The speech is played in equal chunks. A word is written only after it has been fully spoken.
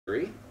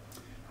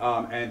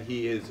and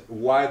he is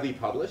widely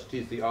published.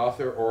 He's the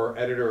author or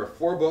editor of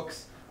 4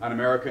 books on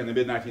America in the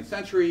mid-19th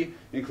century,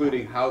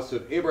 including House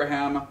of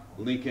Abraham,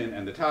 Lincoln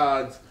and the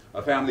Todds,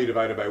 A Family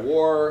Divided by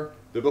War,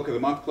 the Book of the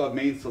Month Club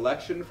main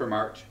selection for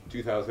March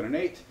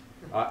 2008,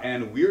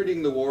 and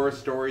Weirding the War,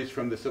 Stories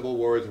from the Civil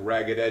War's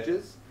Ragged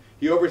Edges.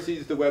 He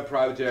oversees the web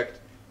project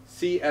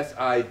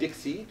CSI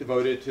Dixie,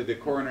 devoted to the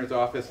coroner's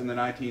office in the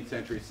 19th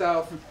century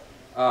South.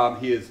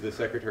 He is the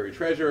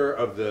Secretary-Treasurer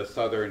of the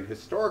Southern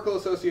Historical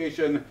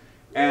Association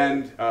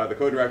and the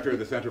co-director of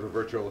the Center for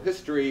Virtual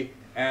History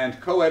and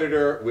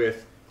co-editor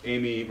with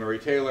Amy Murray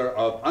Taylor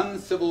of the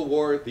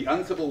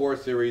Uncivil War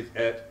series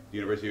at the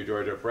University of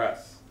Georgia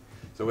Press.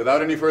 So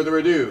without any further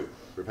ado,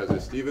 Professor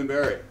Stephen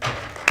Barry.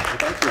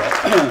 Thanks, you all.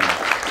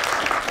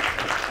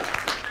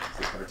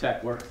 See if our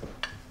tech works.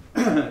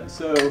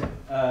 So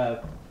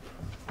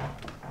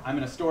I'm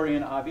an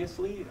historian,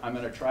 obviously. I'm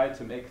going to try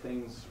to make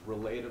things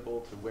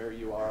relatable to where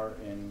you are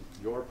in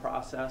your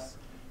process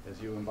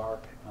as you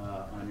embark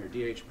on your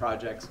DH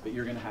projects, but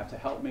you're going to have to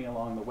help me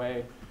along the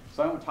way.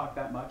 So I won't talk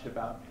that much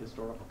about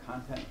historical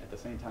content. At the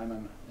same time,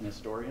 I'm an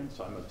historian,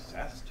 so I'm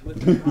obsessed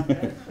with the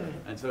content.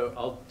 And so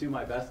I'll do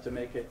my best to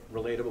make it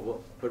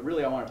relatable. But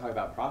really, I want to talk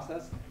about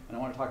process, and I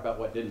want to talk about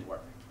what didn't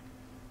work,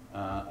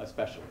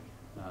 especially,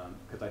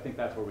 because I think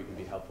that's where we can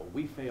be helpful.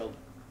 We failed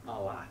a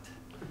lot.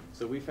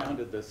 So we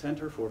founded the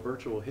Center for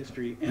Virtual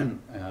History in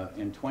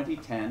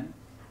 2010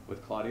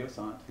 with Claudio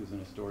Sant, who's an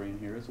historian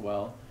here as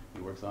well.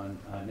 He works on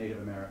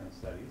Native American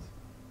studies.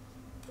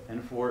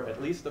 And for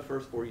at least the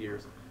first 4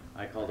 years,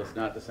 I called us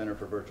not the Center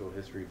for Virtual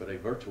History, but a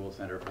virtual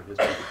Center for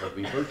History because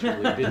we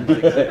virtually didn't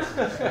exist.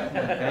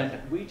 And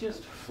we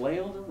just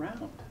flailed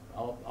around,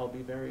 I'll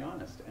be very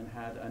honest, and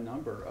had a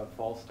number of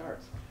false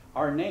starts.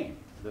 Our name,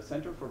 the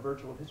Center for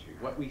Virtual History,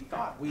 what we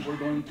thought we were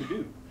going to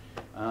do,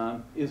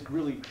 is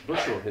really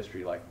virtual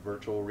history, like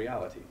virtual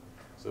reality.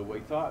 So we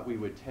thought we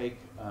would take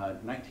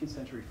 19th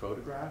century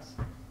photographs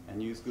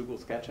and use Google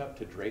SketchUp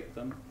to drape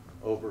them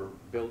over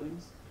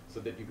buildings so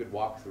that you could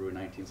walk through a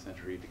 19th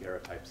century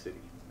daguerreotype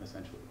city,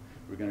 essentially.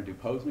 We're going to do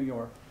Poe's New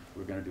York,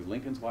 we're going to do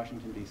Lincoln's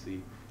Washington,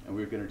 D.C., and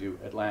we're going to do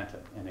Atlanta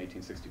in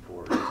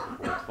 1864, just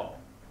before its fall.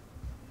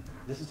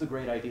 This is a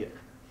great idea.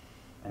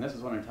 And this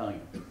is what I'm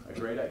telling you. A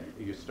great idea.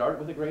 You start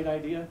with a great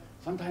idea,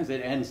 sometimes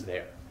it ends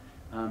there.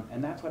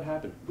 And that's what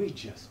happened. We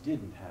just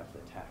didn't have the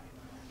tech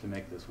to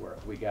make this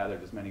work. We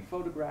gathered as many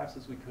photographs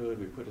as we could,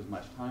 we put as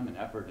much time and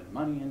effort and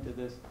money into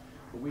this,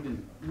 but we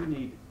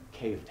need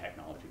cave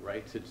technology,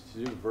 right? To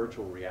do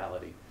virtual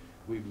reality,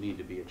 we need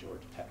to be at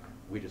Georgia Tech.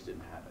 We just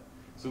didn't have it.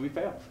 So we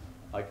failed,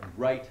 like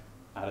right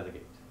out of the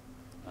gate.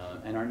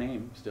 And our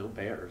name still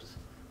bears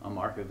a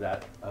mark of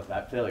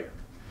that failure.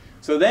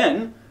 So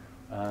then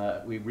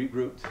we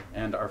regrouped,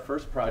 and our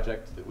first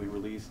project that we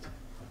released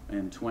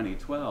in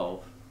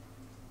 2012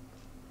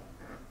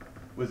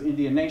 was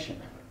IndianNation,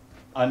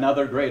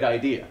 another great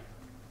idea.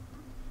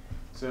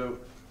 So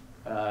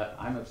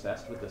I'm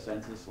obsessed with the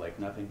census, like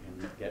nothing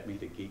can get me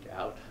to geek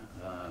out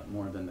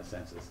more than the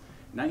census.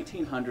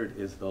 1900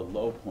 is the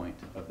low point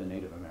of the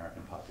Native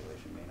American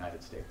population in the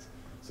United States.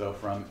 So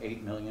from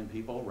 8 million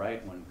people,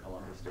 right, when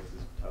Columbus sticks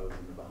his toes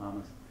in the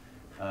Bahamas,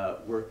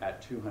 we're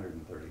at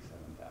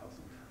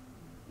 237,000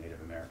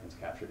 Native Americans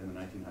captured in the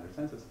 1900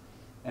 census.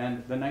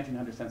 And the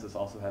 1900 census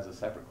also has a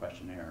separate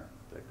questionnaire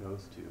that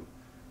goes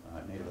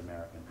to Native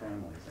American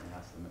families and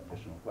asks them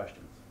additional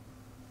questions.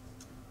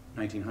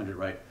 1900,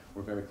 right,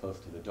 we're very close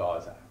to the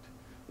Dawes Act.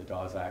 The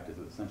Dawes Act is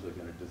essentially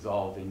going to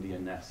dissolve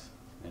Indianness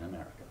in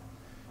America.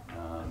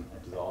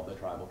 Dissolve the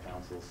tribal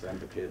councils, send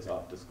the kids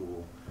off to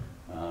school,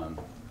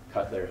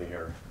 cut their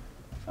hair,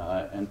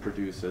 and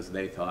produce, as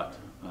they thought,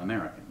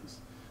 Americans.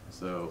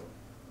 So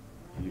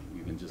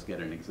you can just get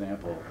an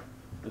example.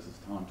 This is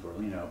Tom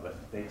Torlino, but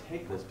they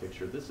take this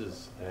picture. This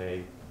is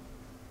a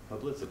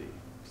publicity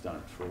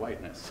stunt for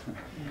whiteness,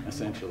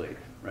 essentially,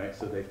 right?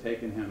 So they've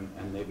taken him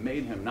and they've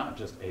made him not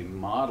just a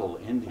model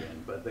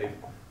Indian, but they've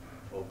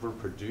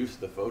overproduced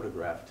the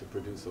photograph to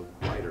produce a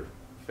whiter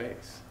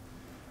face.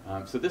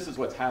 So this is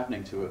what's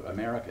happening to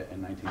America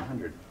in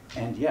 1900,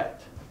 and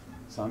yet,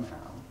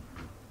 somehow,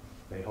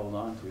 they hold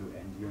on to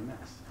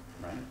Indianness,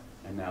 right?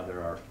 And now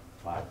there are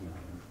 5 million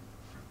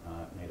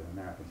Native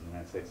Americans in the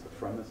United States. So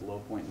from this low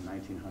point in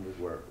 1900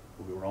 where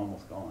we were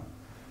almost gone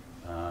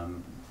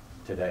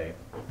today,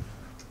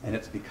 and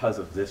it's because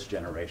of this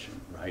generation,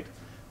 right,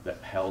 that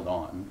held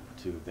on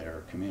to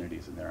their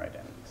communities and their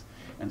identities.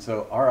 And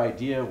so our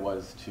idea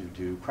was to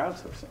do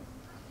crowdsourcing.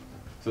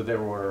 So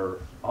there were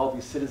all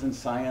these citizen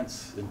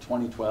science in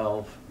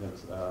 2012. There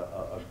was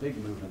a big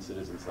move in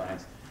citizen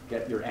science.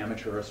 Get your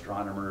amateur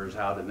astronomers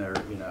out in their,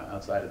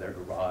 outside of their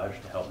garage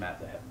to help map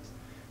the heavens.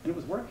 And it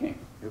was working.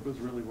 It was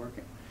really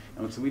working.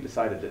 And so we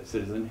decided that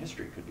citizen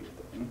history could be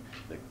a thing,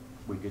 that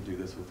we could do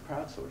this with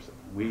crowdsourcing.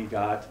 We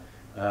got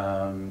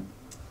an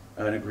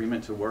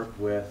agreement to work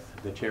with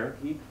the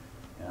Cherokee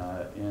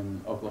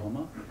in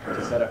Oklahoma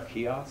to set up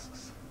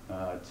kiosks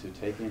to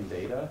take in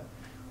data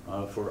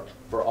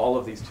for all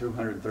of these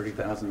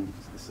 230,000,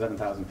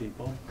 7,000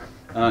 people,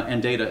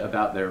 and data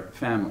about their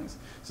families.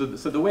 So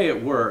the way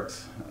it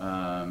works,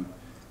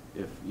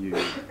 if you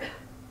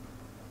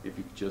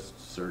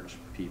just search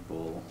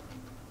people,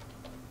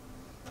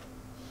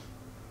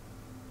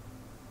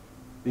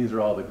 these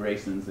are all the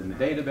Graysons in the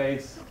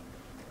database.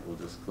 We'll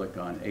just click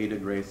on Ada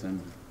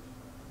Grayson.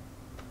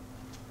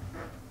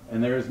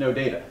 And there is no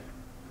data.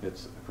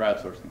 It's a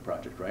crowdsourcing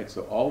project, right?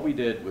 So all we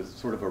did was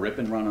sort of a rip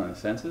and run on a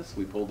census.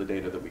 We pulled the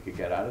data that we could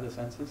get out of the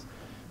census,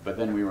 but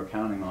then we were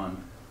counting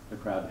on the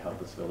crowd to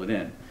help us fill it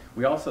in.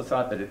 We also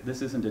thought that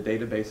this isn't a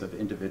database of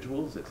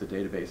individuals, it's a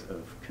database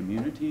of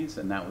communities,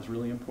 and that was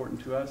really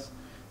important to us.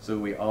 So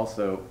we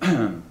also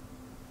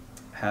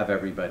have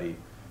everybody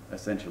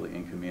essentially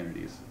in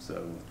communities.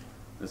 So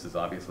this is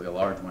obviously a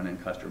large one in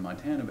Custer,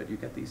 Montana, but you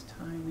get these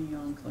tiny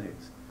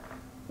enclaves.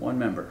 One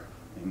member.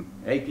 In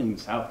Aiken,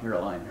 South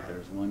Carolina,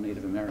 there's one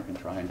Native American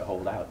trying to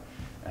hold out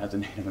as a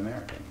Native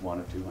American, one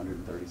of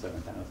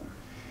 237,000.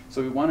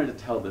 So we wanted to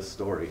tell this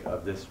story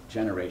of this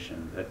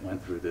generation that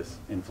went through this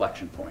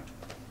inflection point.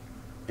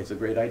 It's a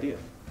great idea.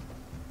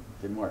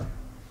 Didn't work.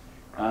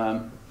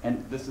 And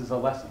this is a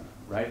lesson,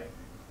 right?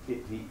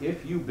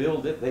 If you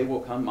build it, they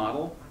will come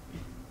model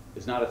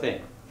is not a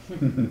thing.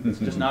 It's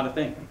just not a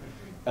thing.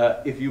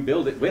 If you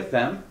build it with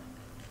them,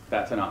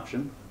 that's an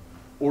option,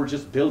 or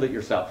just build it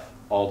yourself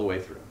all the way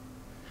through.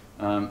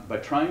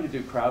 But trying to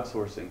do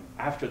crowdsourcing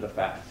after the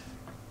fact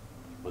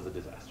was a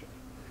disaster.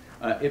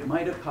 It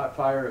might have caught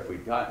fire if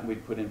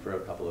we'd put in for a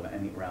couple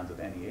of rounds of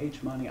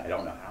NEH money. I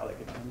don't know how they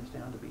could turn this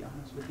down, to be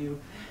honest with you.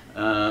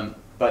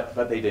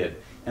 But they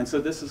did. And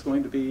so this is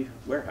going to be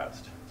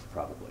warehoused,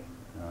 probably.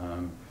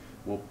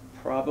 We'll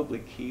probably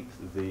keep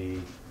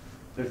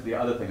there's the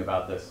other thing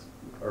about this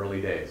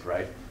early days,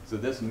 right? So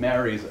this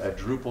marries a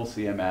Drupal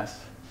CMS.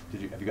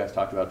 Have you guys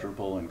talked about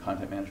Drupal and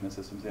content management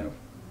systems yet?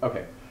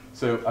 Okay.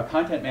 So a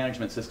content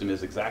management system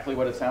is exactly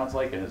what it sounds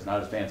like, and it's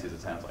not as fancy as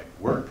it sounds like.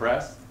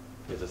 WordPress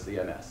is a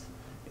CMS.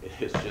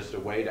 It's just a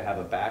way to have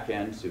a back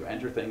end to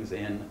enter things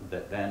in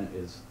that then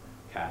is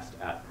cast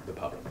at the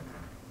public.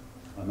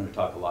 I'm going to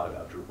talk a lot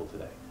about Drupal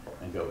today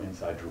and go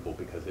inside Drupal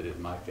because it is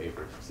my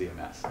favorite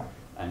CMS,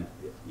 and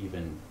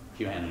even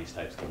humanities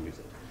types can use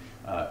it.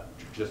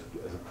 Just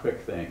as a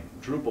quick thing,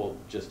 Drupal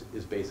just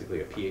is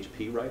basically a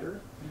PHP writer.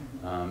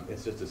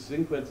 It's just a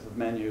sequence of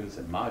menus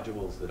and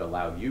modules that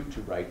allow you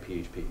to write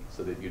PHP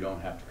so that you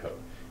don't have to code.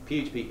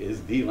 PHP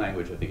is the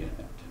language of the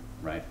internet,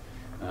 right?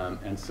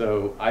 And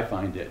so I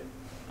find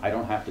I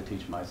don't have to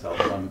teach myself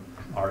some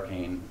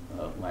arcane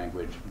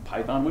language.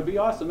 Python would be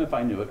awesome if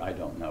I knew it. I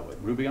don't know it.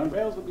 Ruby on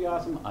Rails would be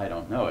awesome. I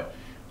don't know it.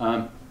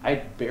 I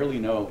barely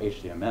know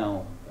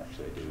HTML.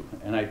 Actually, I do.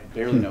 And I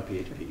barely know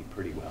PHP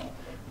pretty well.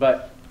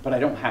 But I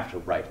don't have to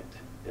write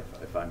it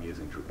if I'm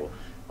using Drupal.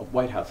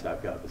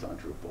 Whitehouse.gov is on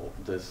Drupal.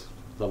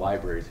 The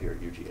libraries here at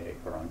UGA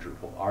are on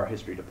Drupal. Our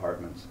history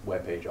department's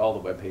webpage, all the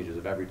web pages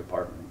of every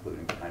department,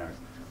 including fine arts,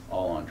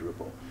 all on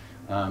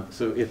Drupal.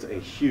 So it's a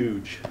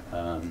huge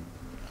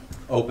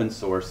open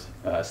source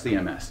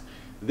CMS.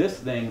 This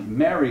thing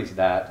marries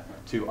that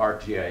to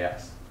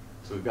ArcGIS.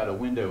 So we've got a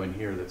window in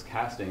here that's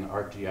casting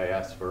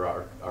ArcGIS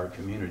for our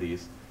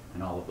communities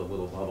and all of the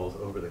little bubbles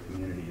over the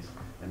communities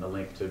and the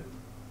link to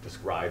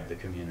describe the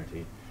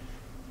community.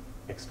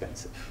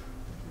 Expensive,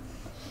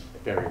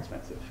 very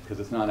expensive, because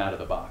it's not out of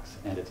the box,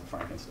 and it's a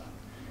Frankenstein.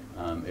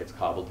 It's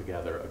cobbled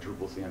together a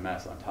Drupal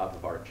CMS on top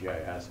of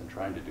ArcGIS and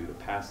trying to do the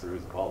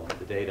pass-throughs of all of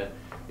the data.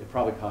 It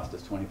probably cost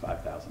us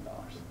 $25,000.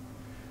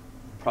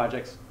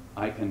 Projects,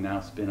 I can now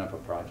spin up a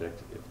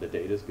project. If the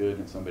data is good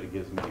and somebody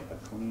gives me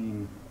a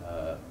clean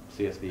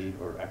CSV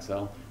or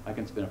Excel, I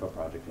can spin up a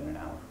project in an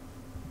hour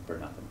for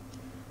nothing.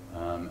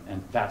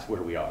 And that's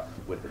where we are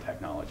with the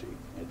technology.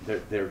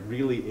 There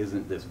really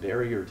isn't this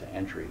barrier to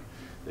entry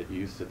that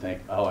you used to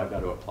think, oh, I've got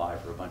to apply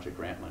for a bunch of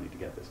grant money to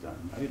get this done.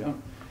 No, you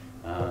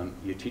don't.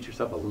 You teach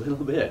yourself a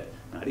little bit,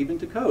 not even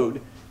to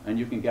code, and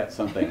you can get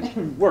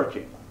something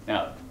working.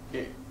 Now,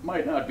 it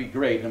might not be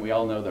great, and we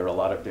all know there are a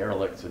lot of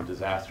derelicts and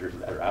disasters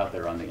that are out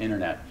there on the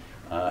internet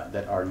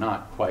that are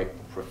not quite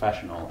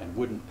professional and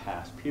wouldn't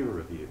pass peer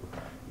review.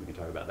 We can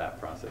talk about that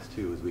process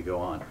too as we go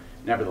on.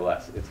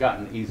 Nevertheless, it's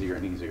gotten easier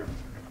and easier.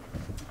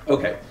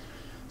 Okay,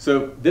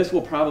 so this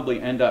will probably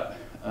end up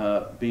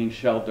being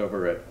shelved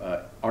over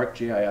at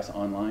ArcGIS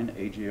Online,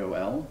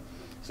 AGOL.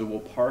 So we'll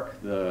park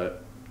the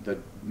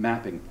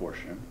mapping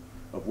portion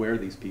of where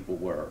these people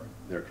were,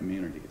 their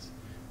communities.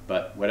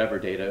 But whatever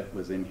data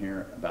was in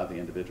here about the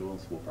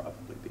individuals will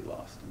probably be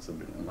lost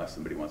unless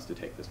somebody wants to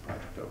take this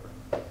project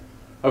over.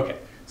 Okay,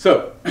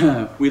 so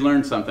we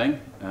learned something,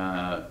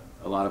 a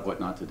lot of what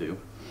not to do.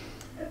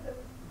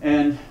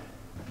 And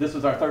this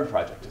was our third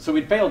project. So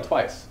we'd failed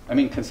twice. I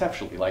mean,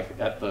 conceptually, like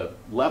at the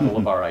level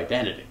of our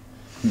identity.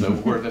 So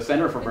we're the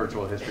Center for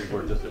Virtual History.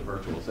 We're just a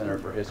virtual center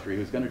for history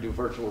who's going to do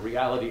virtual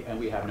reality, and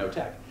we have no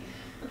tech.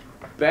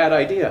 Bad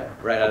idea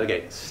right out of the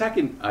gate.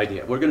 Second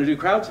idea, we're going to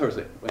do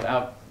crowdsourcing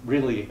without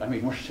really, I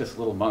mean, we're just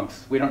little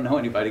monks. We don't know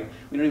anybody.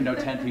 We don't even know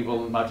 10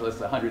 people, much less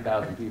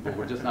 100,000 people.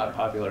 We're just not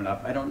popular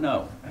enough. I don't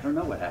know. I don't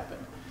know what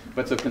happened.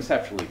 But so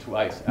conceptually,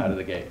 twice out of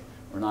the gate,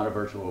 we're not a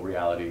virtual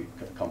reality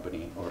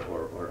company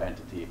or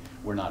entity.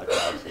 We're not a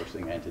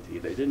crowdsourcing entity.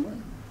 They didn't work.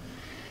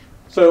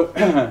 So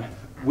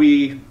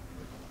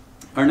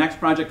our next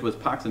project was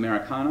Pax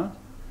Americana,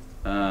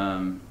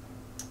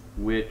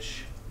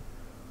 which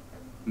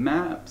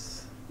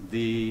maps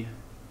the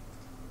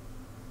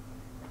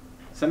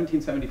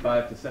 1775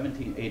 to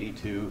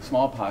 1782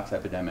 smallpox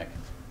epidemic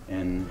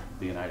in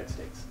the United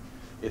States.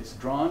 It's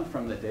drawn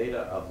from the data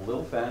of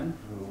Lil Fenn,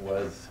 who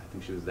was, I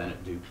think she was then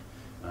at Duke.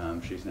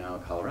 She's now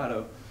in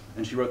Colorado.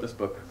 And she wrote this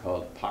book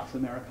called Pax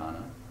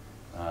Americana,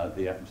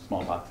 the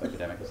smallpox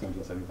epidemic of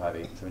 1775 to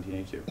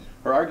 1782.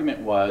 Her argument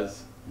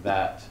was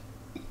that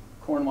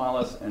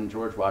Cornwallis and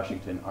George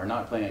Washington are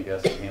not playing a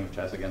game of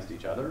chess against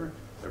each other.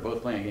 They're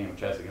both playing a game of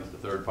chess against a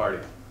third party,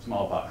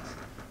 smallpox.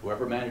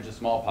 Whoever manages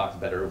smallpox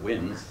better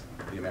wins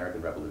the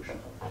American Revolution.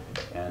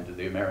 And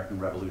the American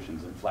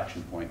Revolution's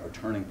inflection point or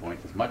turning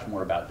point is much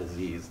more about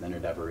disease than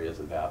it ever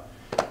is about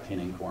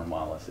pinning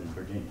Cornwallis in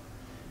Virginia.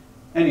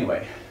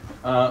 Anyway,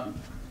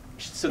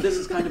 so this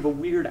is kind of a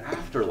weird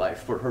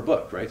afterlife for her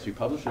book, right? She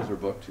publishes her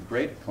book to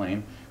great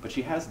acclaim, but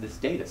she has this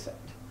data set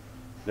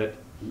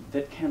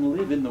that can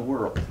live in the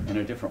world in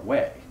a different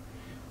way,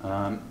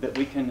 that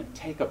we can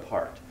take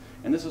apart.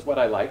 And this is what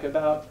I like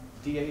about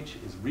DH,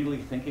 is really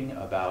thinking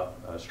about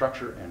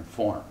structure and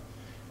form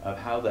of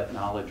how that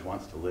knowledge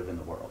wants to live in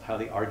the world, how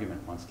the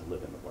argument wants to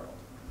live in the world.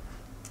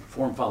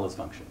 Form follows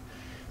function.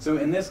 So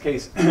in this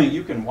case,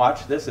 you can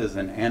watch this as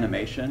an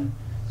animation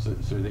so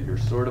that you're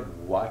sort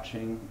of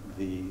watching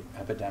the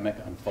epidemic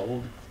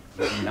unfold,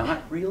 but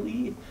not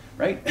really,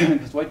 right?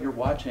 Because what you're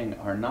watching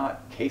are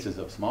not cases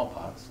of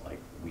smallpox like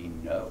we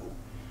know.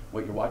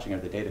 What you're watching are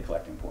the data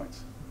collecting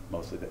points,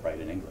 mostly that write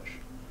in English.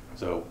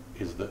 So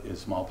is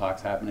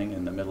smallpox happening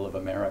in the middle of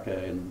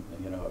America in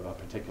a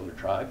particular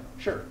tribe?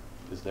 Sure.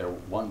 Is there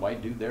one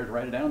white dude there to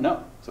write it down?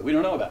 No. So we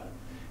don't know about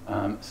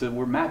it. So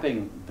we're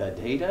mapping the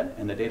data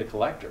and the data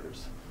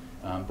collectors,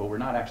 but we're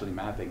not actually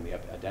mapping the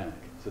epidemic.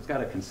 So it's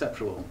got a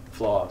conceptual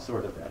flaw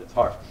sort of at its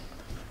heart.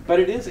 But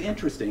it is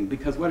interesting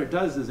because what it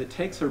does is it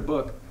takes her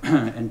book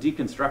and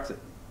deconstructs it,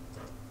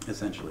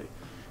 essentially.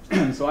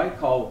 So I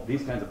call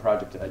these kinds of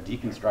projects a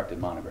deconstructed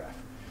monograph.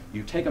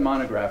 You take a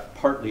monograph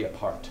partly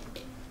apart,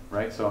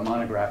 right? So a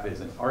monograph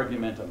is an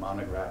argument, a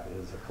monograph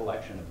is a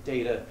collection of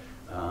data,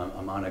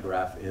 a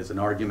monograph is an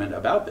argument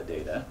about the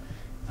data,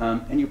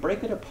 and you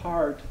break it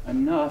apart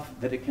enough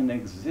that it can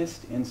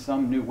exist in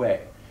some new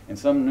way, in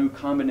some new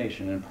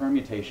combination and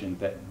permutation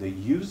that the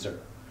user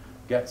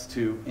gets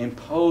to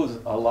impose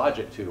a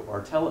logic to,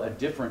 or tell a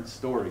different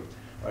story,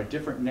 or a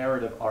different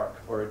narrative arc,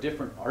 or a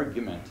different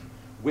argument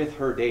with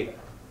her data.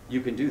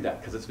 You can do that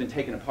because it's been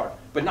taken apart,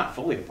 but not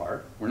fully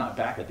apart. We're not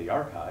back at the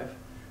archive.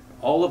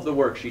 All of the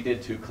work she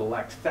did to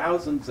collect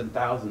thousands and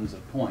thousands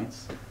of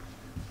points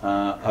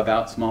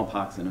about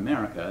smallpox in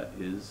America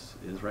is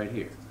right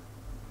here.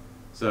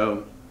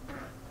 So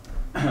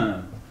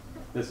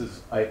this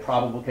is a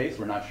probable case.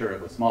 We're not sure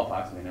it was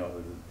smallpox. We know it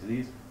was a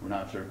disease. We're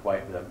not sure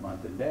quite the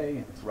month and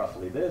day. It's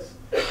roughly this.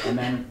 And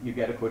then you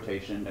get a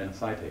quotation and a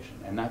citation.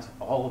 And that's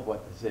all of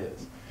what this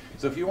is.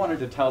 So if you wanted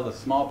to tell the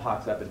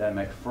smallpox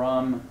epidemic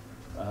from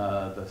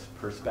the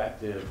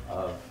perspective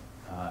of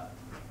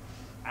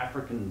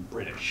African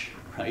British,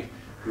 right,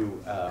 who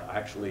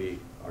actually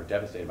are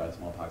devastated by the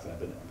smallpox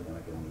epidemic,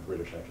 and the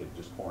British actually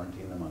just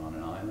quarantine them on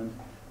an island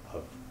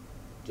of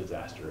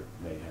disaster,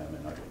 mayhem,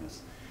 and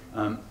ugliness.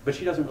 But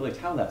she doesn't really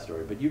tell that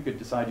story, but you could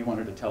decide you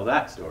wanted to tell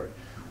that story.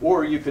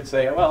 Or you could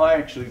say, well, I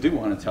actually do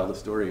want to tell the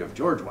story of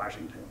George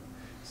Washington.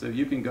 So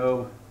you can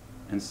go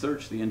and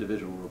search the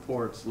individual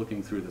reports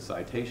looking through the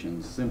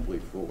citations simply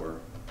for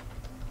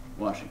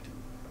Washington.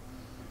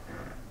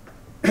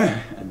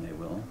 And they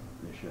will,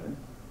 they should.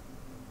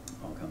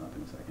 I'll come up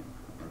in a second.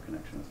 Our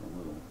connection is a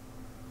little,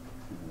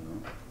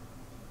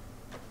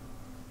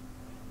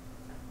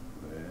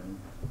 well,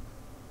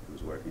 it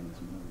was working this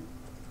morning.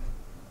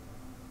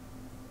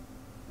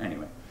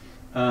 Anyway,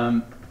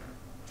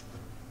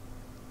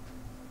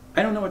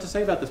 I don't know what to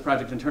say about this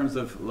project in terms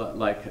of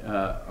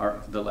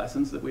the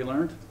lessons that we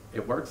learned.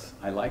 It works.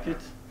 I like it.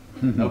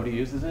 Nobody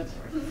uses it.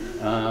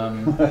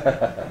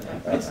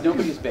 It's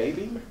nobody's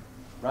baby,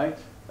 right?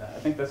 I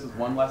think this is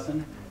one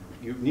lesson.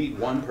 You need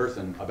one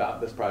person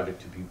about this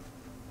project to be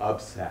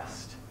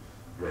obsessed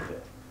with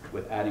it,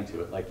 with adding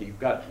to it. Like you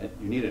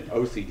need an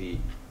OCD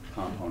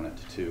component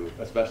too,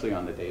 especially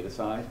on the data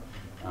side.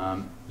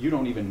 You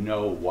don't even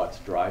know what's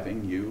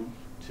driving you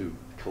to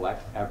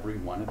collect every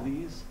one of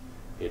these.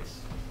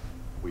 It's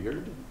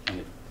weird, and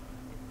it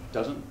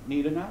doesn't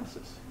need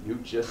analysis. You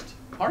just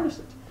harness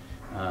it,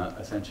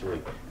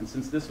 essentially. And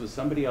since this was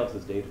somebody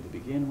else's data to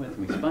begin with,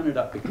 we spun it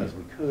up because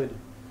we could,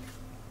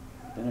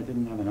 then it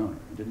didn't have an owner.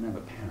 It didn't have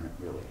a parent,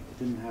 really. It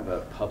didn't have a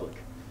public.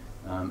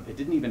 It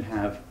didn't even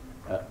have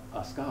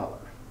a scholar.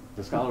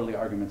 The scholarly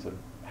arguments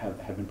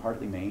have been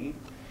partly made.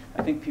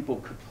 I think people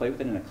could play with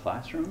it in a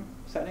classroom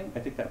setting. I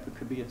think that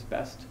could be its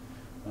best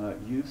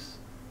use.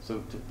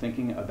 So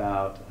thinking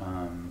about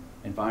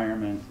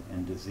environment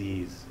and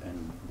disease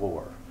and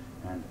war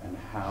and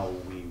how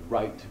we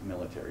write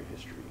military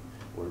history,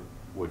 or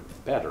would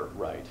better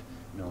write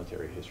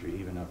military history,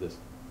 even of this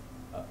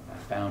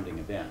founding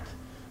event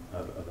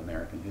of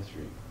American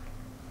history.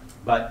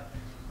 But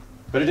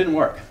it didn't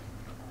work,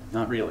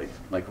 not really.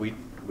 Like we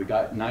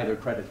got neither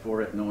credit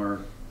for it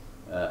nor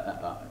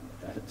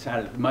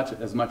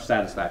as much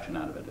satisfaction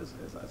out of it as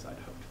I'd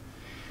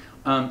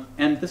hoped.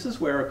 And this is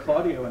where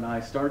Claudio and I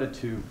started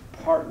to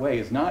part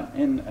ways, not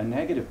in a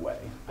negative way,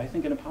 I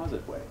think in a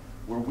positive way,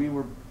 where we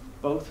were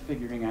both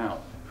figuring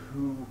out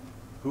who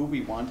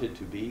we wanted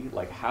to be,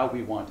 like how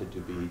we wanted to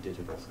be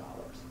digital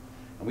scholars.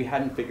 And we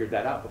hadn't figured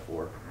that out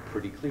before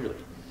pretty clearly.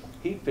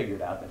 He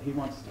figured out that he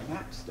wants to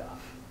map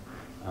stuff.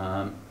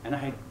 And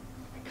I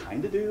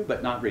kind of do,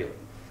 but not really.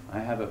 I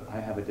have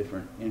a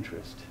different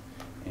interest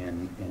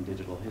in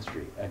digital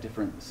history, a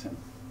different sense.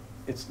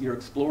 You're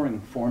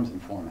exploring forms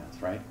and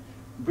formats, right?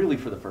 Really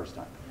for the first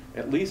time.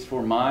 At least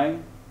for my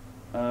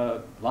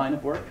line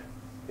of work,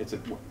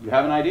 you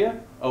have an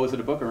idea? Oh, is it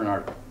a book or an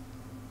article?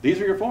 These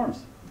are your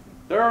forms.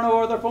 There are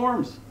no other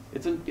forms.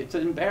 It's an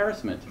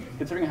embarrassment,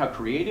 considering how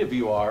creative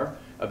you are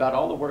about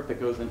all the work that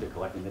goes into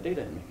collecting the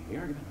data and making the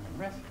argument and the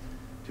rest,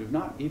 to have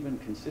not even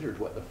considered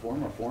what the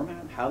form or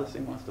format, how this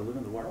thing wants to live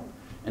in the world,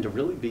 and to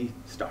really be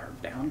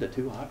starved down to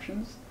two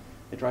options,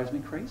 it drives me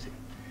crazy.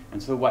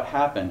 And so what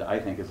happened, I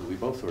think, is that we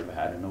both sort of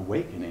had an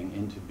awakening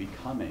into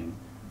becoming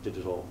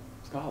digital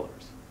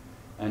scholars.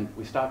 And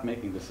we stopped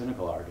making the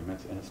cynical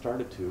arguments, and it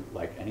started to,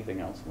 like anything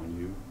else, when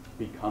you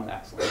become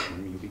excellent,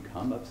 when you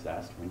become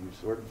obsessed, when you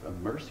sort of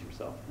immerse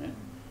yourself in it,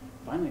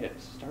 finally it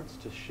starts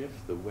to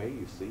shift the way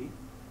you see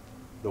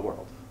the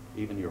world,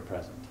 even your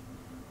present,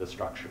 the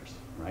structures,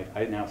 right?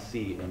 I now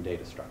see in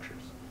data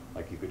structures.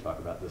 Like you could talk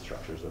about the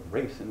structures of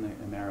race in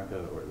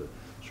America or the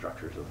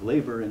structures of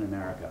labor in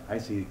America. I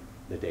see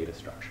the data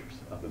structures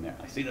of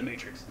America. I see the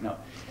matrix. No,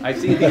 I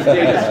see these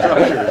data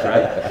structures,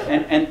 right?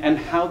 And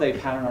how they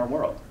pattern our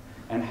world,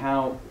 and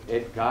how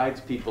it guides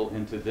people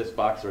into this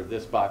box or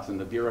this box, and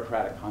the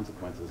bureaucratic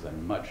consequences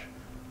and much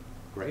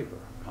graver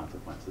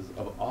consequences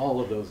of all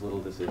of those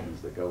little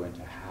decisions that go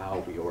into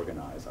how we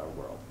organize our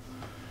world,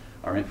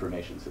 our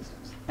information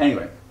systems.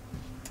 Anyway,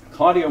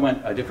 Claudio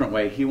went a different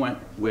way. He went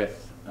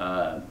with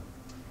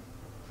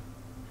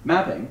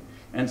mapping.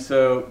 And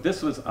so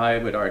this was, I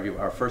would argue,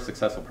 our first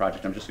successful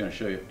project. I'm just going to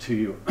show it to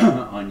you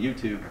on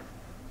YouTube.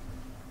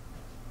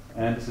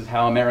 And this is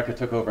how America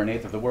took over an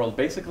eighth of the world.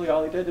 Basically,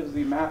 all he did is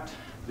he mapped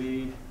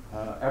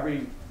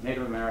every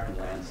Native American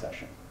land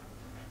cession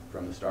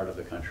from the start of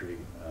the country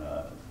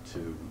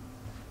to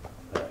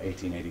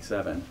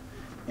 1887.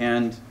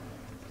 And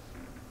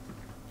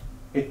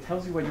it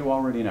tells you what you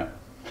already know,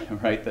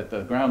 right? That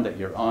the ground that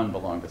you're on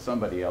belonged to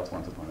somebody else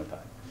once upon a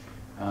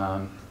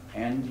time.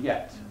 And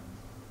yet,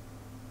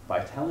 by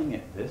telling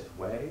it this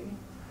way,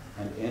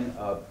 and in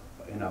a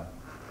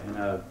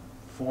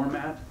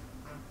format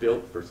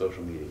built for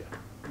social media,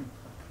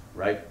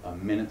 right? A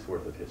minute's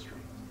worth of history.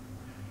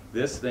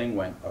 This thing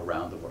went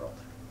around the world.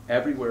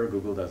 Everywhere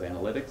Google does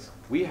analytics,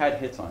 we had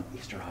hits on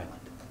Easter Island.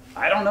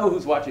 I don't know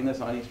who's watching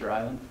this on Easter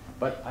Island,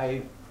 but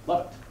I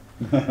love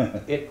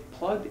it. It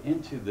plugged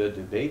into the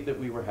debate that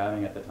we were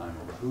having at the time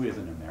over who is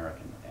an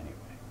American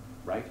anyway,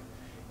 right?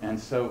 And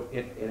so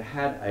it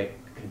had a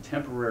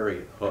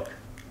contemporary hook.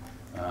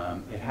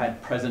 It had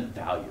present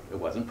value. It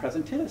wasn't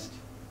presentist.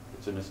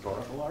 It's an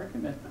historical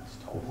argument that's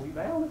totally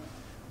valid,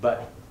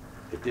 but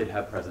it did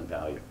have present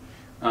value.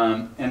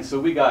 And so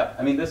we got,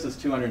 I mean, this is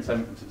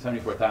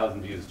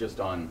 274,000 views just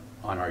on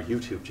our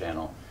YouTube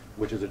channel,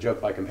 which is a joke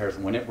by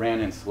comparison. When it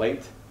ran in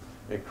Slate,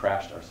 it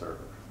crashed our server.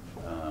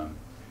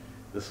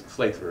 The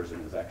Slate's version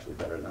is actually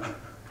better than ours.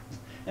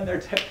 And their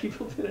tech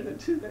people did it in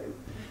 2 days.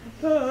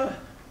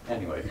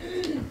 Anyway,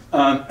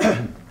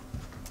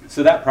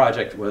 so that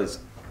project was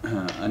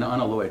an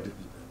unalloyed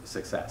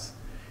success.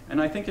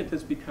 And I think it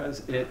is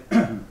because it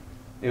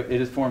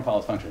is form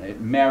follows function.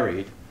 It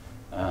married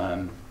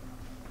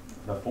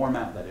the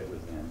format that it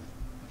was in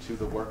to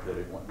the work that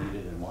it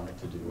needed and wanted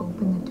to do.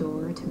 Open the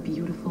door to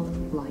beautiful,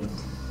 light,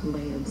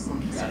 layered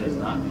scents. That is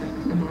not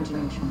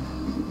imagination.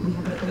 We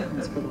have a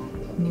fragrance for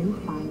that. New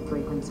fine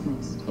fragrance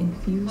mist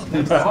infused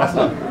with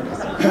awesome.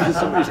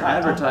 Somebody's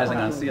advertising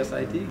on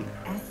CSID.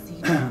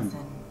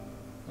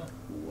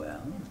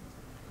 Well, I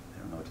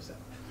don't know what to say.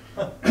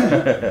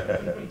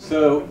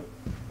 So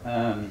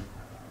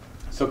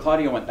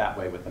Claudio went that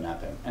way with the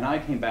mapping, and I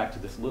came back to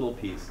this little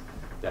piece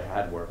that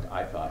had worked,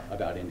 I thought,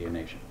 about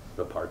IndianNation,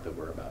 the part that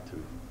we're about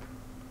to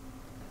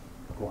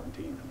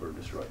quarantine or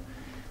destroy,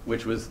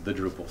 which was the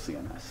Drupal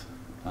CMS.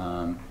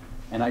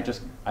 And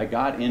I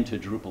got into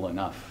Drupal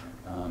enough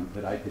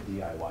that I could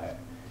DIY it,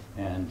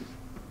 and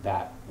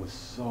that was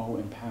so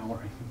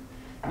empowering.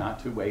 Not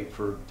to wait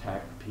for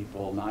tech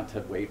people, not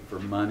to wait for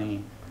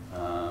money,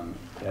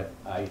 that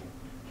I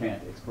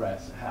can't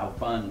express how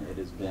fun it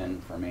has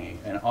been for me,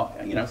 and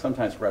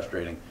sometimes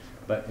frustrating,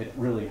 but it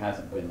really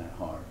hasn't been that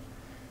hard.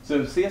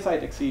 So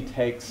CSI Dixie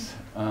takes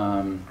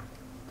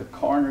the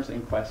coroners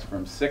inquests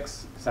from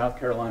 6 South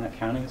Carolina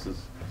counties.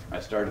 I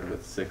started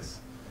with 6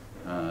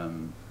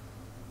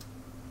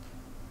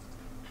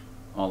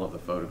 all of the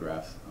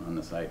photographs on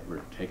the site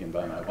were taken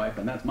by my wife,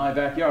 and that's my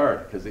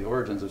backyard, because the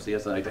origins of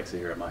CSI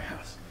Dixie are at my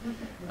house.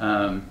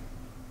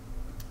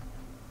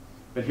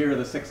 But here are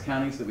the 6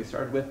 counties that we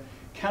started with.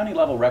 County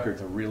level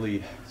records are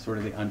really sort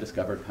of the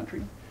undiscovered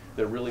country.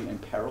 They're really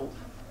imperiled,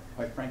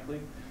 quite frankly.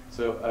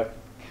 So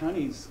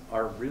counties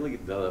are really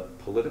the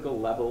political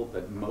level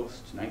that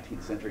most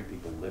 19th century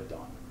people lived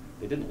on.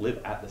 They didn't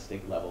live at the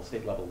state level.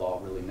 State level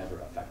law really never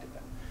affected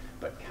them.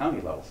 But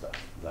county level stuff,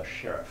 the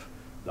sheriff,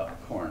 the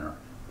coroner,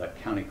 the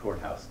county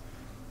courthouse,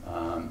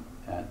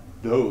 and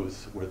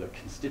those were the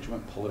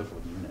constituent political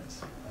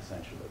units,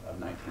 essentially, of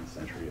 19th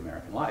century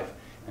American life.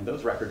 And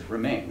those records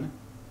remain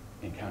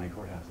in county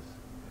courthouses.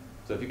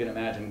 So if you can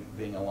imagine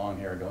being along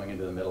here, going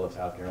into the middle of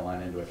South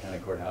Carolina into a county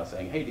courthouse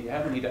saying, hey, do you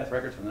have any death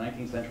records from the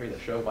 19th century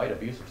that show white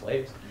abuse of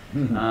slaves?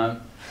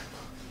 Not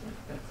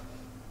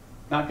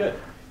good,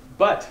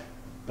 but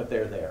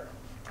they're there.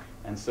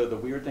 And so the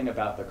weird thing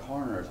about the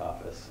coroner's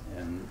office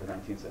in the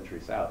 19th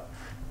century South,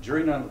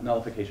 jury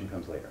nullification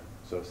comes later.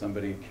 So if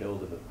somebody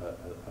killed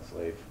a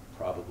slave,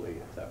 probably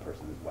if that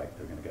person is white,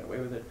 they're going to get away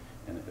with it,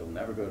 and it'll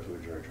never go to a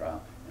jury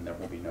trial, and there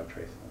will be no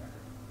trace in the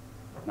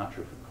record. Not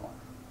true for the coroner.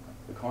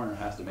 The coroner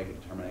has to make a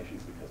determination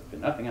because if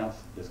nothing else,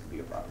 this could be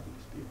a property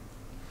dispute,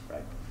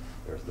 right?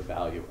 There's the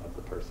value of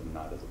the person,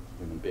 not as a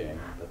human being,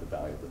 but the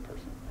value of the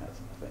person as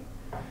a thing.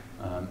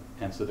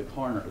 And so the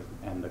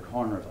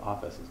coroner's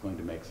office is going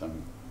to make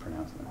some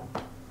pronouncement.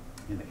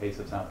 In the case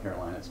of South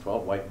Carolina, it's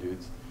 12 white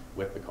dudes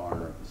with the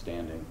coroner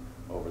standing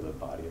over the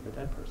body of a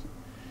dead person.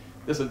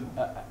 This is,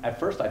 at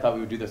first I thought we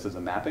would do this as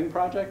a mapping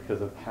project because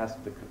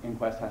the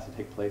inquest has to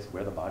take place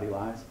where the body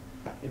lies.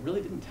 It really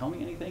didn't tell me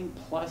anything,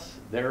 plus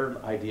their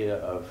idea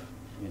of,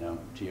 you know,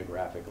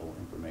 geographical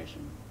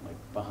information, like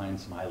behind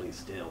Smiley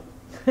Still.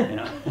 You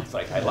know, it's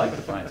like, I'd like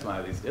to find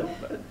Smiley Still,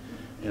 but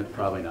it's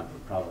probably not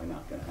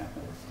going to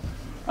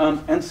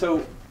happen. And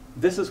so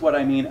this is what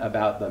I mean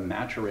about the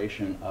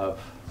maturation of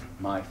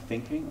my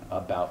thinking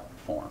about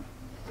form.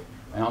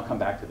 And I'll come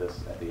back to this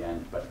at the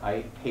end, but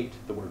I hate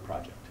the word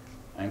project.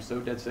 I'm so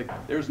dead sick.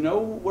 There's no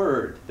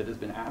word that has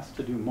been asked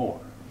to do more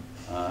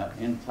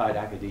inside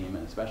academia,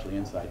 and especially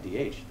inside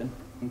DH, than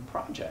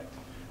project,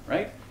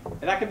 right?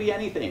 And that could be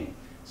anything.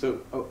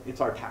 So it's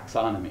our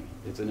taxonomy.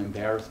 It's an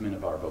embarrassment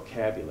of our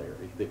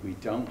vocabulary that we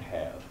don't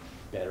have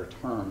better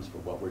terms for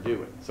what we're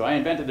doing. So I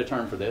invented a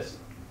term for this.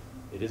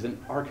 It is an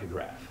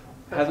archivograph.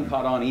 It hasn't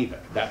caught on either,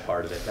 that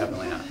part of it,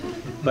 definitely not.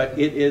 But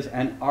it is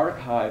an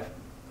archive,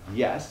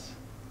 yes,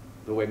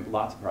 the way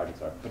lots of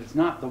projects are, but it's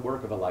not the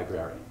work of a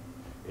librarian.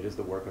 It is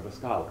the work of a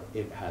scholar.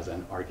 It has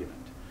an argument.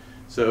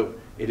 So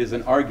it is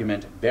an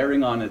argument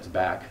bearing on its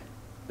back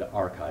the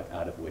archive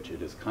out of which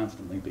it is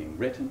constantly being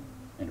written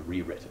and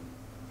rewritten.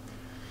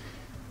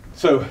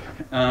 So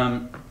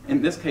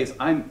in this case,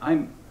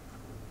 we'll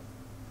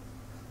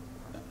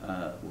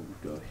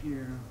go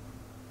here.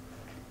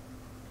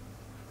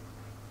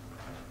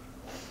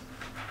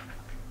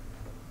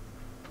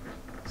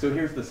 So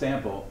here's the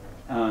sample.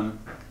 And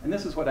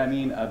this is what I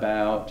mean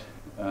about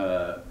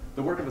the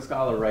work of a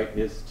scholar, right,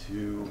 is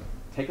to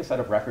take a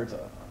set of records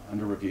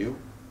under review,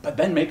 but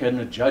then make a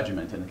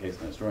judgment, in the case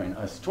of an historian,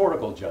 a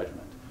historical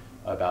judgment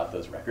about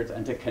those records,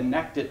 and to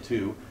connect it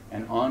to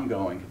an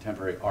ongoing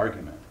contemporary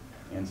argument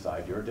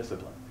inside your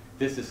discipline.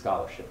 This is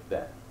scholarship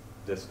then.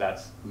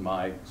 That's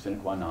my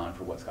sine qua non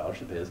for what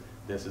scholarship is.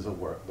 This is the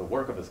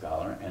work of a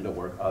scholar and a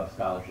work of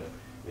scholarship.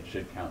 It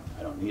should count,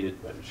 I don't need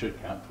it, but it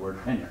should count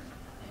toward tenure.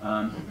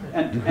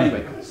 And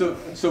anyway,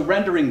 so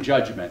rendering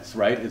judgments,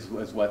 right, is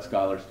what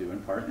scholars do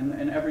in part.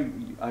 And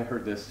I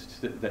heard this,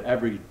 that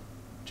every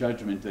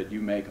judgment that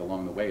you make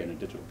along the way in a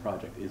digital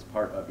project is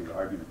part of your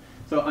argument.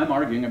 So I'm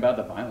arguing about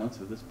the violence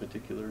of this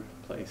particular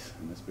place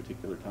in this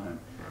particular time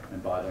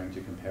and bothering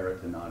to compare it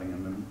to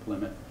Nottingham and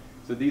Plymouth.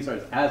 So these are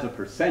as a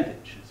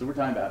percentage. So we're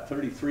talking about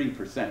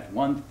 33%,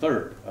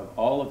 1/3 of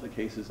all of the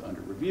cases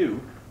under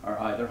review are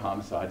either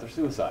homicides or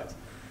suicides.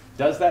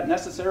 Does that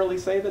necessarily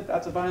say that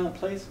that's a violent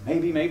place?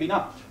 Maybe, maybe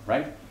not,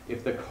 right?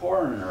 If the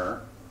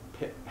coroner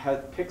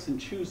picks and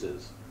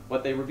chooses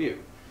what they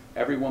review.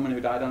 Every woman who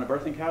died on a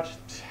birthing couch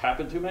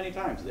happened too many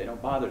times. They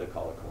don't bother to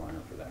call a coroner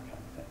for that kind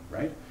of thing,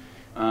 right?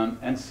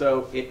 And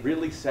so it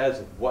really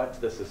says what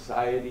the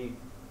society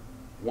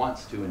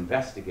wants to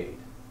investigate,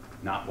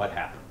 not what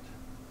happened.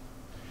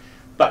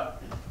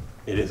 But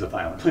it is a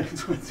violent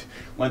place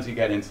once you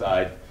get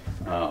inside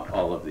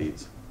all of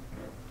these.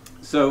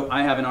 So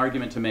I have an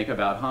argument to make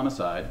about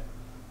homicide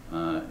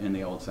in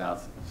the Old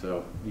South.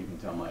 So you can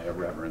tell my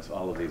irreverence.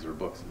 All of these are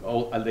books.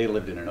 They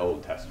lived in an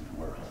Old Testament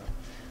world.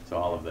 So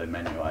all of the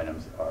menu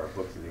items are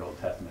books of the Old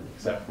Testament,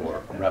 except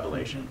for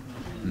Revelation.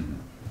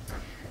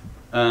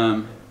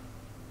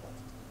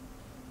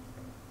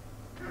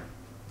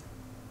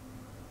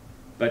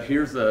 But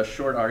here's a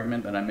short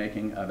argument that I'm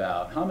making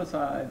about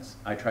homicides.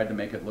 I tried to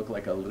make it look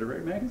like a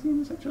literary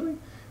magazine, essentially.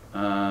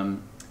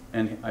 And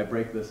I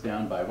break this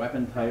down by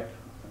weapon type.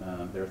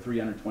 There are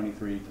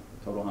 323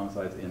 total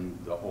homicides in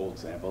the old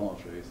sample. I'll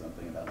show you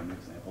something about the new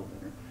sample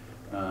later.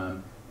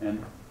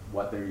 And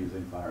what they're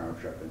using, firearm,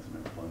 sharp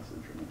instrument, explosive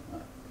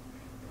instrument.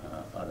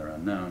 other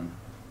unknown.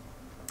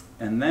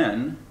 And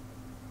then,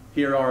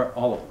 here are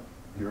all of them.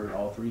 Here are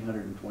all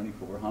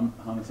 324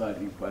 homicide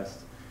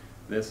inquests.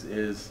 This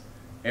is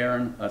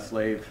Aaron, a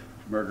slave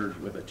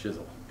murdered with a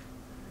chisel.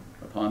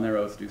 Upon their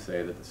oaths do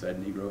say that the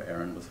said Negro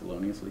Aaron was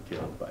feloniously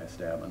killed by a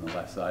stab on the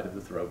left side of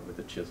the throat with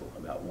a chisel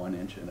about 1.5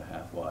 inches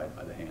wide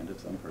by the hand of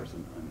some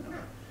person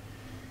unknown.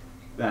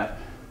 That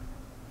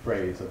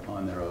phrase,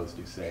 upon their oaths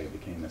do say,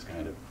 became this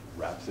kind of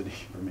rhapsody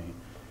for me,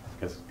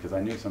 because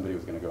I knew somebody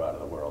was going to go out of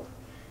the world.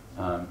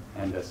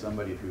 And as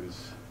somebody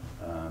who's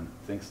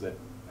thinks that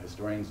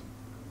historians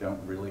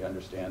don't really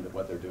understand that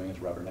what they're doing is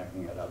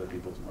rubbernecking at other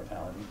people's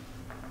mortality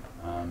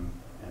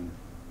and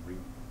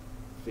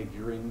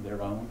refiguring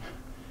their own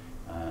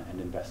and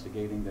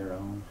investigating their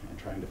own and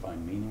trying to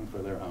find meaning for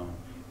their own.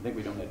 I think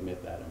we don't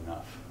admit that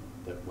enough,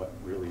 that what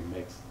really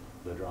makes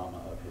the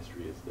drama of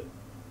history is that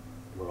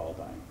we're all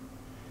dying.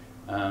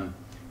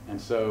 And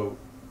so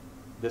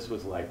this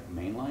was like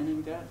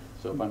mainlining death.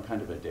 So if I'm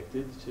kind of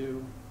addicted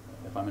to,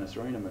 if I'm an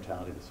historian of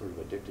mortality that's sort of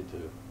addicted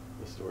to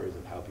the stories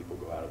of how people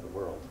go out of the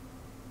world,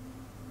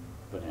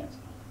 bonanza.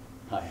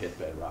 I hit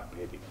bedrock,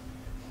 baby.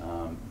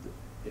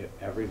 If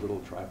every little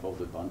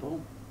trifolded bundle,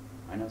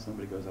 I know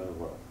somebody goes out of the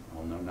world.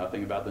 I'll know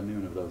nothing about the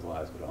noon of those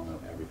lives, but I'll know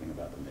everything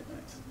about the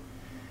midnights.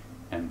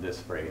 And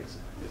this phrase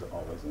is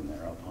always in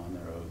there, upon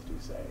their oaths do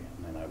say.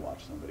 And then I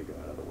watch somebody go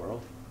out of the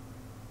world,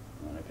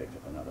 and then I picked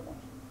up another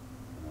one,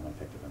 and then I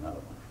picked up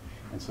another one.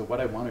 And so what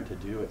I wanted to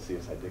do at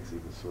CSI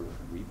Dixie was sort of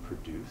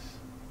reproduce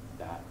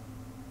that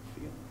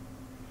feeling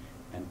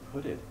and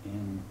put it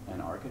in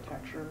an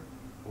architecture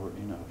or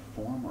in a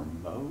form or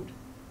mode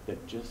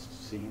that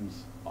just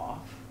seems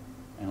off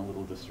and a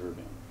little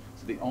disturbing.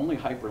 So the only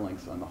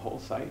hyperlinks on the whole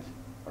site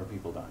are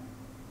people dying.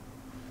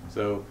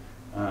 So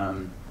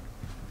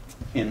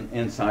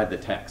inside the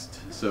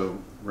text. So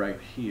right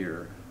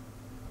here,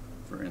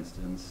 for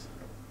instance,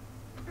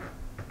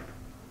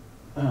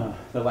 the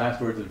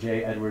last words of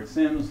J. Edward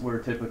Sims were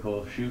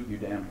typical, shoot you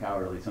damn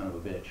cowardly son of a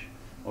bitch.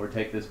 Or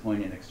take this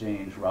poignant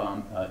exchange,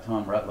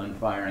 Tom Rutland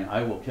firing,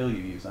 I will kill you,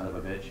 you son of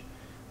a bitch.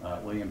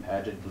 William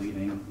Paget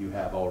bleeding, you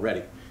have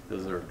already.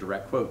 Those are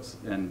direct quotes,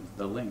 and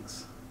the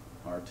links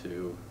are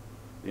to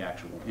the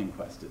actual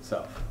inquest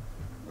itself,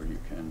 where you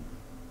can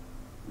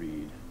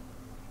read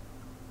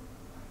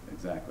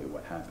exactly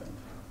what happened.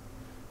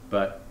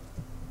 But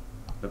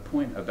the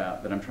point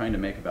about that I'm trying to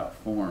make about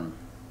form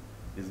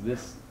is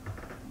this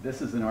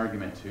is an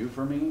argument too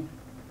for me,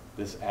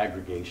 this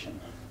aggregation,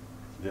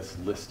 this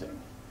listing.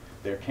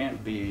 There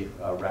can't be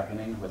a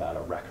reckoning without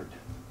a record.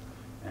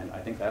 And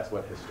I think that's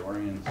what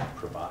historians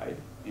provide,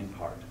 in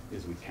part,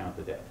 is we count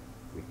the dead.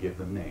 We give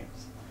them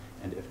names.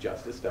 And if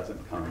justice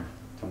doesn't come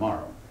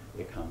tomorrow,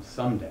 it comes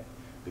someday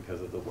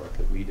because of the work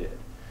that we did.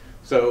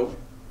 So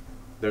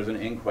there's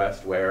an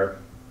inquest where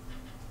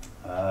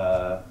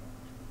an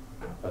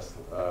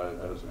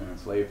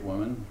enslaved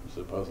woman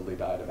supposedly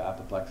died of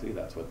apoplexy.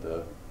 That's what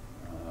the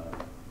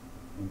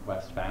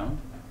inquest found.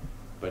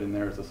 But in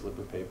there is a slip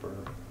of paper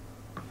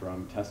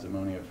from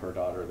testimony of her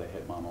daughter that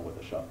hit mama with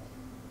a shovel.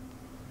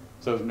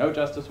 So no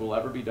justice will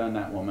ever be done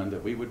that woman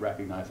that we would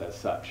recognize as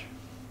such.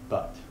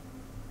 But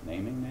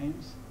naming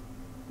names,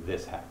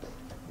 this happened.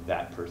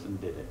 That person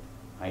did it.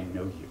 I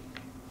know you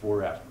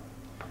forever.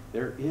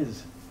 There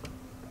is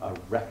a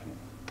reckoning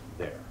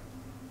there.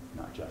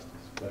 Not justice,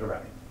 but a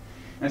reckoning.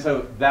 And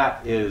so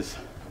that is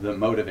the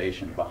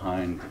motivation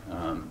behind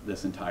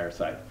this entire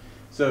site.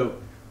 So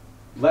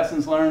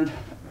lessons learned,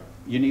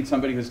 you need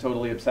somebody who's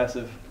totally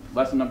obsessive.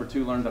 Lesson number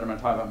 2 learned that I'm going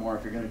to talk about more.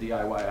 If you're going to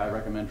DIY, I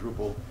recommend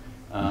Drupal.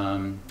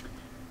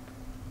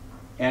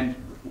 And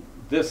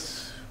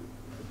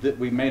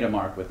we made a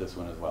mark with this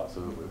one as well.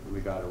 So we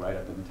got a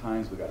write-up in the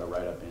Times, we got a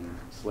write-up in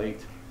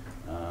Slate.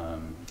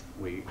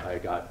 I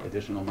got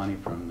additional money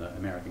from the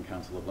American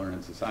Council of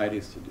Learned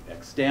Societies to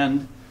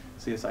extend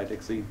CSI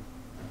Dixie,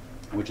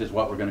 which is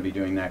what we're going to be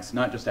doing next.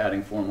 Not just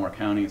adding 4 more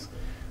counties,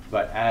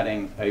 but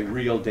adding a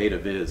real data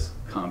viz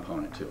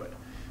component to it.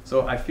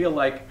 So I feel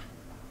like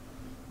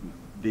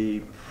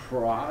the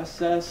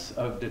process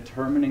of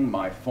determining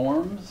my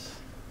forms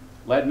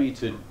led me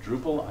to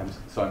Drupal.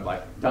 So I'm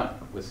like done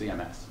with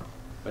CMS.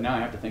 But now I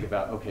have to think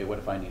about, okay, what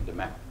if I need to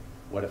map?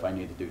 What if I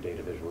need to do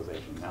data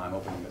visualization? Now I'm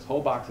opening this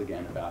whole box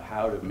again about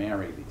how to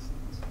marry these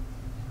things.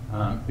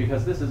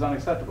 Because this is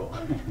unacceptable.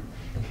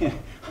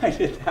 I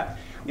did that,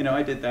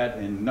 I did that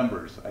in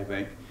numbers, I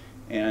think.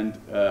 And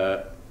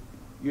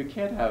you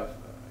can't have,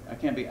 I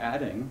can't be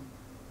adding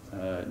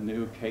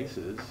new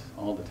cases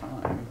all the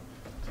time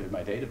to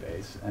my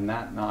database and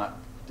that not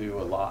do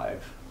a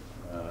live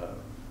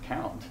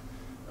count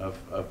of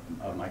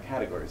my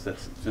categories.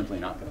 That's simply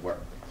not going to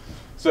work.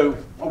 So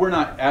we're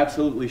not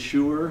absolutely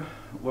sure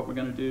what we're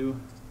going to do.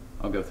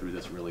 I'll go through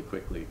this really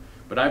quickly.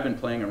 But I've been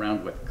playing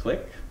around with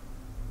Click.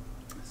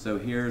 So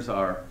here's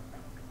our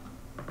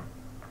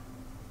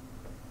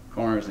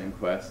coroners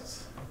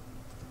inquests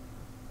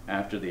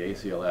after the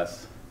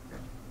ACLS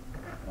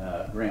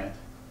grant.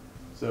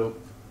 So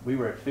we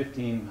were at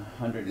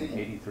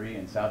 1,583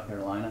 in South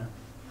Carolina.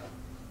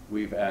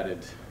 We've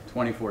added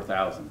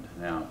 24,000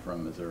 now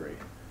from Missouri.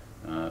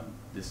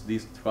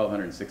 These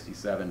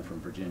 1,267 from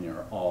Virginia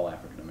are all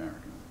African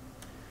American.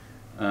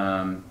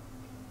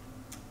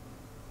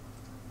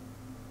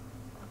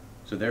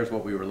 So there's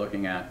what we were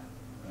looking at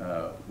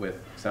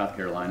with South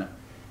Carolina.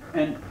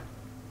 And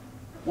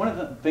one of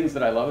the things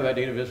that I love about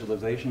data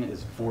visualization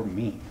is for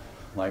me.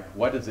 Like,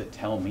 what does it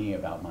tell me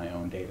about my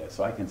own data?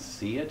 So I can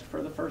see it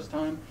for the first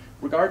time,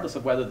 regardless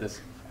of whether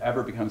this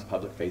ever becomes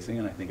public facing,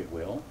 and I think it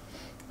will.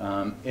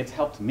 It's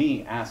helped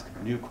me ask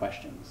new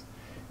questions.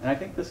 And I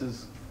think this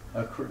is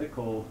a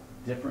critical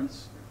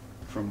difference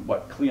from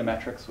what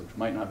cliometrics, which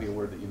might not be a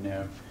word that you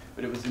know,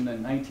 but it was in the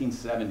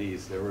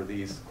 1970s, there were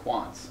these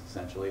quants,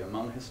 essentially,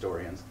 among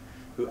historians,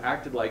 who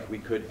acted like we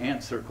could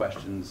answer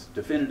questions,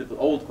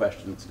 old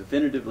questions,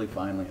 definitively,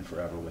 finally, and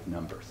forever with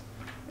numbers.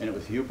 And it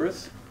was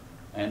hubris,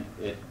 and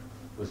it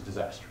was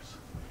disastrous.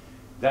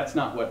 That's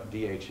not what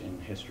DH in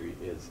history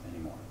is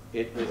anymore.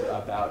 It is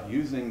about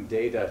using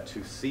data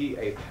to see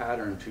a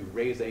pattern, to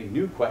raise a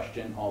new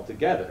question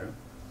altogether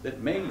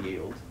that may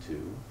yield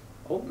to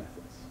old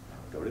methods.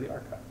 Go to the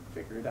archive,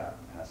 figure it out,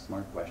 ask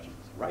smart questions,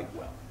 write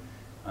well.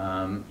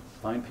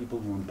 Find people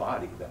who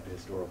embody that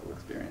historical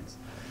experience.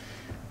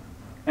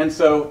 And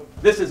so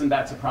this isn't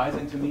that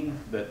surprising to me,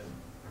 that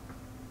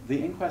the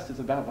inquest is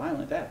about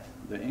violent death.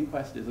 The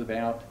inquest is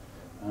about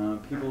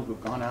people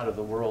who've gone out of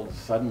the world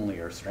suddenly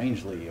or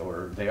strangely,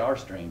 or they are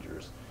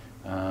strangers.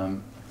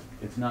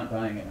 It's not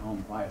dying at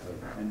home quietly,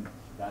 and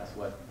that's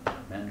what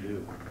men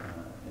do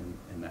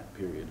in that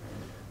period,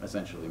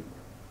 essentially.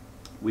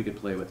 We could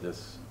play with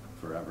this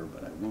forever,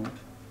 but I won't,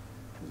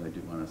 because I do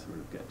want to sort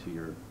of get to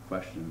your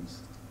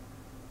questions.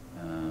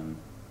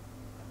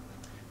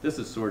 This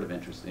is sort of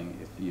interesting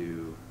if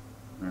you,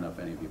 I don't know if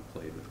any of you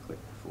played with Click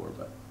before,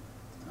 but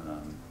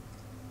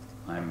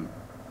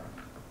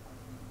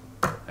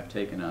I've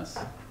taken us,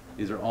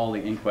 these are all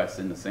the inquests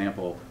in the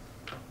sample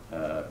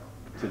to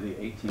the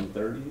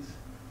 1830s,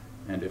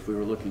 and if we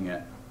were looking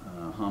at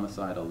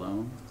homicide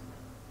alone,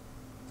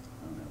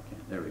 oh no,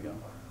 can't, there we go.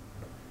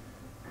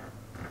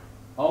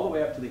 All the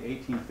way up to the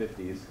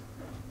 1850s,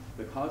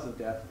 the cause of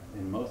death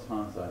in most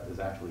homicides is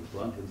actually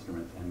blunt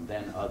instrument and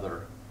then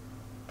other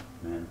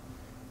men,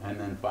 and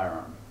then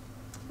firearm,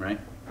 right?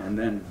 And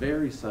then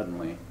very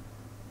suddenly,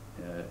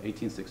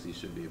 1860s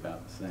should be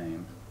about the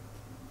same.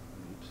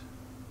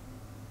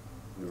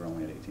 We were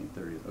only at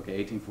 1830s.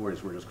 Okay,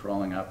 1840s, we're just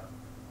crawling up.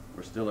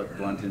 We're still at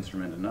blunt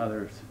instrument and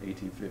others.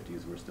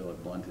 1850s, we're still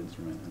at blunt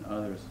instrument and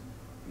others.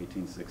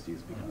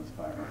 1860s becomes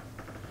firearm.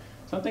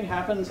 Something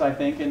happens, I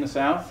think, in the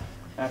South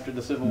after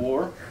the Civil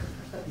War.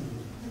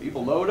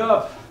 People load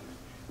up.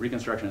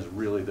 Reconstruction is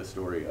really the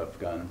story of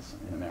guns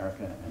in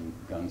America and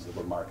guns that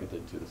were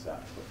marketed to the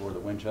South. Before the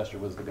Winchester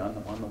was the gun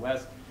that won the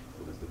West,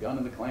 it was the gun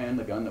of the Klan,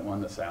 the gun that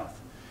won the South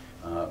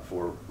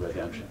for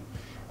redemption.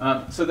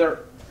 So there are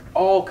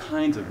all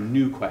kinds of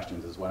new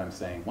questions is what I'm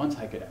saying. Once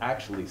I could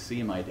actually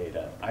see my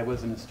data, I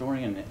was an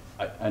historian,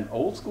 an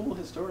old school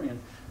historian,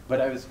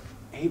 but I was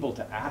able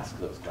to ask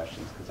those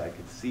questions because I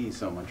could see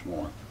so much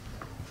more.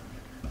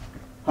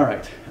 All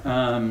right,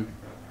 I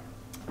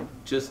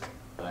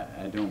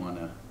don't want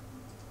to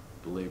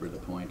belabor the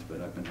point, but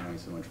I've been having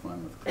so much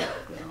fun with Click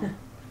that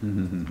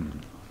I'll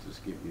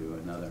just give you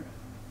another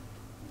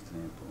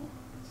example.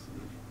 Let's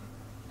see.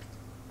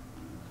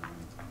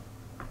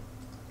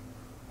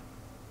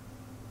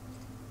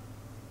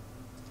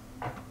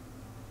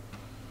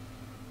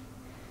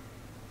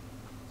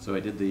 So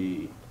I did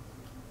the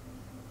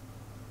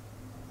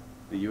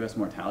U.S.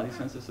 mortality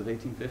census of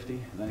 1850.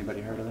 Has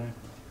anybody heard of that?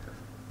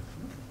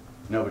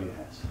 Nobody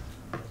has.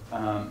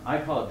 I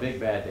call it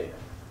big bad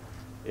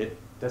data.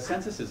 The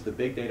census is the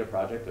big data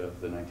project of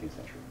the 19th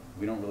century.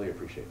 We don't really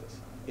appreciate this.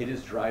 It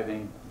is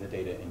driving the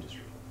data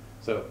industry.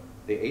 So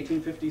the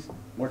 1850s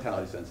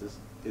mortality census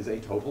is a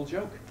total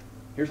joke.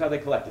 Here's how they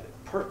collected it.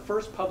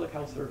 First public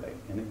health survey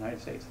in the United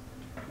States.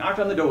 Knocked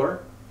on the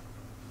door,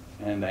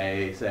 and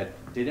they said,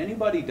 did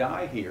anybody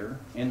die here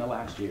in the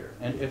last year?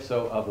 And if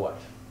so, of what?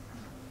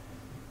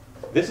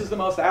 This is the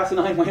most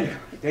asinine way to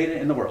collect data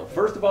in the world.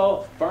 First of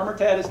all, Farmer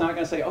Ted is not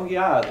going to say, oh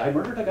yeah, I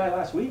murdered a guy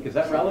last week. Is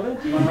that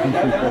relevant? Do you want to write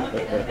that down?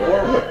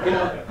 Or, you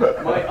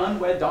know, my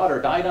unwed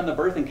daughter died on the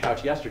birthing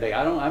couch yesterday.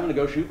 I'm going to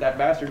go shoot that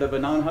bastard of a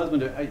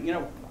non-husband. You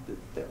know,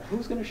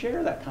 who's going to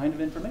share that kind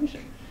of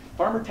information?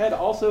 Farmer Ted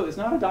also is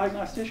not a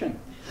diagnostician,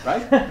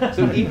 right?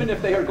 So even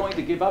if they are going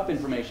to give up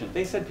information,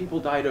 they said people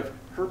died of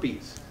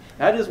herpes.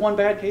 That is one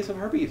bad case of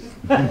herpes.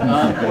 Or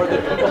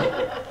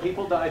that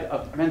people died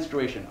of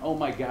menstruation. Oh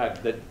my God,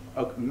 that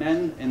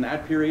men in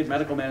that period,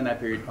 medical men in that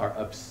period, are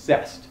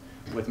obsessed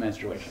with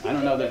menstruation. I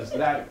don't know that it's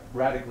that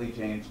radically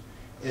changed.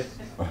 It's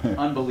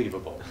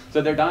unbelievable.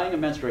 So they're dying of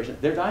menstruation.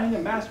 They're dying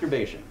of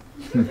masturbation,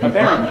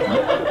 apparently,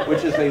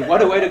 which is a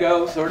what a way to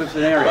go sort of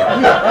scenario.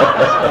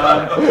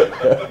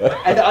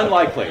 And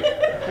unlikely.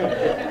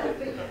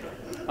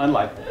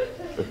 Unlikely.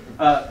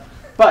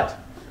 But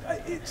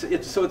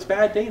so it's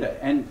bad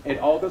data, and it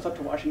all goes up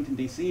to Washington,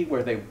 D.C.,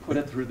 where they put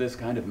it through this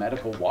kind of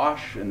medical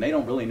wash, and they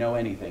don't really know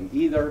anything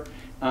either.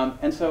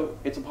 And so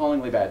it's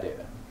appallingly bad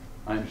data.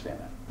 I understand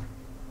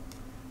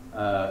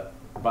that.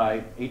 By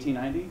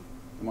 1890,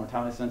 The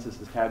mortality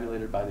census is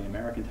tabulated by the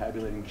American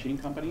Tabulating Machine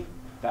Company.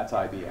 That's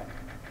IBM.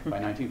 By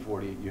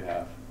 1940, you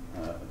have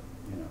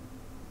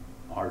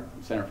our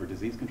Center for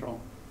Disease Control.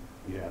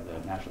 You have the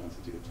National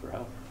Institutes for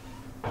Health.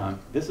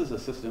 This is a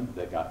system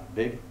that got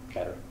big,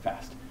 better,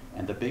 fast.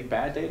 And the big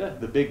bad data,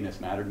 the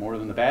bigness mattered more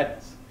than the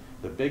badness.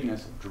 The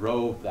bigness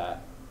drove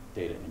that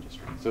data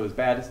industry. So as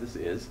bad as this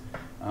is,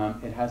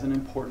 it has an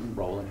important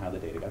role in how the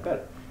data got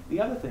better. The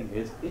other thing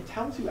is, it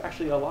tells you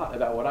actually a lot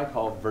about what I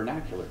call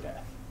vernacular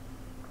death.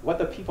 What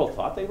the people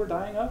thought they were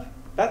dying of,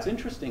 that's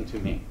interesting to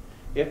me.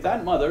 If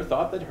that mother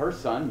thought that her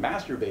son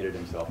masturbated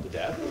himself to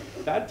death,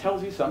 that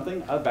tells you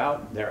something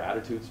about their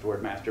attitudes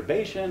toward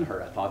masturbation,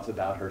 her thoughts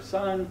about her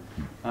son.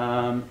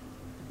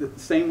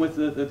 Same with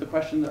the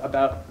question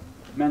about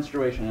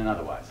menstruation and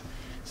otherwise.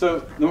 So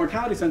the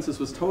mortality census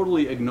was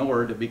totally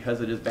ignored because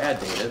it is bad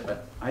data,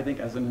 but I think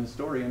as an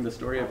historian, the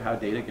story of how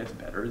data gets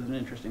better is an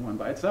interesting one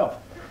by itself.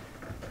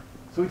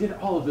 So we did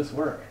all of this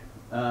work,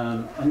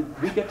 and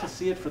we get to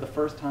see it for the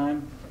first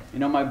time. You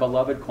know, my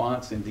beloved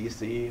quants in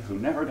DC who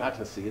never got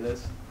to see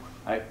this,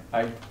 I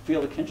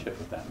feel a kinship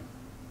with them,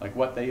 like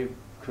what they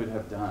could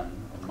have done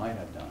or might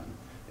have done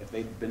if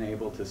they'd been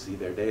able to see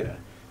their data.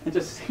 And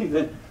to see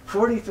that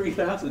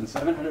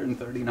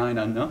 43,739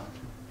 unknown,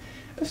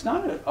 it's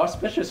not an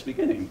auspicious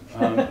beginning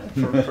for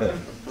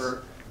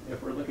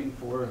if we're looking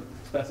for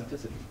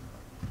specificity.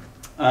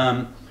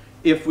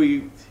 If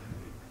we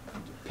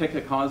pick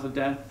a cause of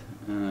death,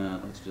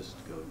 let's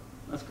go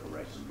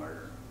right to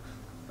murder.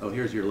 Oh,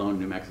 here's your lone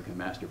New Mexican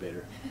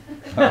masturbator.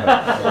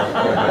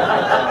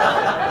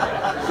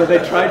 So I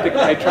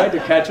tried to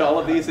catch all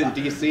of these in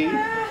DC.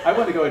 I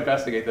want to go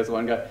investigate this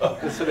one guy.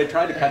 So they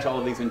tried to catch all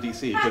of these in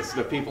DC because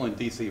the people in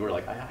DC were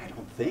like, I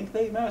don't think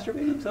they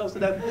masturbate themselves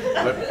to death.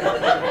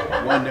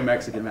 But one New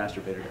Mexican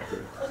masturbator got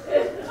through.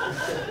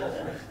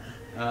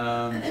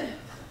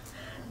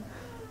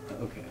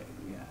 Okay,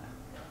 yeah.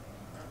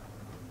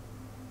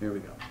 Here we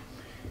go.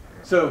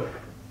 So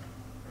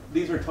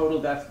these are total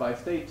deaths by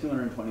state,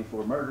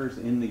 224 murders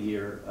in the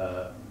year,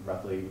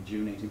 roughly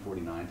June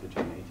 1849 to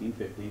June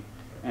 1850.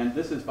 And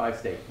this is by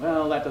state.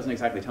 Well, that doesn't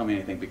exactly tell me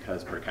anything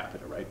because per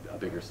capita, right? A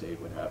bigger state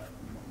would have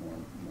more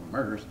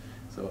murders.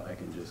 So I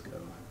can just go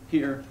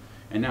here.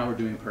 And now we're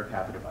doing per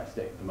capita by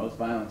state. The most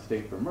violent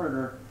state for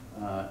murder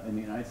in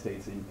the United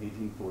States in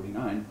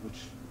 1849,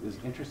 which is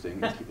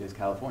interesting, is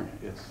California.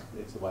 It's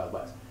the Wild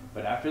West.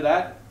 But after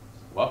that,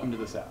 welcome to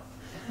the South.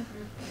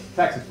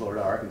 Texas,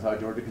 Florida, Arkansas,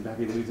 Georgia,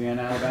 Kentucky,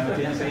 Louisiana, Alabama,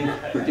 Tennessee,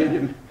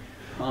 Virginia,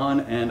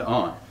 on and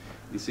on.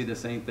 You see the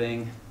same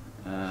thing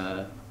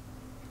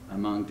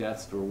among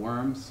deaths for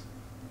worms,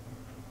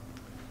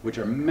 which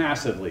are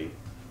massively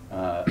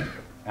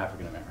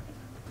African American.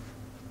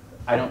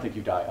 I don't think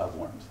you die of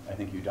worms. I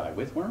think you die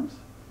with worms.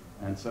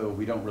 And so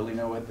we don't really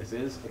know what this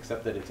is,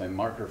 except that it's a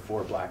marker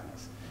for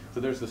blackness. So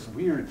there's this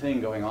weird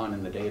thing going on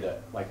in the data,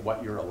 like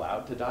what you're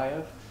allowed to die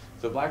of.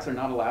 So blacks are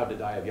not allowed to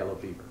die of yellow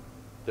fever.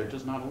 They're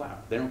just not allowed.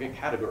 They don't get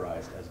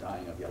categorized as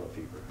dying of yellow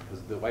fever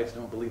because the whites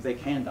don't believe they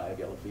can die of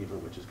yellow fever,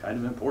 which is kind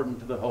of important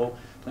to the whole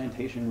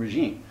plantation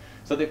regime.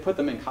 So they put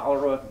them in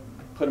cholera,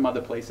 put them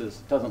other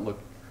places. Doesn't look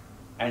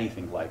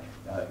anything like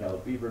yellow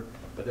fever,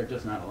 but they're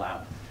just not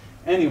allowed.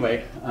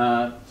 Anyway,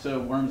 so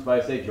worms by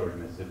state, Georgia,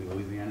 Mississippi,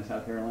 Louisiana,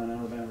 South Carolina,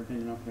 Alabama,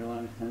 Virginia, North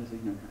Carolina, Tennessee,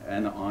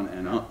 and on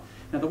and on.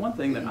 Now the one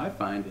thing that I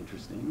find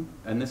interesting,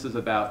 and this is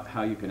about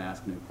how you can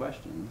ask new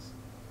questions,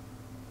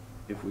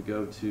 if we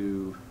go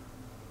to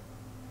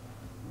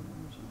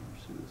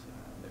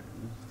there it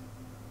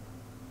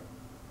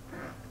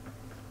is.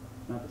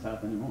 Not the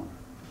South anymore.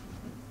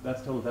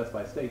 That's total deaths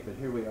by state, but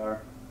here we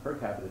are, per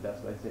capita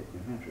deaths by state,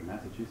 New Hampshire,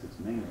 Massachusetts,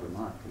 Maine,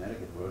 Vermont,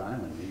 Connecticut, Rhode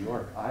Island, New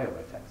York,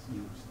 Iowa, Texas.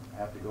 You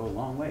have to go a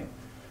long way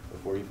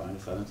before you find a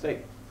southern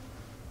state.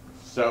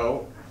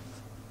 So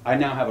I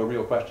now have a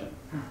real question,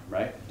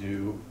 right?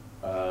 Do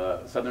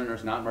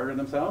Southerners not murder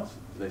themselves?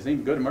 They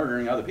seem good at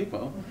murdering other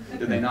people.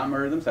 Do they not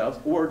murder themselves,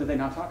 or do they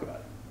not talk about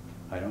it?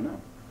 I don't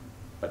know.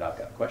 But I've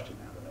got a question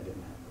now that I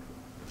didn't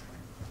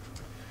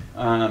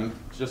have before.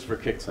 Just for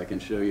kicks, I can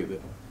show you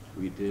that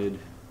we did,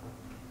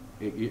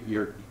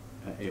 you're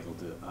able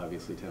to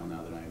obviously tell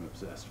now that I am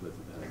obsessed with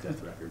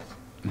death records,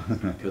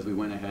 because we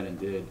went ahead and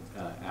did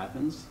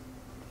Athens.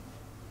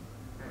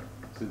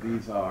 So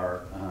these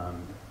are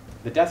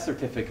the death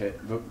certificate.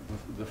 The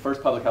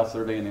first public health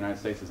survey in the United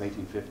States is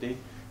 1850,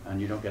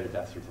 and you don't get a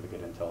death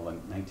certificate until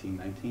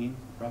 1919,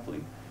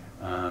 roughly,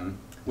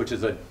 which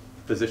is a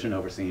physician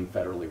overseen,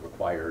 federally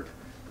required.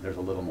 There's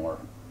a little more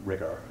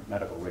rigor,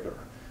 medical rigor,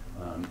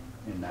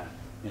 in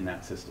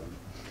that system.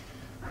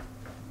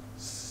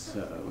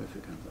 So if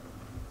it comes up.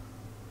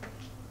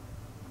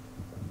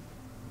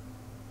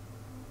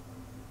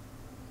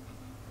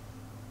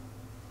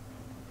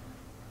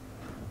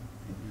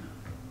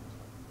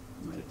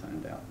 Might have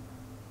timed out.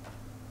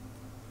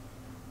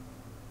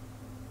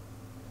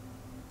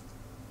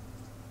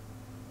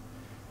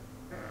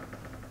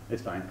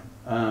 It's fine.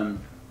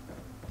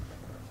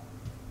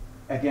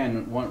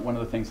 Again, one of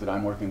the things that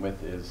I'm working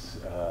with is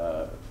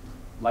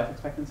life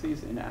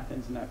expectancies in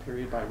Athens in that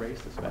period by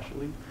race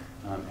especially,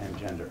 and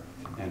gender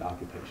and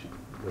occupation,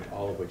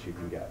 all of which you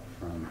can get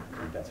from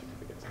death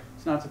certificates.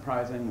 It's not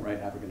surprising, right?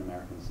 African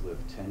Americans live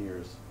 10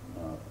 years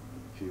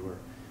fewer,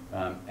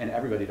 and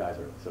everybody dies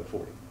early, so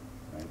 40,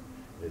 right,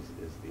 is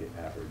the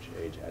average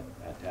age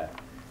at death.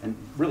 And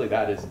really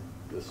that is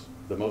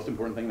the most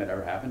important thing that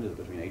ever happened is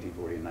between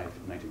 1840 and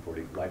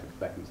 1940, life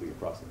expectancy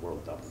across the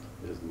world doubled.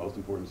 It is the most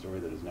important story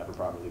that has never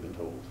properly been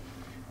told,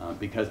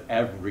 because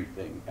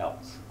everything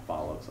else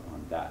follows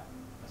on that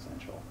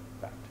essential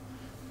fact.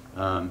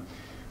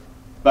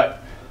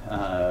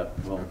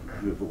 We'll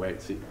move away.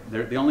 See,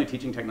 the only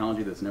teaching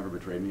technology that's never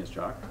betrayed me is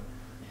chalk,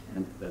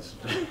 and that's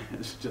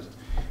it's just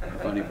a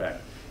funny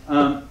fact.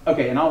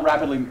 Okay, and I'll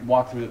rapidly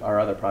walk through our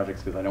other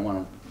projects because I don't want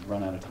to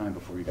run out of time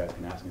before you guys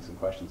can ask me some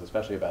questions,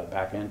 especially about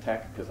back-end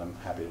tech, because I'm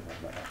happy to talk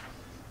about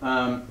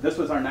that. This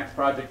was our next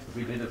project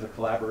we did as a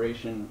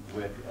collaboration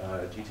with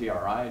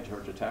GTRI,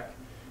 Georgia Tech.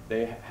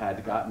 They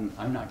had gotten,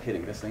 I'm not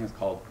kidding, this thing is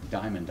called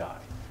Diamond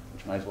Eye,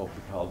 which might as well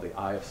be called the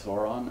Eye of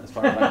Sauron, as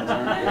far as I'm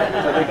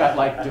concerned. So they got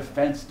like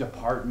Defense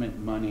Department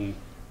money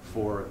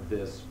for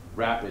this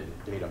rapid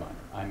data mining.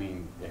 I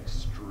mean,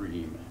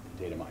 extreme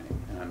data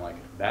mining. And I'm like,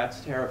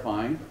 that's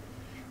terrifying,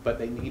 but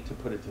they need to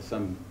put it to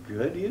some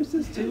good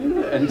uses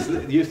too,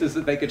 and uses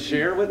that they could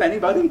share with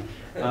anybody.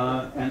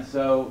 And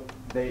so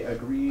they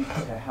agreed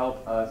to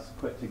help us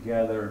put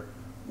together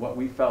what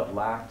we felt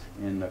lacked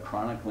in the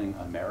Chronicling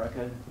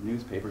America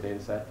newspaper data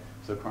set.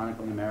 So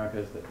Chronicling America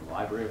is the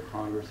Library of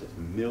Congress. It's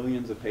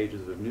millions of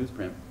pages of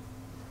newsprint,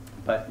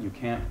 but you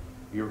can't,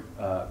 your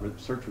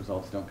search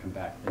results don't come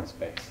back in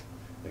space.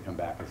 They come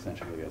back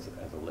essentially as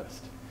a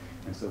list.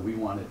 And so we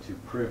wanted to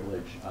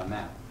privilege a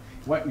map.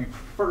 What you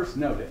first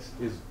notice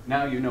is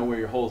now you know where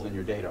your holes in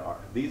your data are.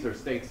 These are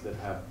states that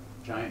have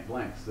giant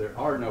blanks. There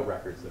are no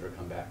records that are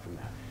come back from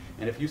that.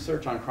 And if you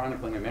search on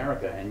Chronicling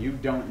America and you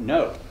don't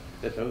know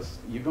that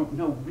you don't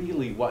know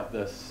really what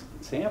the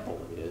sample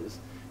is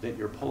that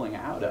you're pulling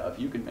out of,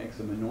 you can make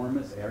some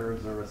enormous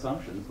errors or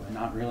assumptions by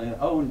not really,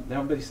 oh,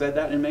 nobody said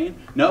that in Maine?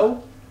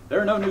 No, there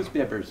are no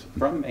newspapers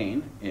from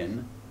Maine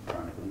in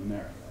Chronicling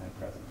America at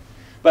present.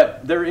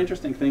 But there are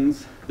interesting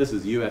things. This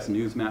is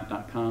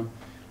usnewsmap.com.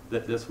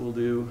 that this will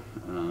do,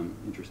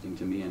 interesting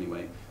to me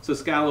anyway. So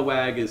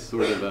scalawag is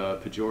sort of a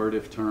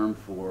pejorative term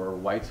for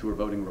whites who were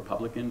voting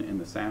Republican in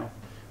the South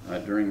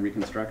during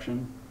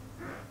Reconstruction.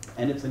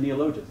 And it's a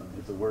neologism.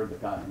 It's a word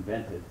that got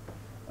invented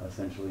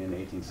essentially in the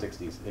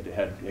 1860s. It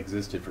had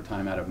existed for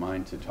time out of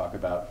mind to talk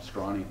about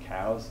scrawny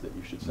cows that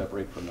you should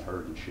separate from the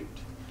herd and shoot.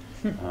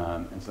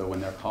 And so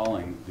when they're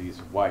calling these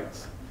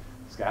whites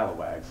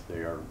scalawags,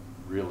 they are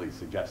really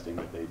suggesting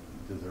that they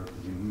deserve to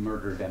be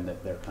murdered and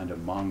that they're kind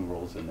of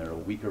mongrels and they're a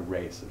weaker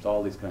race. There's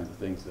all these kinds of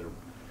things that are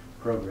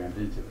programmed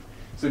into it.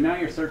 So now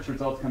your search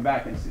results come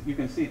back and you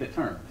can see the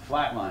term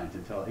flatlined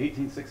until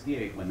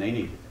 1868 when they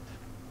needed it.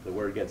 The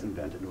word gets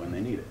invented when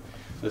they need it.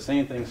 The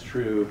same thing's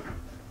true.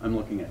 I'm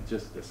looking at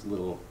just this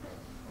little,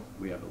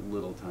 we have a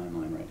little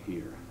timeline right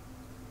here.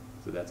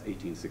 So that's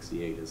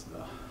 1868 is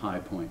the high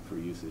point for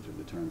usage of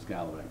the term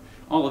scalawag.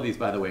 All of these,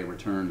 by the way,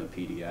 return the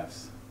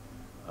PDFs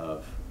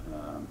of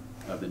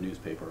the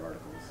newspaper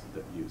articles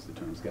that use the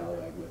term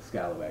scalawag with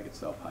scalawag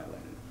itself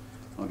highlighted.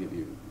 I'll give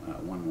you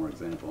one more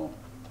example.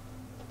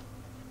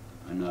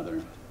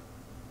 Another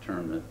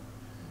term that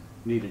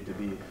needed to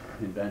be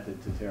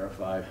invented to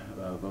terrify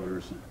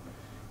voters.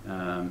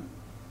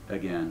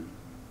 Again,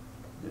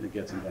 it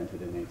gets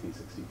invented in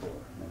 1864,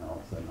 and all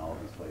of a sudden all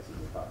of these places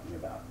are talking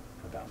about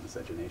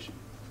miscegenation.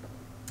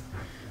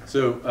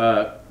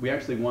 So we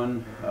actually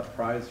won a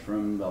prize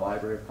from the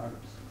Library of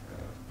Congress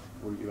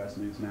for U.S.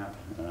 News Map.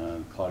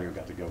 Claudia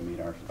got to go meet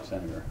our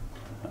senator.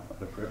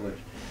 What a privilege.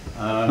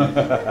 I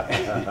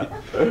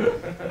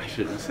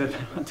shouldn't have said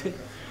that on tape.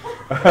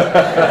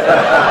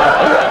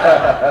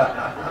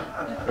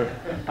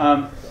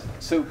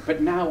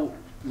 But now,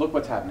 look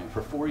what's happening.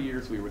 For 4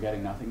 years, we were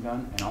getting nothing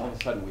done, and all of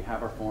a sudden, we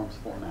have our forms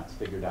formats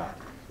figured out.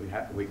 We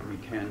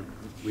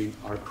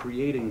are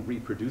creating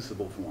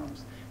reproducible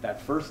forms.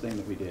 That first thing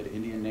that we did,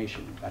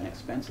 IndianNation, an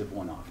expensive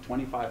one-off,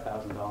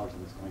 $25,000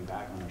 and it's going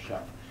back on our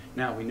shelf.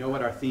 Now, we know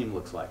what our theme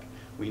looks like.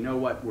 We know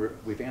what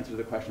we've answered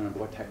the question of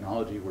what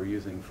technology we're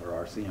using for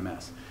our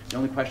CMS. The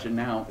only question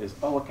now is,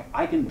 oh, okay,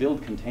 I can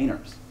build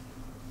containers.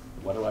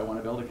 What do I want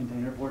to build a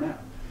container for now?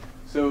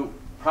 So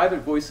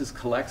Private Voices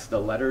collects the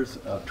letters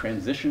of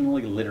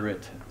transitionally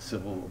literate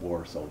Civil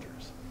War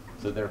soldiers.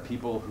 So they're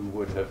people who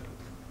would have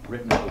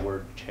written the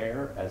word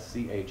chair as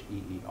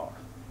C-H-E-E-R.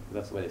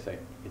 That's the way they say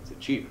it. It's a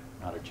cheer,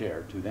 not a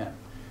chair, to them.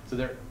 So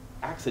they're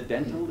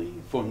accidentally,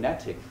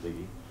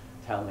 phonetically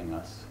telling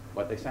us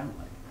what they sound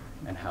like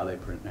and how they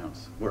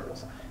pronounce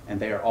words. And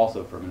they are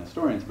also, from an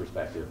historian's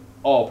perspective,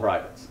 all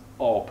privates,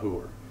 all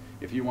poor.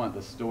 If you want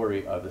the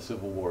story of the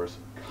Civil War's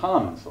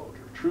common soldier,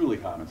 truly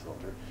common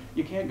soldier,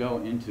 you can't go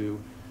into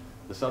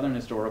the Southern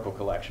Historical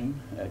Collection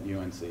at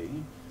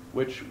UNC,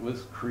 which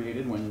was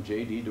created when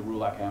J.D.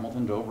 DeRulac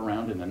Hamilton drove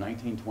around in the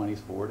 1920s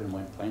Ford and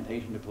went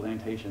plantation to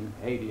plantation.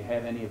 Hey, do you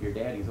have any of your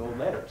daddy's old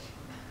letters?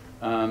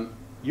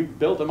 you've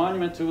built a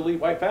monument to elite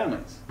white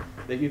families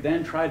that you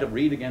then try to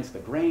read against the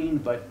grain,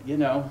 but you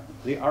know,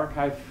 the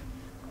archive,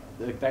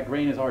 that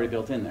grain is already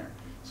built in there.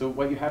 So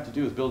what you have to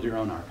do is build your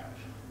own archive.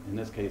 In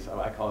this case,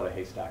 I call it a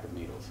haystack of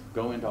needles.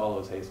 Go into all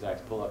those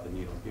haystacks, pull out the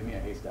needles, give me a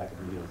haystack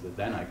of needles that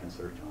then I can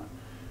search on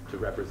to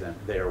represent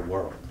their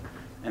world.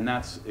 And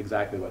that's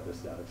exactly what this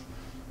does.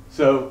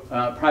 So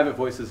Private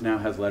Voices now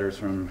has letters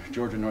from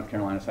Georgia, North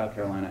Carolina, South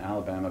Carolina,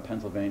 Alabama,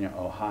 Pennsylvania,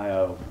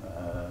 Ohio,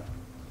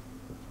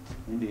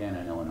 Indiana,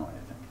 and Illinois,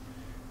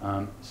 I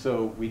think.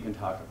 So we can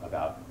talk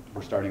about,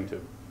 we're starting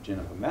to gin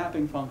up a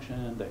mapping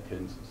function that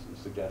can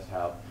suggest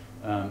how,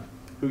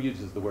 who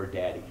uses the word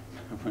daddy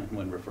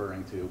when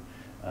referring to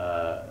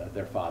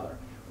their father.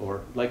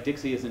 Or like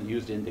Dixie isn't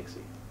used in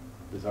Dixie.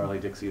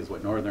 Bizarrely, Dixie is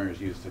what Northerners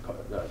use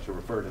to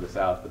refer to the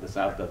South, but the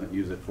South doesn't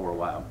use it for a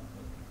while.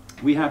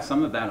 We have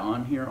some of that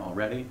on here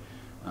already.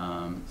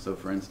 So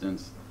for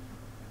instance,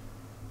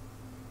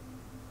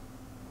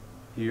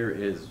 these are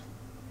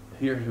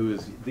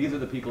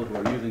the people who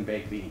are using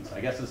baked beans.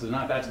 I guess this is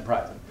not that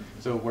surprising.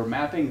 So we're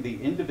mapping the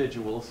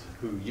individuals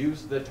who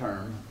use the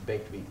term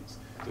baked beans.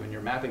 So when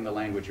you're mapping the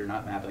language, you're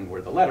not mapping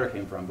where the letter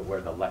came from, but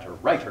where the letter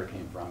writer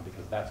came from,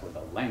 because that's where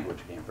the language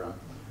came from.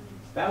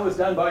 That was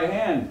done by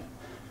hand.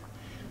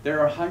 There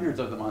are hundreds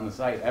of them on the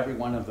site, every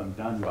one of them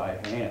done by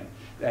hand.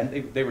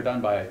 And they were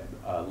done by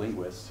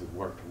linguists who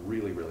worked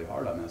really, really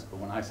hard on this, but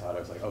when I saw it, I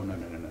was like, oh, no,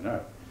 no, no, no,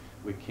 no.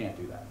 We can't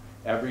do that.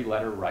 Every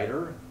letter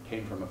writer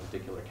came from a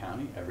particular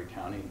county. Every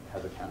county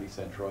has a county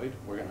centroid.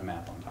 We're going to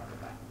map on top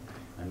of that,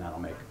 and that'll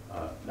make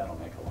a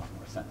lot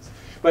more sense.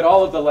 But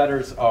all of the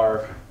letters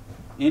are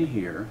in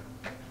here.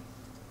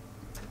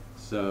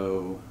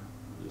 So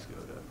we'll just go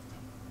to.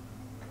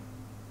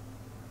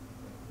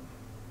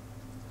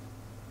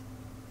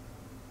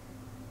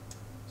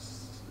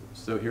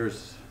 So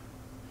here's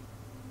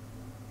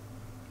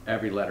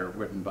every letter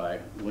written by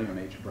William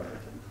H.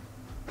 Brotherton,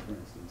 for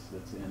instance,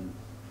 that's in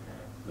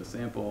the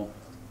sample.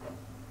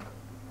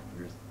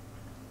 Here's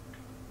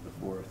the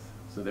fourth.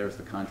 So there's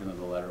the content of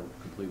the letter,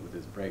 complete with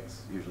his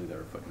breaks. Usually there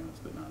are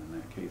footnotes, but not in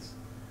that case.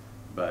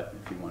 But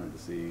if you wanted to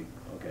see,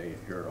 okay,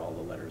 here are all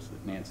the letters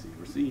that Nancy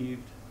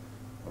received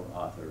or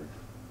authored.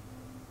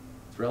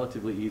 It's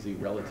relatively easy,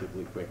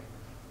 relatively quick.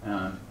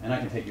 And I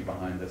can take you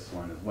behind this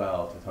one as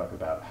well to talk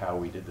about how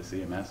we did the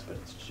CMS, but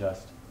it's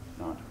just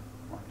not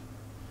hard.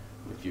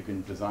 If you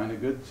can design a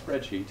good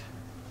spreadsheet,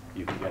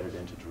 you can get it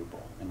into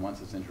Drupal. And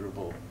once it's in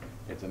Drupal,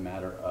 it's a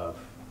matter of,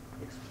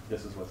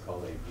 this is what's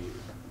called a view.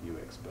 You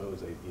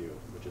expose a view,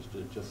 which is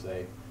to just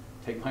say,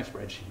 take my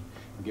spreadsheet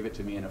and give it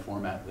to me in a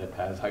format that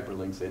has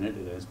hyperlinks in it.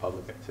 It is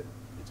public.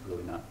 It's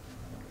really not,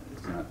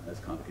 it's not as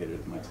complicated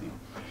as it might seem.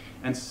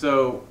 And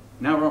so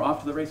now we're off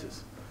to the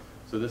races.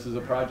 So this is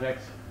a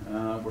project,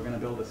 we're going to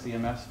build a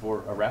CMS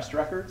for arrest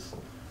records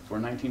for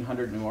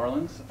 1900 New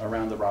Orleans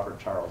around the Robert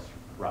Charles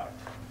riot.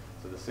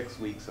 So the 6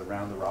 weeks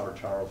around the Robert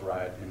Charles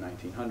riot in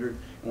 1900.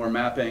 And we're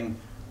mapping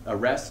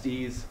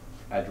arrestees'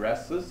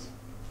 addresses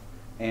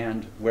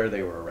and where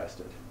they were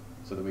arrested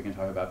so that we can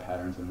talk about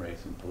patterns in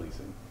race and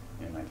policing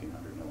in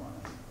 1900 New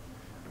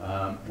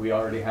Orleans. We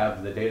already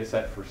have the data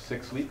set for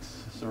 6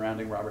 weeks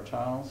surrounding Robert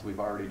Charles. We've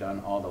already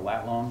done all the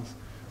lat-longs,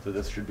 so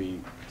this should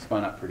be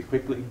spun up pretty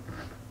quickly.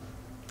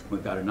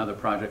 We've got another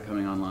project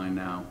coming online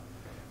now.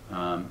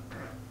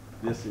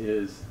 This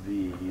is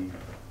the,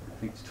 I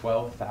think it's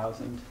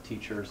 12,000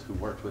 teachers who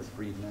worked with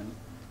freedmen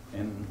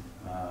in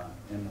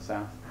the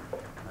South.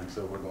 And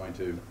so we're going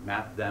to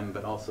map them,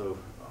 but also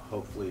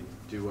hopefully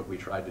do what we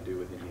tried to do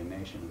with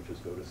IndianNation, which is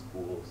go to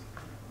schools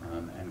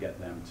and get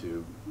them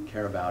to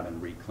care about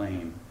and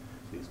reclaim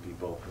these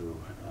people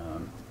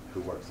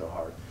who work so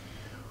hard.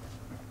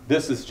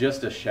 This is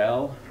just a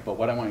shell, but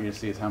what I want you to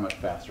see is how much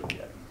faster we're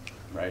getting.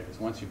 Right?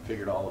 Because once you've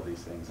figured all of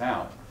these things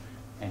out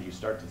and you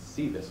start to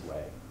see this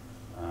way,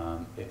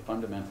 it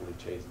fundamentally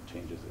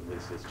changes, at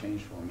least it's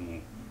changed for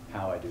me,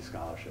 how I do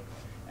scholarship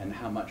and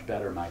how much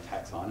better my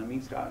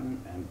taxonomy's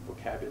gotten and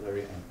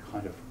vocabulary and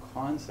kind of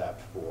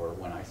concept for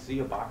when I see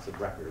a box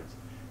of records,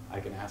 I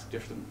can ask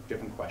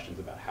different questions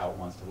about how it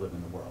wants to live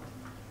in the world.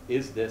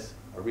 Is this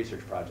a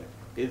research project?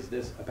 Is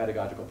this a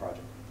pedagogical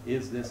project?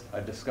 Is this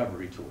a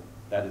discovery tool?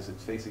 That is,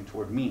 it's facing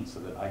toward me so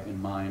that I can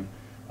mine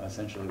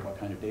essentially what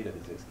kind of data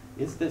this is.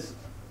 Is this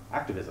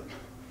activism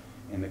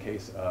in the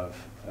case of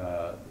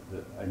the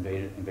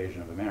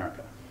invasion of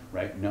America,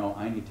 right? No,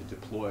 I need to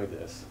deploy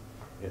this.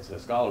 It's a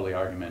scholarly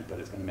argument, but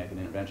it's going to make an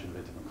intervention of a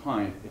different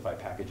kind if I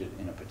package it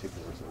in a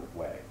particular sort of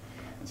way.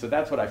 And so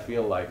that's what I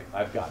feel like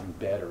I've gotten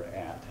better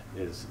at,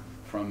 is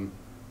from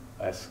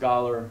a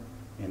scholar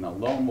in a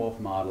lone wolf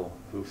model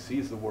who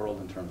sees the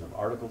world in terms of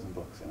articles and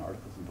books and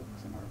articles and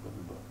books and articles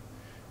and books,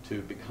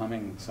 to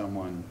becoming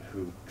someone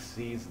who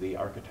sees the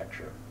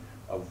architecture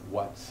of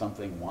what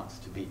something wants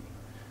to be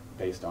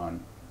based on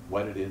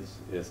what it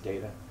is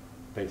data,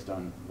 based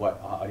on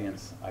what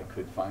audience I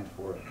could find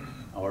for it,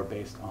 or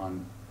based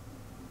on,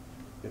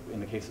 in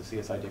the case of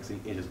CSI Dixie,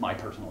 it is my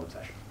personal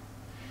obsession.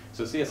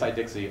 So CSI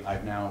Dixie,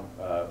 I've now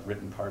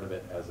written part of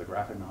it as a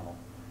graphic novel.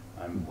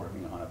 I'm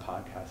working on a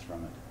podcast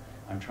from it.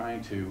 I'm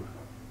trying to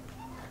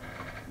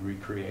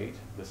recreate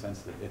the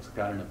sense that it's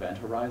got an event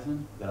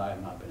horizon that I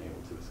have not been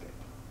able to escape.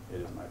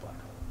 It is my black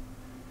hole.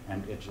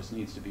 And it just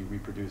needs to be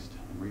reproduced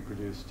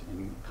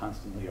in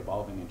constantly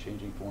evolving and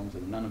changing forms,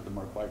 and none of them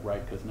are quite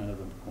right because none of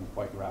them can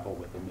quite grapple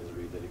with the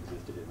misery that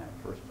existed in that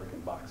first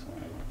frickin' box when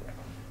I went there.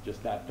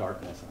 Just that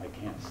darkness I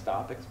can't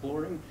stop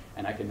exploring,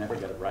 and I can never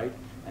get it right,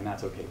 and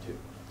that's okay too.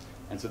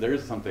 And so there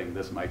is something,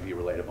 this might be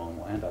relatable, and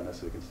we'll end on this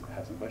so we can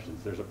have some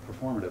questions. There's a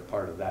performative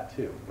part of that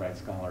too, right?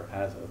 Scholar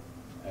as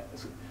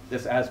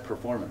this as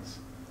performance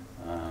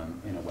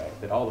in a way,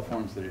 that all the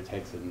forms that it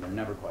takes, and they're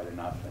never quite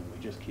enough, and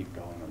we just keep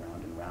going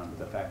around and around with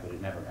the fact that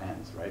it never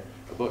ends, right?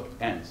 A book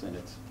ends, and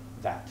it's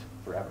that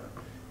forever.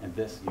 And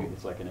this,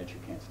 it's like an itch you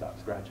can't stop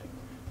scratching,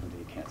 and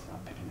you can't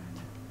stop picking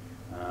at.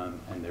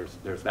 And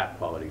there's that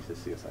quality to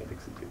CSI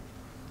Dixie too.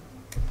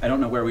 I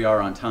don't know where we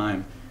are on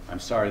time. I'm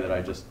sorry that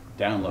I just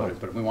downloaded,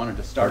 but we wanted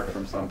to start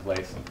from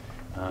someplace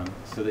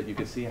so that you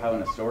could see how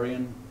an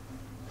historian,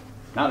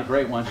 not a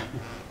great one,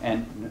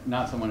 and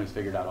not someone who's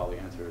figured out all the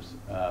answers,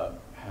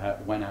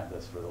 went at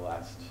this for the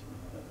last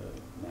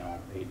now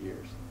 8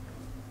 years.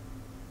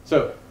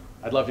 So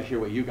I'd love to hear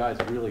what you guys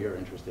really are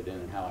interested in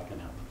and how I can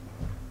help.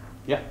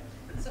 Yeah?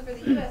 So for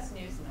the U.S.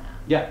 News map,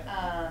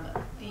 yeah.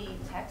 The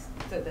text,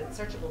 so the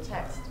searchable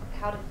text,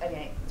 how did, I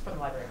mean, it's from the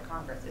Library of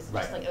Congress. Is it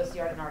just like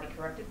OCR and already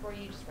corrected for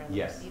you? Just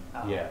randomly received?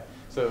 Oh. Yeah.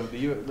 So the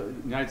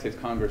United States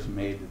Congress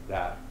made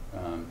that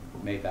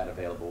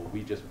available.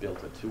 We just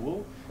built a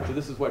tool. So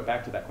this is what,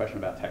 back to that question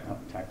about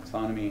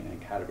taxonomy and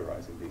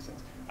categorizing these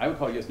things. I would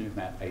call U.S. News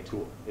Map a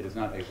tool. It is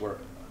not a work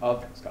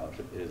of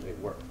scholarship. It is a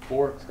work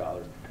for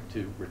scholars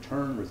to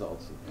return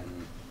results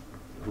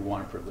who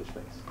want a privileged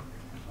space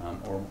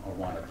or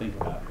want to think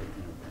about it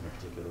in a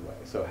particular way.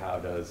 So how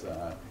does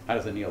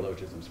the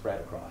neologism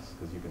spread across?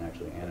 Because you can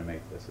actually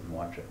animate this and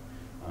watch it.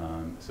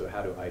 So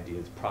how do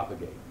ideas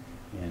propagate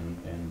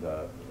in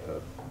the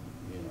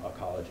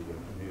ecology of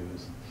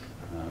news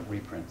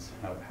reprints?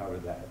 How are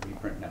that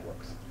reprint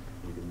networks?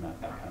 You can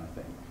map that kind of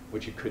thing,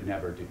 which you could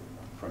never do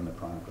from the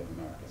Chronicle of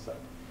America site.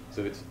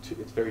 So it's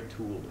very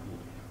tooled.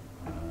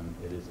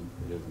 It isn't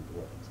the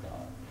work of a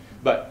scholar.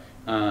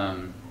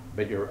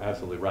 But you're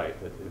absolutely right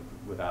that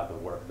without the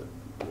work that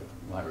the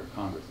Library of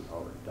Congress has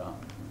already done,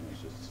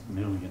 there's just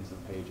millions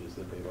of pages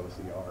that they've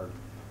OCR'd,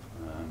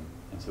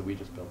 and so we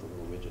just built a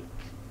little widget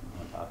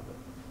on top of it.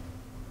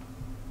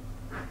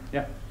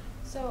 Yeah.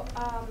 So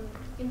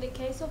in the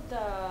case of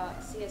the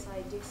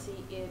CSI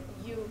Dixie,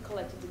 you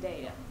collected the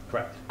data.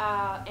 Correct.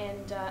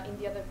 And in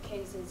the other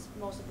cases,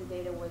 most of the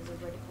data was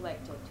already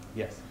collected.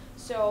 Yes.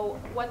 So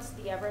what's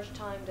the average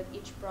time that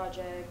each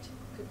project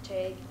could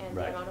take, and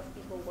right. the amount of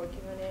people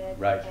working on it,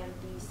 right. and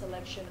the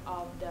selection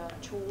of the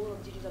tool,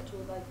 digital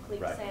tool like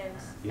right.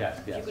 ClickSense?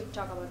 Yes, yes. If you could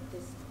talk about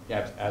this.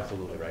 Yeah,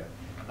 absolutely right.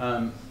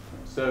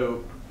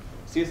 So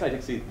CSI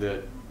Dixie,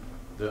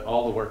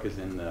 all the work is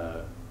in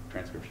the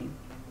transcription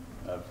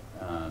of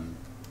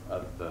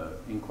the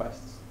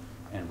inquests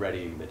and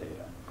readying the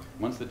data.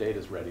 Once the data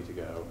is ready to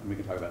go, and we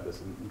can talk about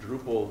this, in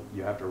Drupal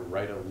you have to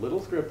write a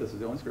little script. This is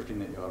the only scripting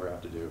that you'll ever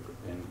have to do.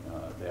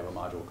 They have a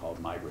module called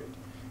migrate.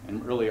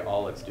 And really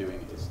all it's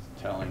doing is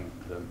telling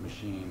the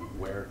machine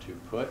where to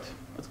put.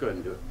 Let's go ahead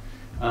and do it.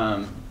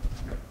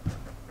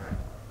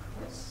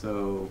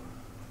 So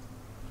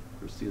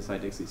for CSI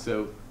Dixie,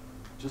 so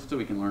just so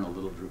we can learn a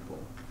little Drupal.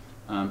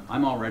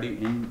 I'm already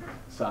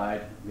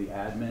inside the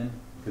admin,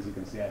 because you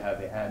can see I have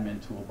the admin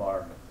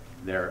toolbar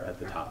there at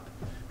the top.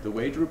 The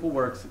way Drupal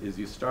works is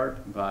you start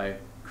by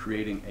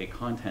creating a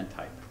content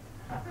type.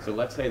 So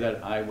let's say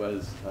that I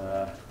was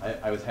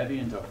heavy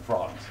into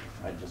frogs.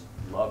 I just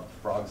loved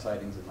frog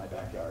sightings in my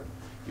backyard.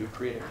 You would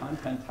create a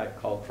content type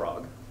called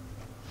frog,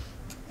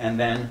 and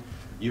then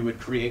you would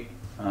create,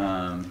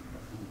 okay,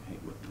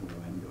 we'll go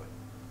ahead and do it.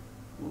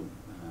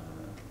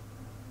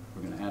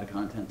 We're going to add a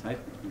content type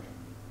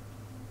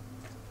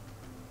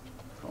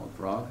called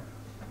frog.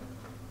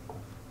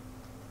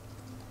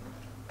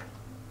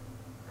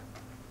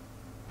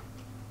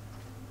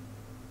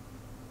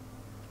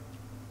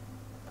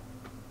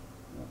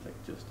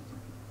 Take just a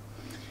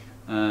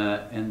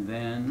second. And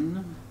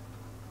then,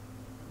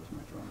 where's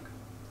my frog?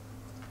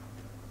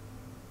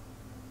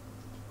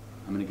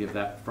 I'm going to give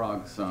that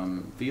frog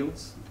some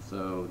fields.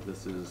 So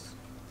this is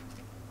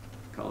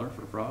color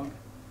for frog.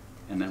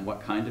 And then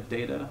what kind of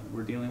data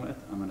we're dealing with.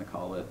 I'm going to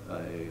call it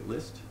a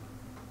list.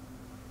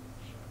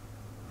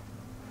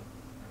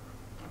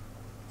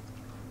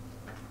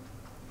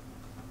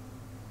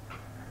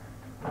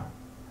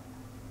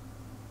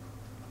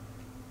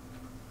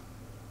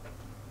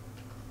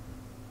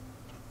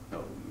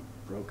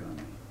 Broke on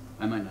me.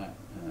 I might not. I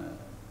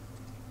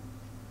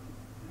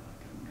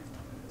can't remember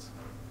what it is.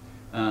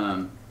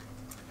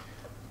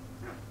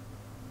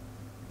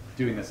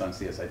 Doing this on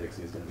CSI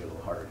Dixie is going to be a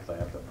little harder because I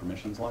have the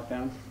permissions locked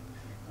down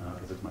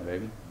because it's my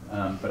baby.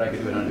 But I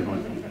could do it on a new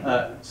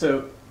one.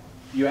 So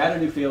you add a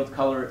new field,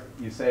 color.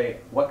 You say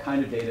what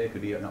kind of data. It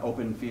could be an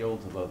open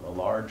field of a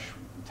large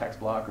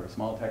text block or a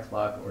small text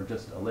block or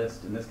just a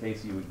list. In this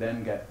case, you would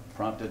then get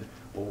prompted,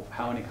 well,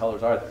 how many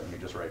colors are there? And you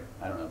just write,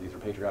 I don't know, these are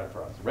patriotic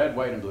frogs. Red,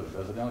 white, and blue.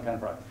 Those are the only kind of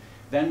frogs.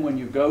 Then when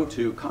you go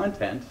to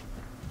content,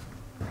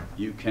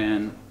 you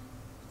can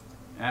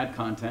add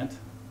content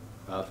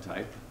of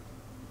type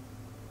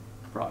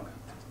frog.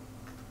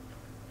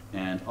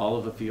 And all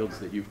of the fields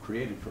that you've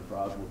created for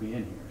frog will be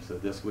in here. So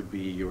this would be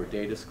your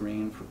data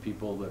screen for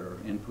people that are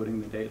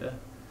inputting the data,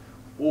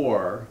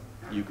 or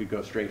you could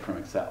go straight from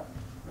Excel.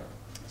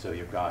 So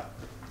you've got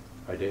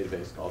a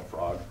database called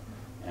frog,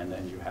 and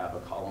then you have a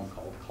column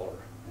called color,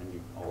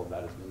 and all of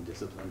that has been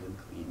disciplined and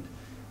cleaned.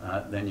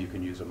 Then you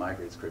can use a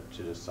migrate script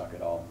to just suck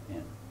it all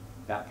in.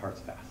 That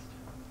part's fast.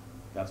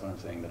 That's what I'm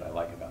saying that I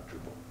like about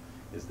Drupal,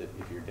 is that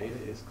if your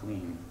data is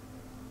clean,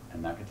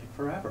 and that could take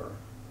forever,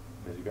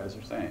 as you guys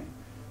are saying,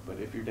 but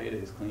if your data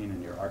is clean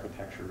and your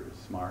architecture is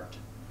smart,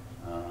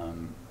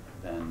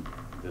 then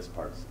this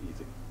part's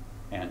easy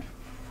and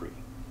free.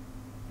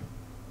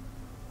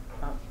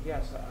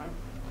 Yes,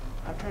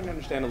 I'm trying to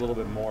understand a little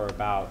bit more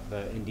about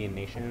the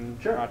IndianNation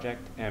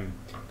project and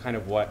kind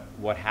of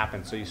what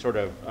happened. So you sort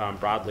of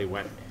broadly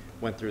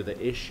went through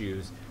the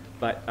issues,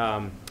 but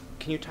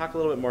can you talk a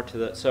little bit more to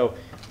the, so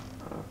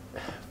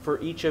for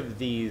each of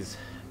these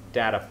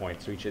data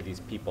points, for each of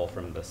these people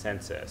from the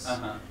census,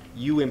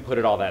 you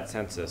inputted all that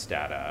census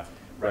data,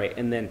 right?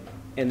 And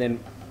then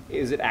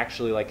is it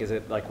actually like, is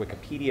it like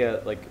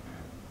Wikipedia, like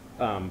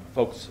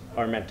folks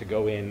are meant to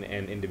go in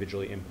and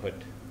individually input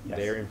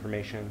their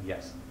information?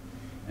 Yes.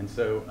 And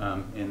so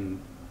in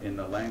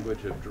the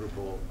language of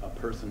Drupal, a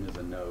person is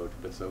a node,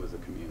 but so is a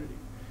community.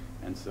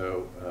 And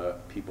so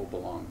people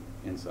belong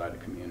inside a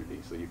community.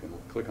 So you can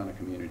click on a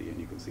community and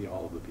you can see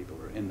all of the people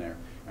who are in there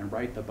and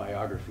write the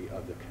biography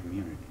of the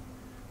community,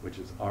 which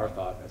is our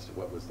thought as to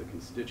what was the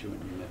constituent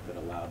unit that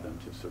allowed them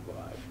to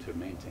survive, to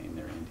maintain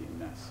their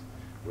Indianness,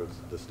 was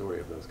the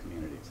story of those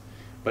communities.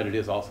 But it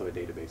is also a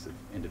database of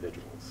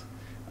individuals.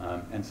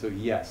 And so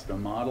yes, the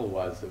model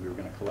was that we were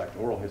going to collect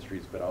oral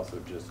histories, but also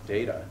just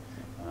data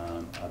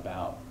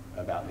about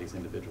these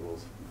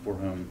individuals for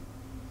whom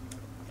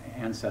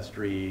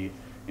ancestry,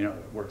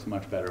 works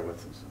much better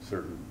with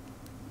certain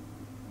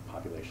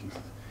populations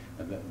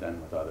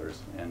than with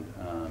others.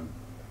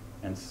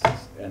 And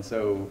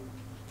so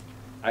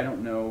I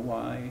don't know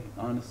why,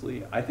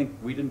 honestly. I think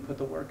we didn't put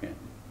the work in.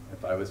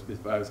 If I was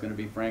going to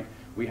be frank,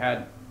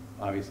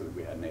 obviously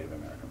we had Native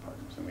American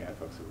partners and we had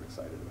folks who were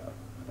excited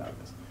about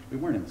this. We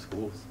weren't in the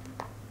schools.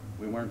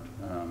 We weren't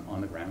on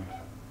the ground.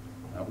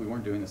 We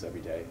weren't doing this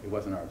every day. It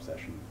wasn't our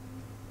obsession.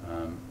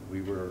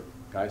 We were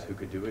guys who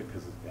could do it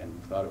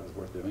and thought it was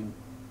worth doing,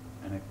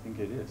 and I think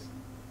it is.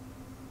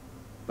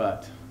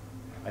 But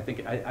I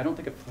don't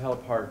think it fell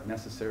apart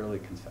necessarily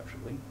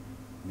conceptually.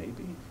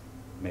 Maybe.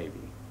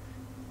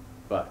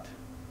 But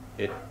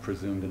it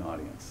presumed an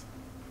audience,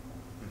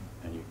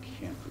 and you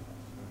can't do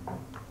that.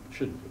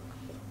 Shouldn't do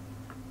it.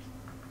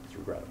 It's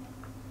regrettable.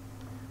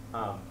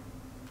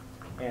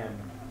 And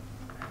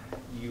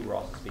you were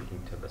also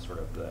speaking to the sort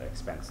of the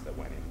expense that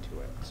went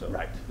into it. So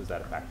right. Is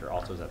that a factor?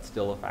 Also, is that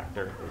still a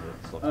factor? Is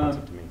it still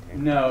expensive to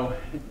maintain? No.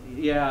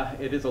 Yeah,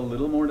 it is a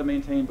little more to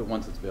maintain, but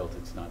once it's built,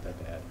 it's not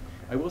that bad.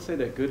 I will say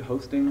that good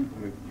hosting,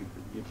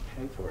 you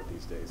pay for it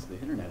these days. The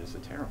internet is a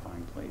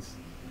terrifying place.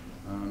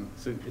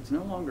 So it's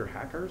no longer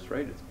hackers,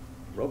 right? It's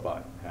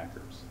robot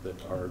hackers that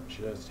are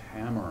just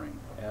hammering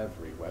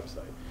every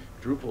website.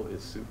 Drupal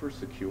is super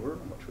secure,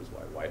 which was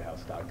why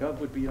whitehouse.gov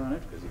would be on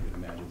it, because you could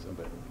imagine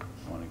somebody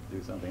wanting to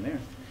do something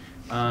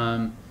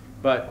there.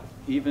 But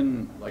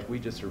even, like, we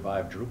just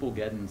survived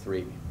Drupalgeddon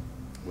 3,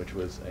 which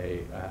was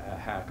a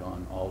hack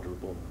on all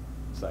Drupal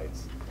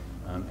sites.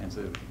 And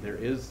so there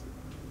is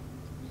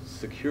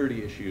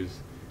security issues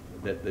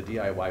that the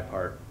DIY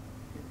part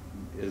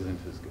isn't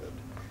as good.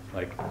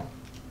 Like,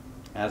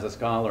 as a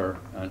scholar,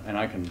 and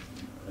I can,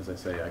 as I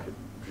say,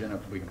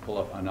 we can pull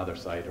up another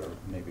site, or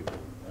maybe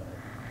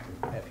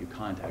if you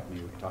contact me,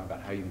 we can talk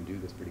about how you can do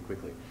this pretty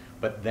quickly.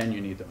 But then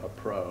you need a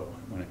pro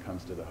when it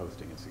comes to the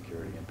hosting and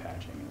security and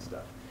patching and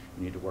stuff.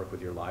 You need to work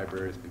with your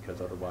libraries, because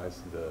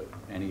otherwise the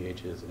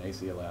NEHs and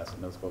ACLS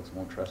and those folks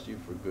won't trust you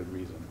for good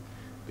reason,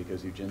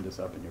 because you ginned this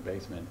up in your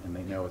basement and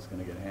they know it's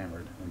going to get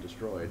hammered and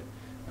destroyed,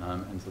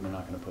 and so they're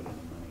not going to put any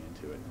money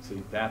into it. So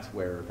that's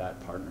where that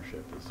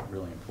partnership is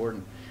really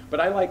important.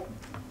 But I like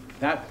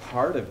that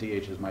part of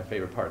DH is my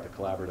favorite part, the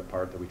collaborative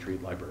part, that we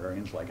treat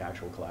librarians like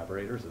actual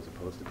collaborators as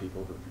opposed to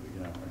people who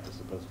are just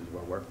supposed to do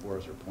our work for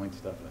us or point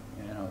stuff.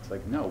 It's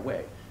like, no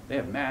way. They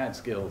have mad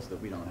skills that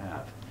we don't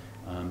have,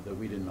 that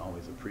we didn't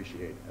always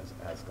appreciate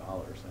as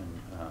scholars.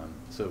 And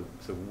so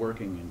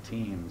working in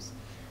teams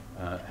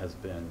has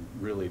been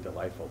really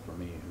delightful for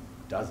me, who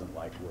doesn't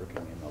like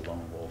working in the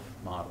lone wolf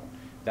model.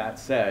 That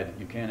said,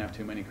 you can't have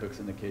too many cooks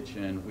in the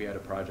kitchen. We had a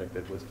project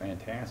that was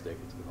fantastic.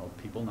 It's called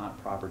People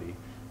Not Property.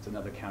 It's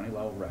another county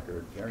level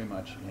record, very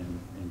much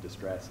in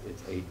distress.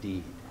 It's a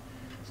deed.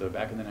 So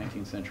back in the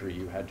 19th century,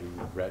 you had to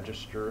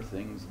register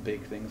things,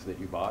 big things that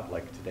you bought.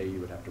 Like today, you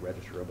would have to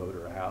register a boat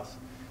or a house.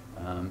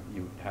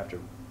 You would have to,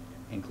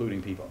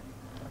 including people.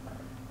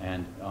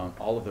 And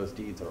all of those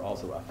deeds are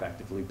also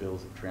effectively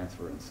bills of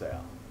transfer and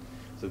sale.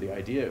 So the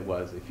idea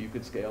was, if you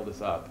could scale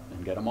this up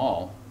and get them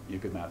all, you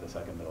could map the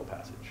second middle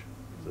passage.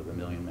 So the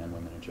million men,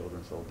 women, and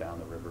children sold down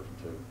the river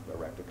to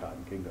erect a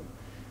cotton kingdom.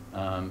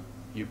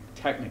 You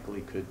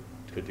technically could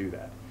do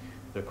that.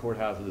 The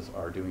courthouses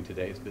are doing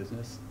today's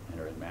business and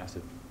are in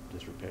massive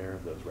disrepair.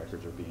 Those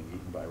records are being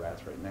eaten by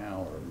rats right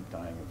now or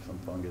dying of some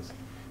fungus.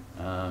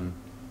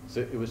 So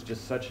it was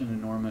just such an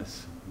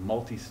enormous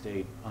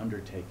multi-state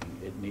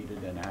undertaking. It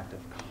needed an act of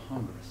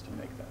Congress to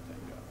make that thing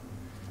go.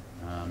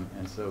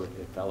 And so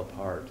it fell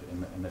apart.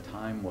 And the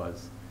time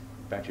was,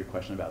 back to your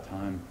question about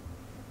time,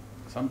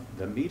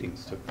 the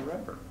meetings took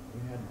forever.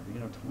 We had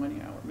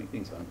 20-hour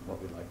meetings on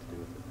what we'd like to do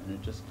with it, and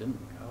it just didn't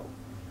go.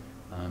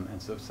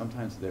 And so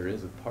sometimes there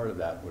is a part of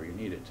that where you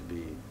need it to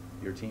be,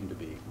 your team to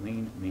be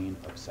lean, mean,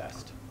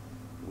 obsessed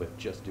with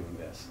just doing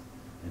this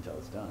until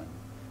it's done.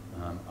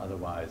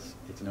 Otherwise,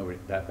 it's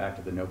back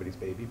to the nobody's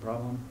baby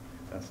problem.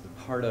 That's the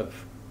part of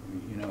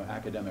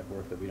academic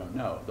work that we don't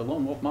know. The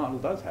lone wolf model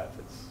does have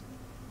its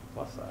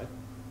plus side.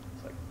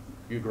 It's like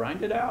you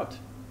grind it out,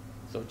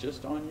 so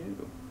just on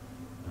you.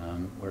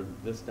 Where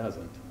this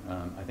doesn't.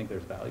 I think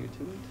there's value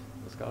to it.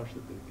 The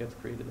scholarship that gets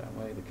created that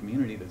way, the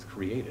community that's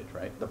created,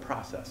 right? The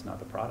process, not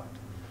the product.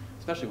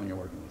 Especially when you're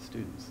working with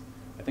students.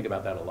 I think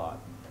about that a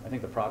lot. I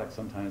think the product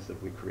sometimes that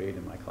we create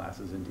in my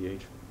classes in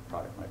DH,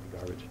 product might be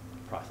garbage.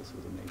 The process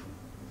was amazing.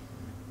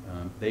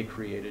 They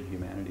created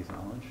humanities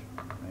knowledge,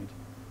 right?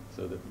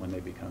 So that when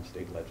they become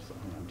state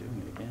legislators, I'm doing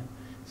it again,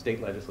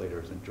 state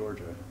legislators in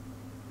Georgia,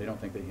 they don't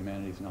think that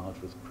humanities knowledge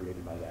was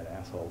created by that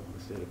asshole who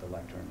stood at the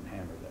lectern and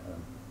hammered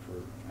for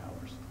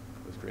hours.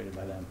 It was created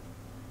by them.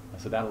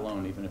 So that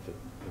alone, even if the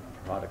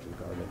product is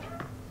garbage,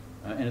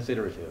 and it's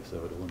iterative,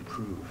 so it'll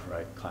improve,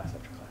 right, class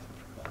after class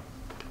after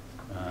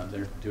class.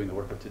 They're doing the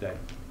work of today.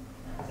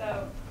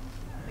 So,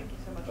 thank you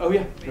so much Oh for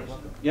yeah, the you're information.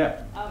 welcome.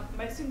 Yeah.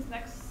 My students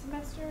next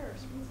semester or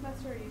spring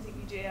semester are using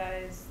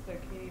EJI's the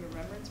Community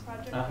Remembrance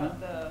Project Uh-huh. about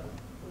the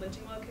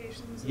lynching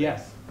locations.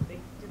 Yes. They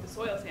do the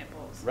soil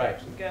samples. Right.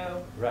 Actually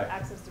go, Right.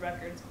 access the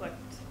records, collect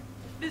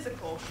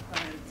physical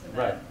components, and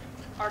Right. then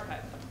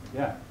archive them.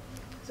 Yeah.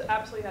 So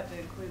absolutely have to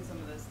include some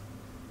of this.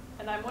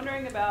 And I'm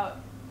wondering about,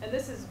 and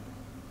this is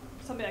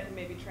something I can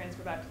maybe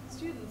transfer back to the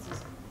students,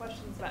 is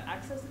questions about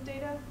access to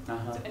data.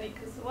 Uh-huh. So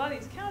because a lot of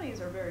these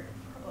counties are very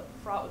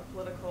fraught with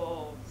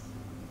political,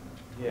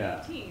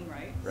 Yeah. 18,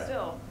 right? Right.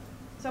 Still.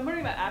 So I'm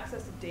wondering about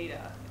access to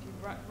data. If you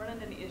run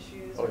into any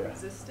issues Oh, or yeah.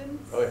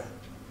 resistance. Oh yeah.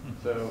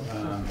 So,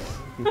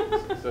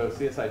 so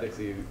CSI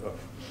Dixie,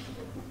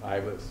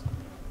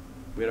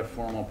 we had a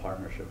formal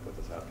partnership with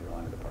the South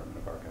Carolina Department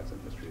of Archives and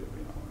History that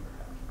we no longer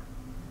have.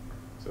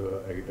 So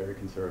a very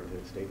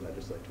conservative state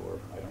legislator,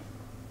 I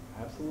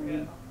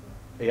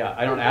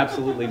don't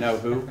absolutely know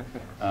who,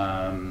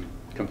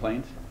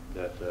 complained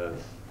that the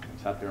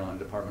South Carolina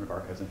Department of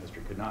Archives and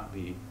History could not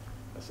be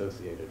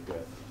associated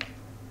with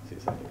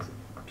CSI Dixie.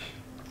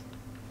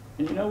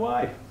 And you know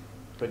why,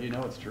 but you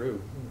know it's true.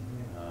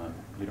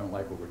 You don't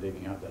like what we're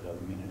digging up, that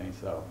doesn't mean it ain't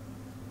so.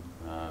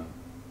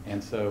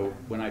 And so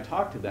when I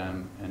talked to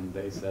them and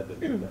they said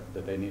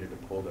that they needed to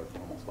pull their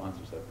formal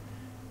sponsorship,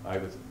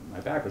 my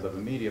back was up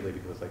immediately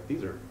because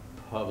these are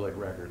public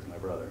records, my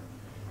brother.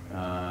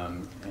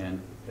 And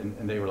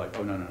they were like,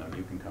 oh no,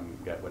 you can come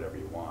get whatever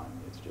you want.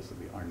 It's just that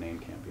our name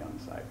can't be on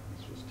the site.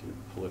 It's just too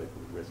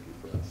politically risky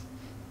for us.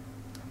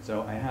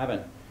 So I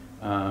haven't.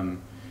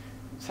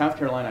 South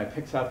Carolina, I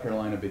picked South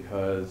Carolina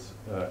because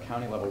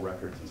county level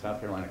records in South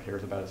Carolina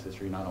cares about its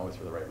history, not always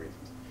for the right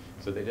reasons.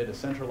 So they did a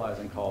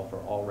centralizing call for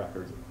all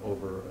records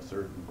over a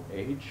certain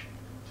age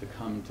to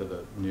come to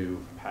the new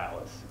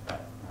palace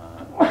at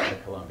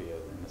Columbia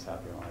in the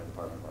South Carolina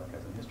Department of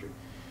Archives and History.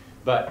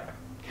 But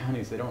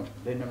counties,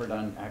 they've never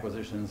done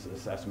acquisitions,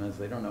 assessments,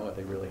 they don't know what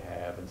they really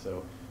have. And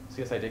so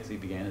CSI Dixie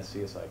began as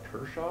CSI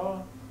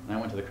Kershaw, and I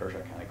went to the Kershaw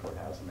County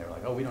Courthouse and they were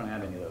like, oh, we don't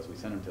have any of those. We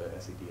sent them to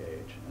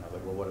SCDH. And I was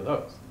like, well, what are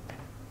those?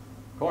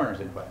 Coroners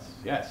inquests,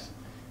 yes.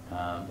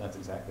 That's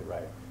exactly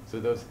right. So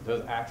those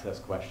access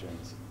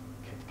questions,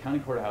 county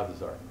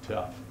courthouses are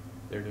tough.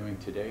 They're doing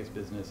today's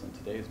business, and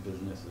today's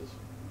business is,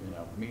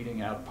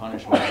 meting out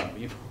punishment on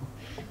people.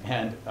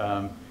 And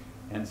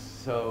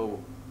so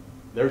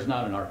there's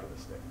not an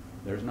archivist there.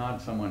 There's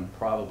not someone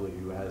probably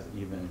who has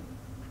even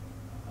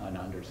an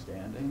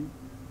understanding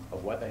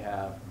of what they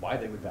have, why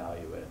they would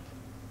value it.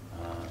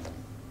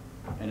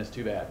 And it's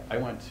too bad. I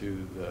went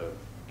to the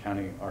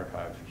county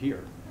archive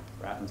here,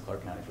 Rapids,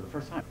 Clark County, for the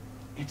first time.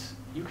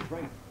 You could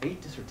write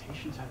 8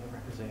 dissertations out of the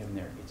records they have in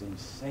there. It's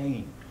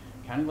insane.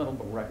 County level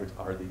records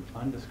are the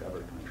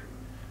undiscovered country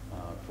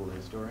for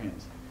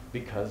historians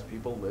because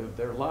people live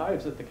their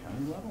lives at the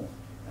county level.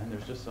 And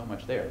there's just so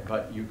much there.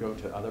 But you go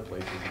to other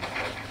places and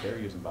they're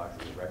using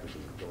boxes of records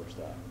as door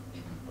stuff.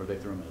 Or they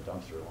threw them in a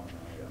dumpster a long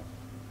time ago.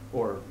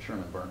 Or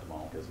Sherman burnt them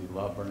all because he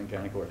loved burning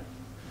county courthouse.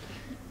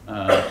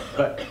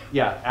 But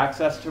yeah,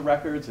 access to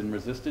records and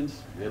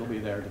resistance, it'll be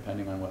there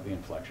depending on what the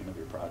inflection of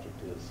your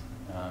project is.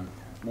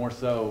 More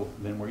so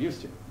than we're used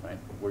to, right?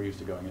 We're used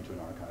to going into an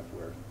archive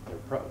where they're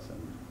pros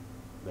and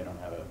they don't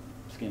have a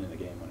skin in the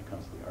game when it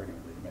comes to the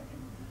argument that you're making.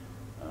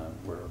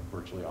 Where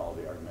virtually all of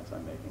the arguments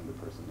I'm making, the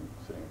person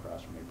sitting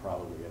across from me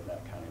probably at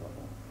that county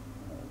level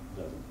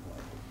doesn't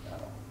like it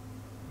at all.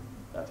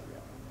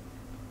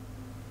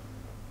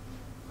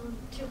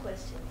 two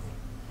questions.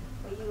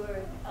 Where you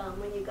were,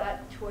 when you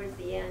got towards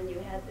the end, you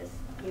had this,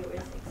 you were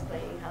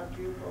explaining how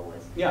Drupal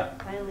was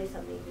finally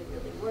something you could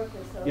really work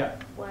with. So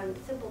one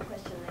simple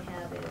question I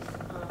have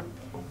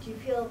is, do you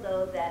feel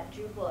though that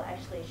Drupal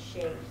actually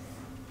shapes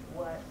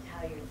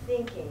how you're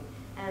thinking?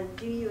 And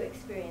do you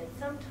experience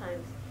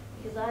sometimes,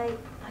 because I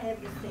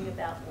have this thing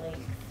about links,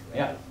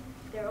 right?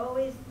 They're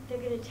going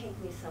to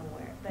take me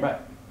somewhere.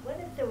 But what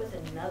if there was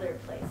another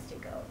place to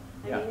go?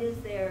 I mean, is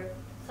there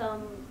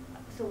some,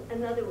 so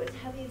in other words,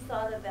 have you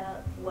thought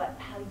about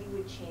how you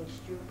would change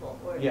Drupal?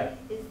 Or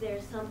is there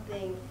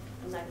something,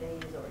 I'm not going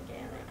to use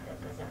organic,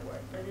 that doesn't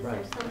work, but is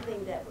there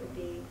something that would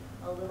be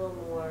a little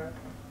more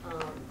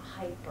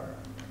hyper?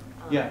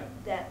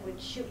 That would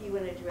shoot you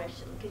in a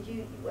direction. Because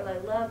what I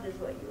loved is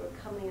what you were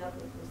coming up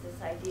with was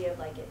this idea of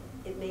like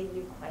it made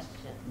new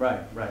questions.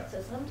 Right.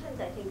 So sometimes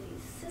I think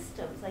these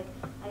systems, like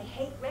I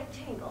hate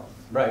rectangles.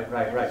 Right.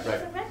 It's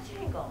just a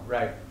rectangle.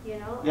 Right. You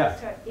know. Yeah.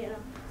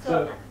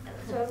 So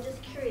I'm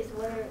just curious,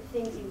 what are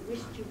things you wish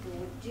Drupal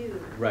would do?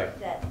 Right.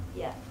 That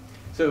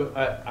So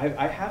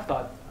I have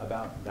thought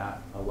about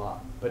that a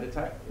lot, but it's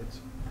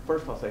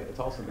first I'll say it's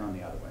also gone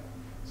the other way.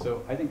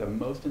 So I think the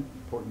most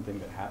important thing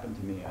that happened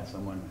to me as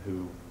someone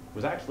who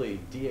was actually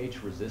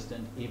DH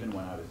resistant even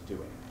when I was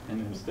doing it,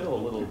 and I'm still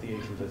a little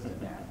DH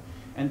resistant now,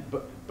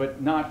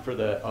 but not for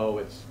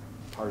it's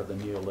part of the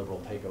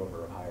neoliberal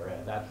takeover of higher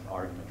ed. That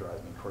argument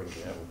drives me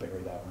crazy. I will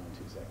bury that one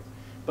in 2 seconds.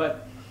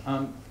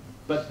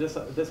 But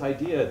this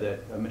idea that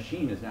a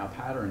machine is now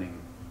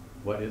patterning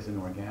what is an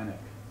organic,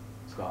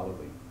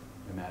 scholarly,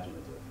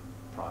 imaginative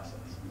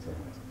process in some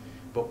ways.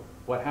 But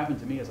what happened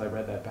to me is I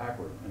read that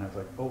backward, and I was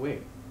like, oh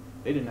wait.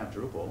 They didn't have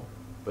Drupal,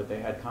 but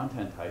they had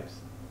content types.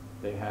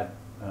 They had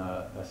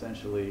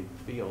essentially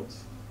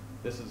fields.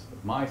 This is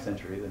my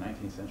century, the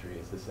 19th century,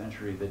 is the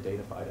century that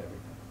datafied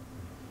everything.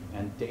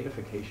 And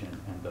datafication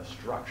and the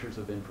structures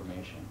of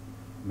information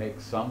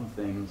make some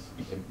things,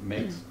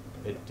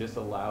 it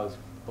disallows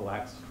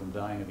blacks from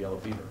dying of yellow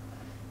fever.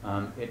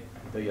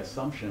 The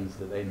assumptions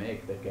that they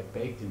make that get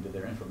baked into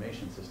their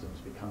information systems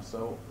become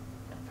so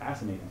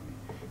fascinating to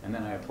me. And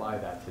then I apply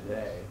that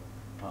today,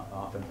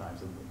 oftentimes,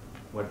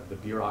 what the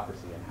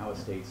bureaucracy and how a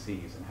state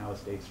sees and how a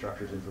state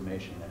structures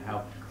information and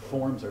how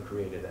forms are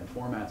created and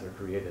formats are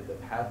created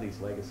that have these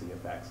legacy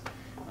effects.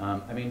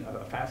 I mean,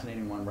 a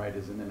fascinating one, right,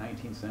 is in the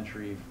 19th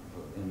century,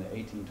 in the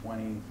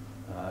 1820,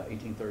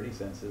 1830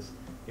 census,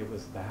 it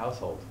was the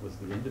household was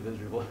the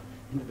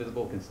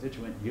indivisible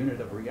constituent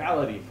unit of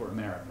reality for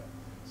America.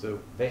 So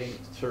they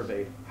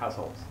surveyed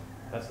households.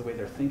 That's the way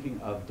they're thinking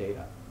of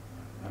data.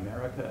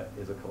 America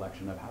is a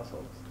collection of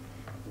households.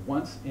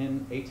 Once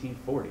in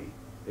 1840,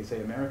 they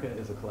say America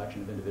is a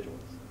collection of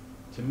individuals.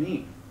 To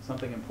me,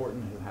 something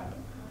important has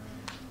happened.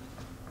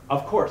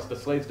 Of course, the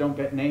slaves don't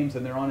get names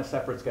and they're on a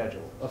separate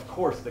schedule. Of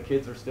course, the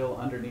kids are still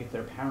underneath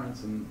their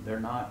parents and they're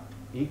not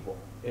equal.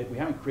 We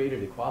haven't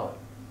created equality.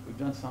 We've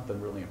done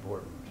something really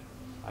important.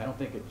 I don't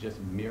think it just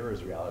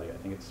mirrors reality. I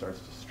think it starts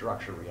to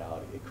structure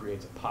reality. It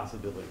creates a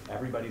possibility.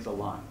 Everybody's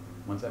aligned.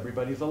 Once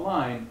everybody's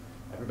aligned,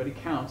 everybody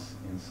counts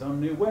in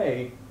some new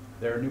way,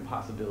 there are new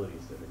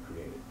possibilities that are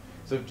created.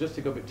 So just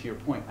to go back to your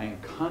point, I am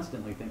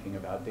constantly thinking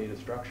about data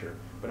structure,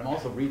 but I'm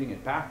also reading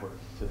it backwards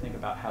to think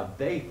about how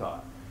they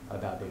thought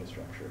about data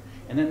structure.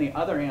 And then the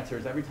other answer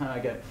is every time I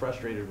get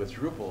frustrated with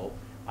Drupal,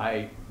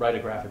 I write a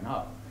graphic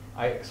novel.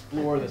 I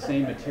explore the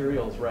same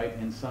materials, right,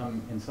 in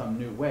some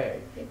new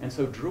way. And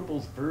so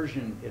Drupal's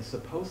version is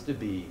supposed to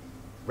be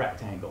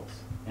rectangles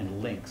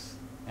and links.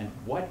 And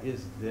what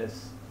is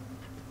this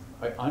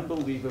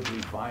unbelievably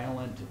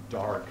violent,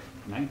 dark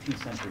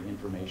 19th century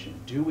information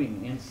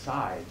doing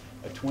inside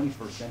a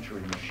 21st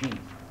century machine?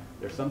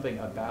 There's something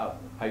about,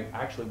 I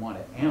actually want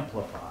to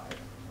amplify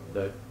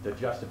the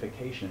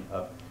justification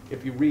of,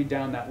 if you read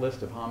down that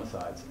list of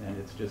homicides, and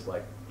it's just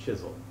like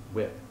chisel,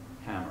 whip,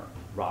 hammer,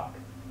 rock,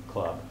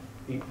 club,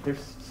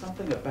 there's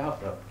something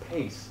about the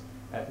pace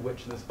at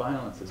which this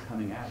violence is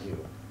coming at you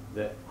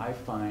that I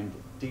find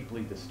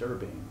deeply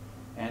disturbing.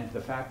 And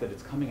the fact that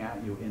it's coming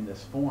at you in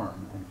this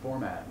form and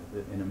format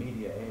in a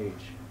media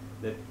age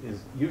that is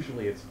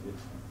usually it's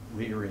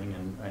leering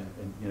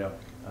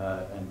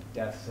and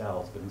death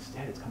cells, but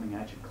instead it's coming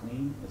at you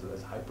clean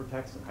as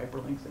hypertext and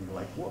hyperlinks, and you're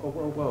like, whoa,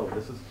 whoa, whoa,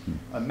 this is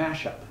a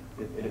mashup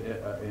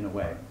in a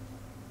way.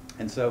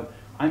 And so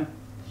I'm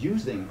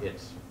using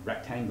its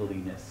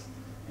rectanguliness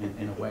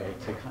in a way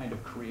to kind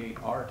of create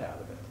art out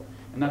of it.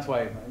 And that's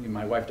why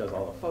my wife does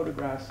all the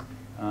photographs.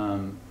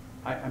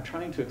 I'm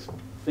trying to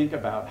think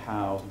about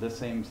how the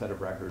same set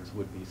of records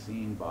would be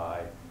seen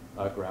by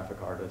a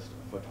graphic artist,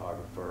 a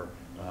photographer,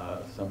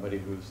 somebody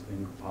who's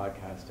in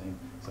podcasting,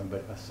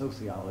 a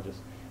sociologist.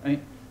 I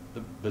mean,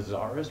 the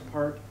bizarrest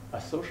part, a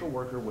social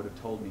worker would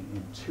have told me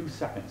in 2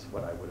 seconds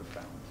what I would have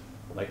found.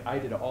 Like, I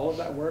did all of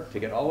that work to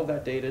get all of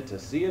that data, to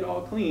see it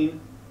all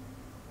clean,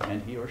 and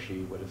he or she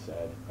would have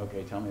said,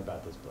 okay, tell me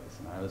about this place.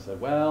 And I would have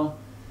said, well,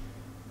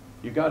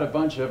 you've got a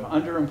bunch of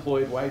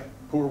underemployed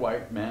poor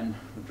white men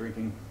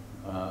drinking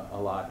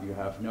a lot. You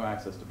have no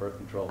access to birth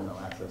control, no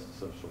access to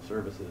social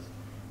services.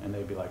 And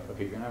they'd be like,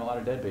 okay, you're gonna have a lot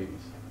of dead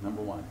babies,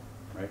 number one.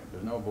 right?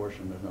 There's no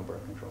abortion, there's no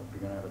birth control.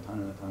 You're going to have a ton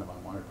and a ton of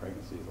unwanted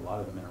pregnancies, a lot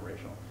of them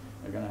interracial.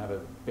 You're going to have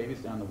babies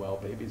down the well,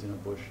 babies in a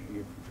bush.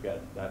 You forget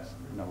it. That's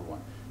number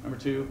one. Number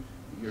two,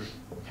 your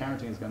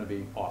parenting is going to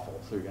be awful.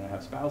 So you're going to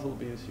have spousal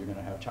abuse, you're going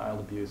to have child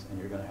abuse, and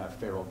you're going to have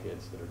feral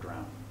kids that are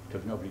drowned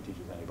because nobody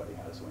teaches anybody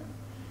how to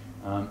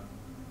swim.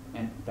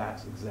 And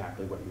that's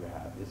exactly what you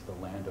have, is the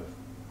land of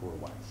poor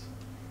whites.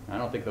 And I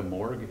don't think the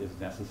morgue is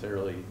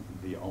necessarily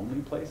the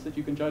only place that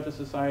you can judge a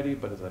society,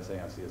 but as I say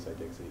on CSI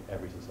Dixie,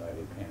 every society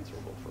is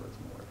answerable for its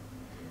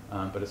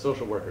morgue. But a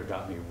social worker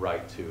got me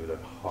right to the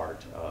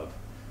heart of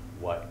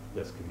what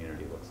this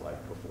community looks like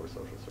before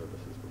social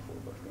services, before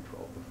birth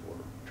control,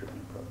 before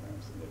treatment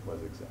programs, and it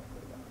was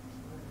exactly that.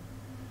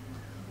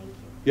 Thank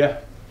you. Yeah?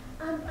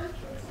 I'm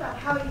curious about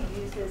how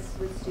you use this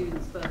with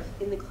students,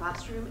 both in the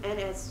classroom and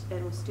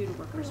with student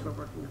workers who are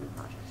working on the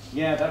project.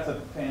 Yeah, that's a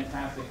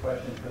fantastic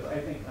question, because I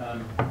think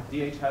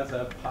DH has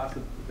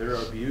there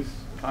are abuse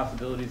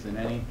possibilities in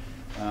any,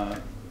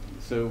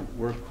 so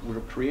we're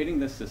creating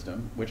this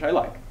system, which I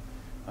like,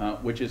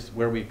 which is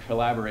where we're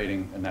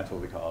collaborating, and that's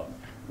what we call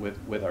it,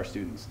 with our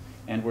students.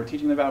 And we're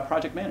teaching them about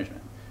project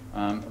management,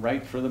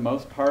 right? For the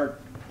most part,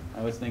 I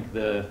always think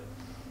the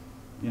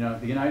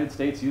United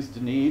States used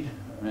to need,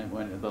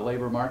 when the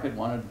labor market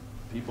wanted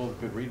people who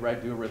could read,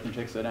 write, do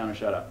arithmetic, sit down and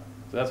shut up.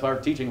 So that's what our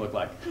teaching looked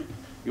like.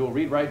 You will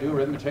read, write, do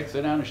arithmetic,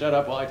 sit down and shut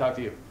up while I talk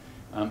to you,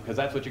 because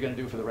that's what you're going to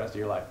do for the rest of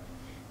your life.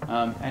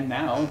 And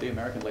now the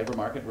American labor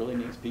market really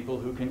needs people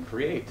who can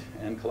create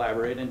and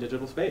collaborate in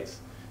digital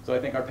space. So I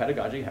think our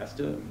pedagogy has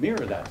to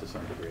mirror that to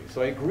some degree.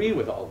 So I agree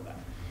with all of that.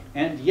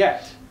 And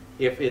yet,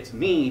 if it's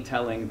me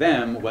telling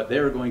them what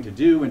they're going to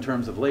do in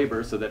terms of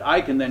labor so that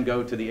I can then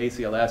go to the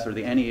ACLS or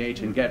the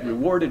NEH and get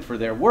rewarded for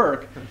their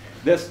work,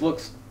 this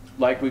looks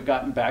like we've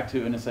gotten back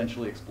to an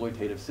essentially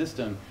exploitative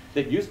system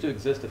that used to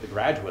exist at the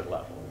graduate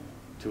level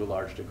to a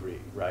large degree,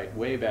 right?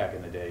 Way back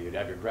in the day, you'd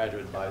have your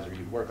graduate advisor,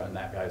 you'd work on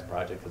that guy's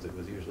project because it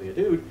was usually a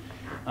dude,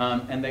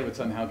 and they would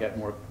somehow get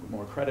more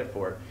credit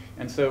for it.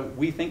 And so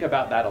we think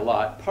about that a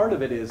lot. Part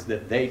of it is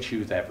that they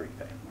choose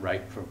everything,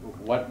 right? For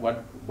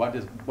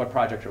what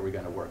project are we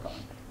going to work on?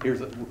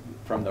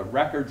 From the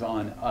records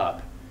on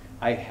up,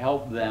 I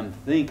help them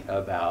think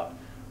about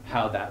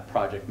how that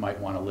project might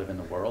want to live in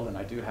the world, and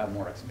I do have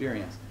more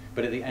experience.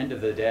 But at the end of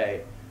the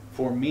day,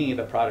 for me,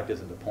 the product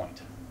isn't the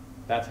point.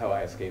 That's how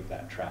I escape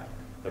that trap.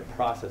 The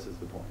process is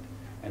the point.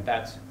 And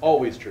that's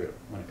always true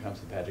when it comes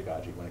to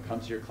pedagogy. When it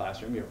comes to your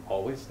classroom, you're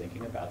always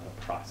thinking about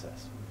the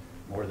process.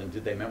 More than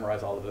did they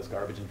memorize all of this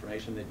garbage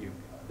information that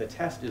the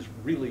test is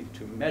really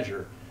to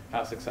measure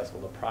how successful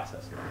the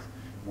process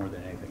is more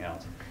than anything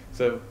else.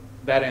 So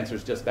that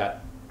answers just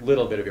that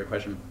little bit of your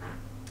question.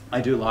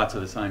 I do lots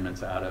of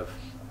assignments out of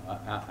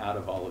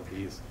all of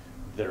these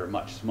that are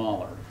much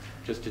smaller,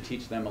 just to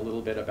teach them a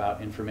little bit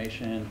about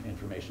information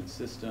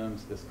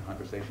systems, this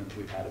conversations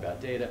we've had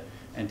about data,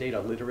 and data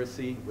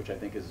literacy, which I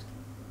think is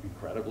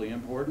incredibly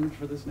important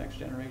for this next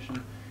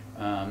generation.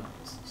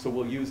 So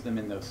we'll use them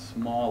in those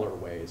smaller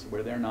ways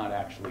where they're not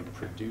actually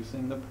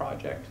producing the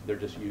project, they're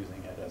just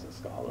using it as a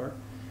scholar.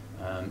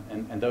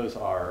 And those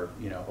are,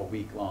 a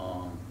week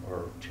long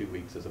or 2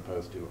 weeks as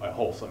opposed to a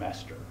whole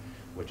semester,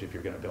 which if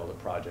you're going to build a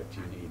project,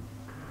 you need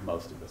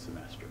most of a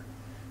semester.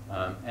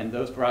 And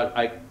those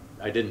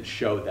I didn't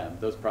show them.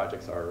 Those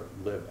projects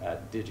live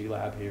at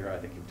DigiLab here. I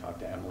think you've talked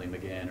to Emily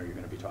McGinn, or you're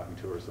going to be talking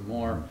to her some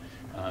more.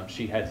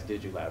 She heads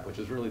DigiLab, which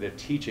is really the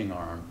teaching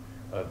arm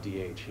of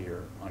DH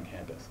here on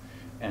campus.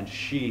 And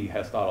she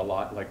has thought a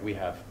lot, like we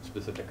have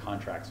specific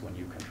contracts when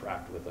you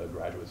contract with a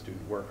graduate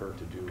student worker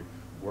to do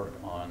work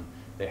on.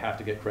 They have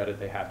to get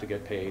credit, they have to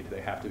get paid, they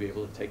have to be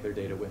able to take their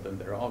data with them.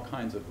 There are all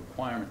kinds of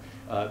requirements.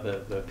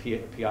 The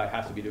PI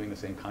has to be doing the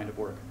same kind of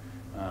work.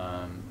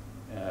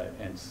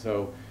 And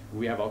so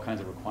we have all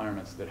kinds of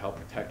requirements that help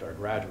protect our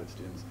graduate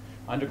students.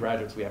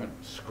 Undergraduates, we haven't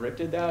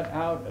scripted that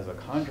out as a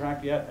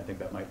contract yet. I think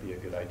that might be a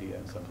good idea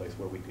in some place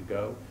where we could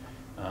go.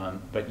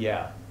 But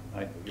yeah,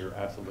 you're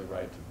absolutely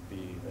right to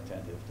be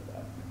attentive to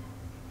that.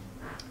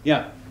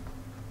 Yeah.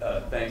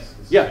 Thanks.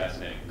 This is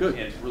fascinating. Good.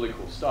 And it's really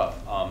cool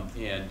stuff.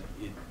 And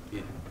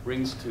it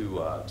brings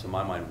to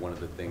my mind one of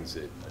the things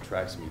that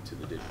attracts me to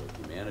the digital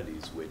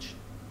humanities, which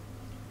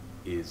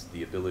is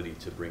the ability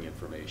to bring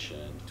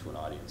information to an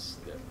audience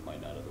that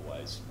might not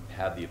otherwise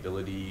have the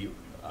ability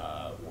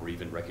or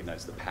even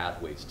recognize the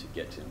pathways to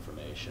get to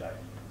information. Right.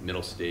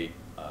 Middle state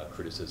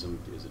criticism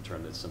is a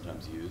term that's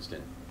sometimes used.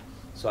 And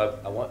so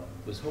I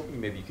was hoping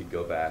maybe you could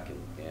go back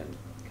and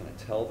kind of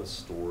tell the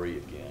story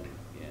again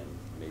in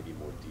maybe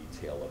more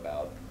detail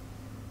about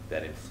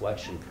that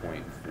inflection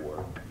point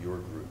for your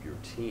group, your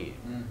team,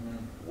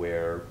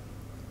 where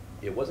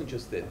it wasn't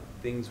just that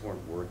things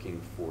weren't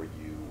working for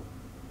you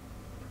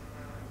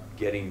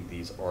getting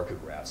these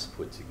archigraphs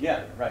put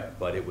together. Yeah,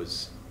 right.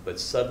 But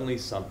suddenly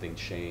something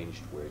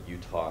changed where you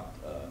talked,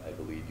 I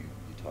believe you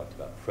talked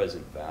about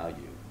present value.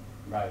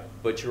 Right.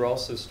 But you're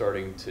also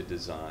starting to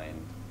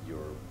design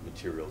your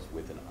materials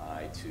with an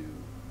eye to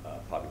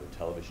popular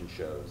television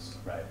shows.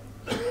 Right.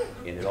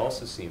 And it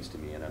also seems to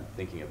me, and I'm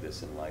thinking of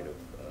this in light of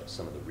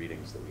some of the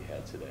readings that we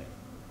had today,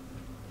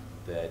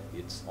 that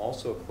it's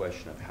also a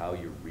question of how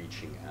you're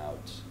reaching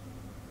out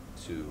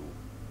to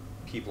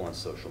people on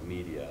social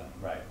media,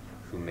 right,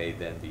 who may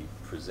then be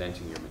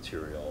presenting your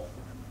material,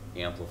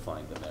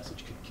 amplifying the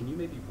message. Can you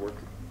maybe work?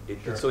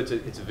 Sure. So it's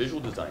a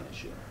visual design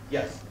issue.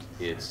 Yes.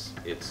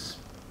 It's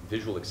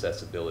visual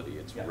accessibility.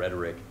 It's yeah.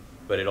 rhetoric.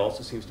 But it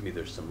also seems to me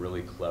there's some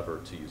really clever,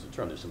 to use a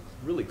term, there's some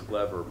really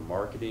clever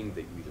marketing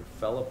that you either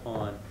fell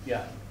upon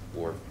yeah.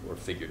 or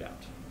figured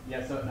out.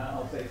 Yeah, so now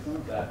I'll say some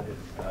of that is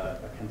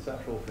a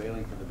conceptual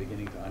failing from the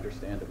beginning to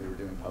understand that we were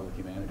doing public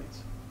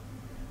humanities.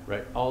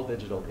 Right? All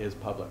digital is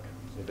public,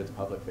 if it's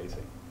public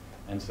facing.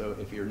 And so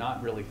if you're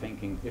not really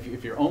thinking,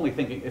 if you're only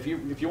thinking, if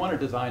you want to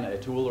design a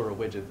tool or a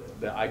widget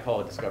that I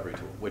call a discovery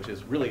tool, which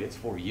is really, it's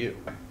for you.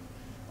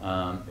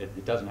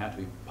 It doesn't have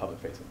to be public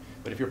facing.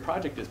 But if your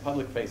project is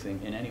public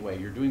facing in any way,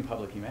 you're doing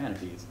public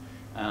humanities,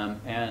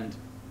 and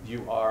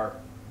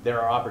there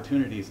are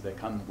opportunities that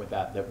come with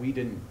that we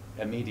didn't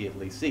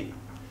immediately see.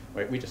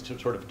 Right? We just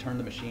sort of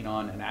turned the machine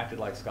on and acted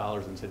like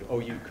scholars and said, oh,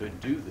 you could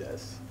do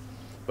this.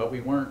 But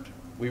we were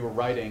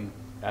writing,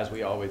 as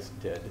we always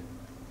did,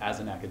 as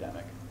an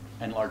academic,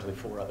 and largely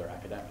for other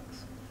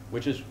academics,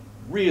 which is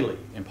really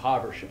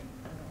impoverishing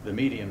the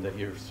medium that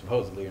you've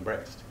supposedly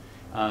embraced,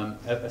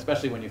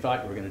 especially when you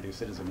thought you were going to do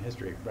citizen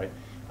history, right?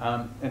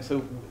 And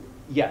so,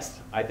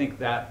 yes, I think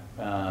that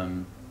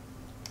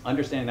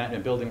understanding that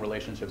and building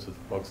relationships with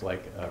folks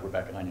like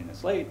Rebecca Onion and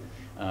Slate,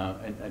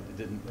 and it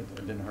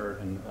didn't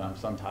hurt, and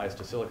some ties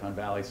to Silicon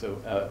Valley.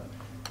 So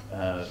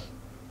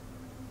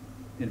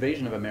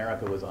Invasion of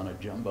America was on a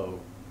jumbo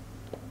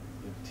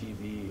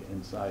TV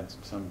inside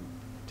some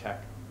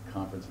tech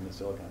conference in the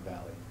Silicon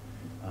Valley.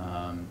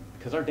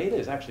 Because our data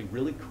is actually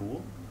really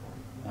cool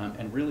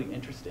and really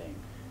interesting.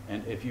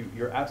 And if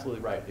you're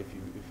absolutely right, if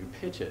you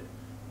pitch it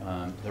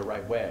the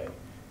right way,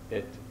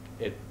 it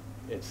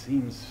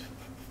seems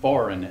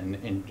foreign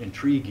and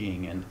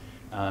intriguing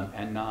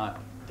and not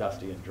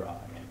dusty and dry.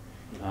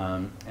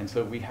 And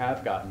so we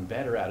have gotten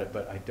better at it,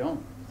 but I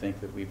don't think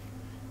that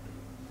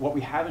what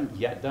we haven't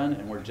yet done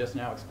and we're just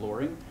now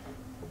exploring,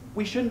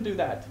 we shouldn't do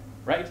that,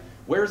 right?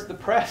 Where's the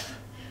press?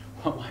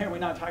 Why are we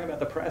not talking about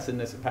the press in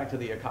this, back to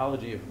the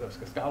ecology of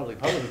scholarly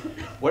publishing?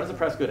 What is the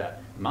press good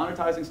at?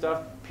 Monetizing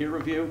stuff, peer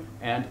review,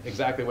 and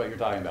exactly what you're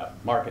talking about,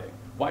 marketing.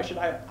 Why should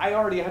I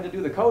already had to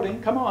do the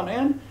coding, come on,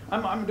 man.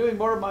 I'm doing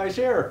more of my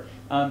share.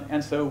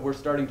 And so we're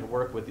starting to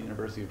work with the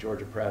University of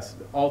Georgia Press,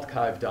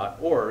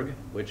 archive.org,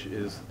 which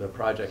is the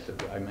project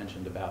that I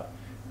mentioned about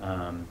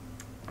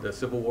the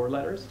Civil War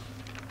letters.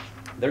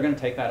 They're going to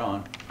take that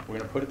on, we're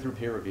going to put it through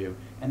peer review,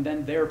 and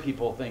then their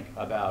people think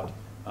about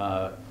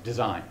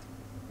design,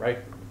 right?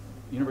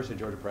 University of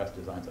Georgia Press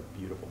designs a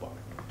beautiful book.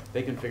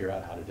 They can figure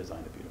out how to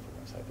design a beautiful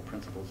website. The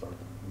principles are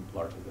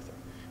largely the same.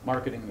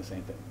 Marketing, the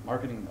same thing.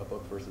 Marketing a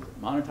book versus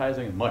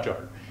monetizing is much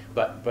harder.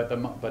 But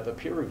the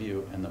peer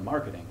review and the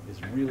marketing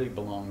really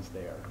belongs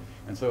there.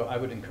 And so I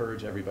would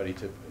encourage everybody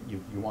to,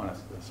 you want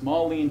a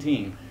small, lean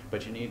team,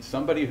 but you need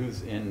somebody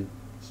who's in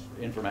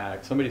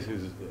informatics, somebody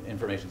who's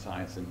information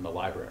science in the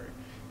library,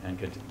 and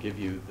could give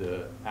you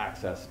the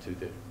access to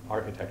the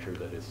architecture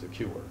that is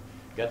secure.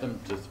 Get them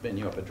to spin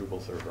you up a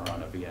Drupal server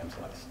on a VM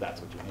slice.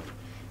 That's what you need.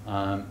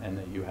 And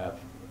that you have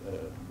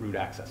root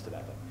access to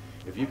that thing.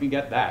 If you can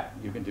get that,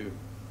 you can do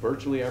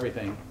virtually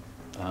everything.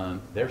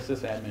 Their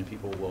sysadmin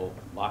people will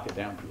lock it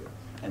down for you.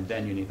 And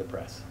then you need the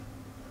press.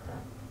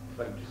 If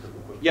I can just have a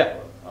quick yeah.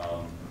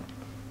 follow-up.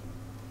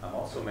 I'm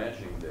also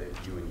imagining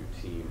that you and your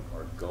team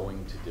are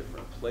going to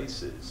different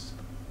places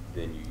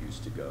than you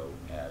used to go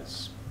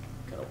as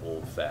kind of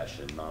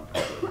old-fashioned,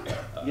 non-public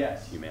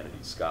yes.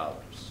 humanities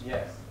scholars.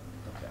 Yes.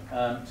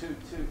 Okay.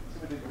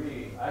 To a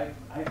degree,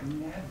 I've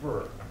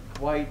never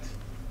quite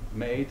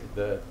made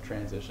the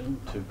transition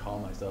to call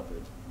myself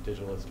a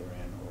digital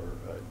historian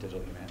or a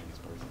digital humanities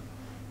person,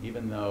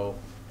 even though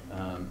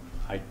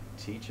I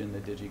teach in the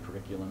Digi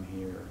curriculum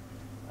here.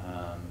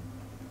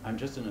 I'm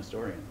just an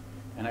historian,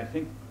 and I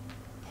think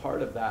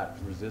part of that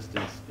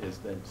resistance is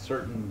that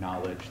certain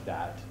knowledge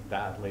that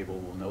that label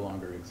will no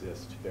longer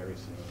exist very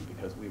soon,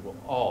 because we will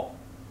all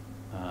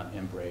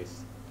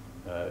embrace.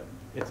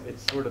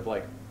 It's sort of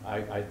like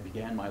I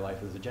began my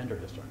life as a gender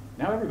historian.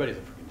 Now everybody's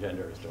a freaking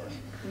gender historian,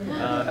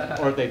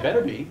 or they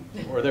better be,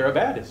 or they're a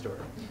bad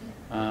historian.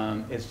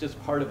 It's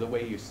just part of the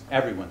way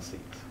everyone sees,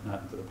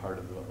 not the part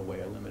of the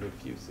way a limited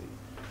few see.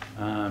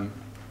 And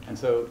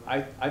so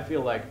I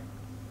feel like,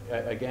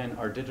 again,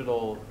 our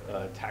digital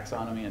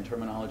taxonomy and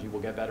terminology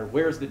will get better.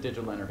 Where's the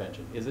digital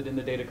intervention? Is it in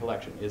the data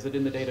collection? Is it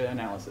in the data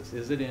analysis?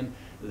 Is it in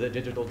the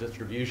digital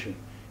distribution?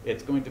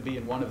 It's going to be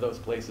in one of those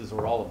places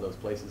or all of those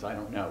places, I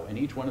don't know. And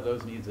each one of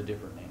those needs a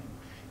different name.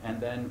 And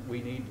then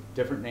we need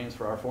different names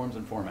for our forms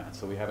and formats.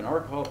 So we have an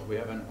article, we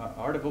have an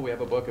article, we have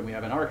a book, and we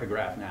have an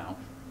archograph now.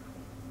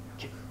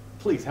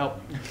 Please help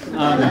me.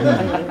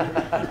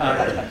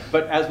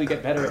 But as we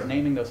get better at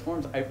naming those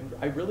forms,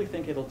 I really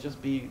think it'll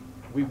just be,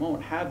 we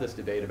won't have this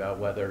debate about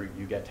whether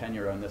you get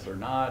tenure on this or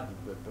not.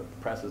 The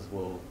presses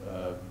will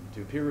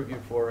do peer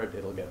review for it.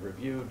 It'll get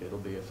reviewed. It'll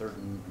be a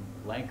certain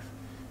length.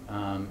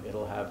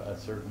 It'll have a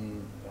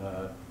certain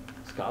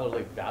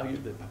scholarly value,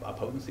 a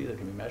potency that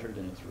can be measured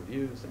in its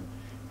reviews.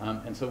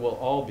 And so we'll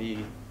all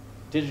be,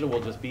 digital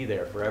will just be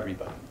there for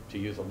everybody to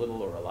use a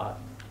little or a lot.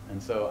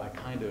 And so I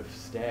kind of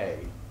stay,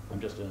 I'm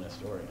just an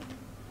historian.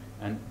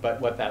 But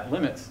what that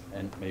limits,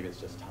 and maybe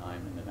it's just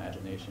time and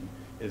imagination,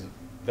 is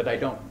that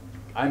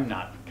I'm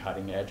not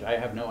cutting edge. I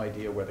have no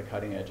idea where the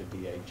cutting edge of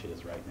DH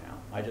is right now.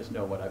 I just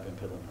know what I've been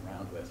fiddling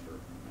around with for 9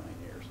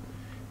 years.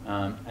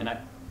 And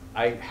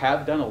I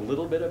have done a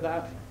little bit of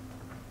that,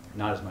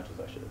 not as much as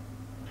I should,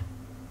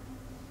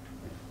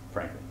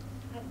 frankly.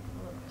 I have a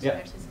follow-up question,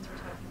 actually, since we're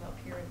talking about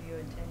peer review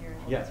and tenure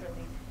and all that sort of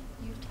thing.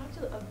 You've talked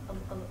a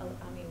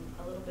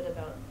little bit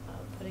about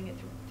putting it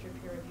through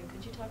peer review.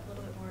 Could you talk a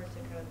little bit more to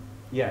kind of,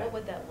 what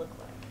would that look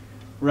like?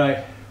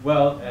 Right.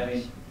 Well, I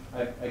mean,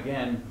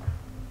 again,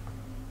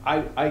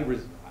 I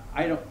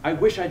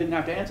wish I didn't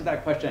have to answer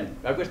that question.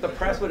 I wish the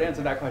press would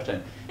answer that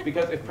question,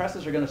 because if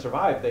presses are going to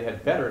survive, they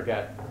had better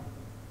get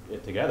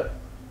it together.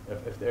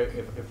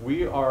 If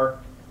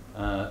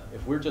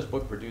we're just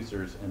book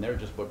producers and they're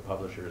just book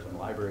publishers and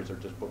libraries are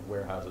just book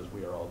warehouses,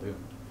 we are all doomed.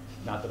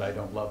 Not that I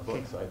don't love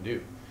books, I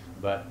do,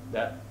 but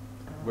that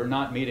we're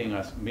not meeting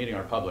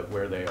our public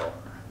where they are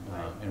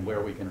and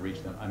where we can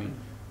reach them. I mean,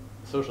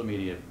 social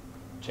media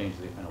changed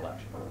an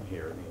election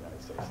here in the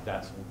United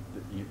States.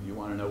 You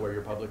want to know where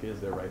your public is,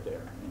 they're right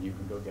there, and you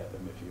can go get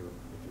them if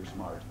you're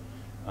smart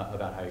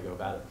about how you go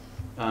about it.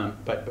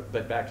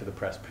 But back to the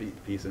press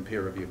piece and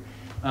peer review.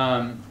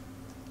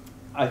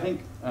 I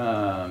think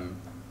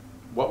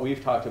what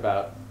we've talked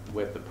about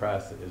with the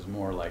press is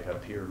more like a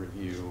peer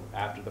review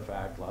after the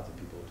fact. Lots of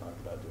people have talked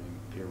about doing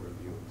peer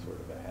review sort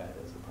of ahead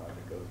as the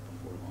project goes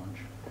before launch.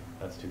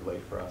 That's too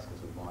late for us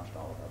because we've launched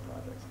all of our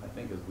projects. I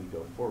think as we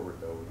go forward,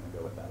 though, we're going to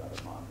go with that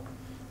other model,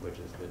 which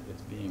is that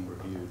it's being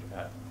reviewed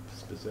at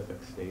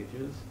specific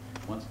stages.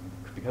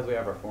 Because we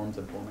have our forms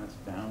and formats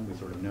down, we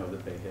sort of know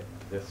that they hit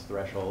this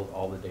threshold,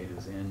 all the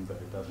data's in, but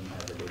it doesn't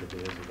have the data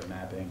viz or the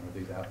mapping or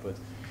these outputs.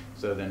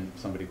 So then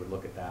somebody would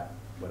look at that,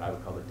 what I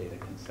would call the data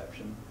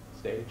conception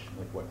stage,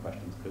 like what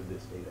questions could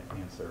this data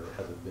answer?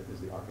 Is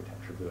the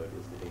architecture good?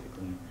 Is the data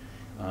clean?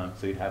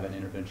 So you'd have an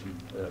intervention,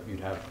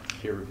 you'd have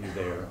peer review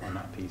there on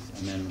that piece,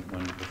 and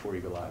then before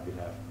you go live, you'd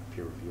have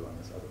peer review on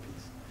this other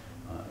piece,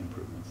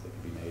 improvements that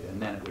could be made,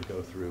 and then it would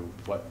go through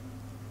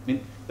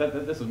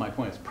this is my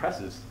point, is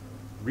presses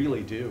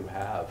really do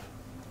have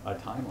a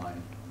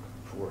timeline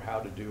for how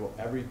to do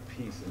every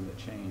piece in the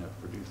chain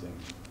of producing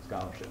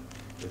scholarship.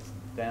 It's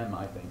them,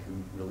 I think, who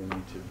really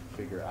need to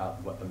figure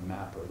out what the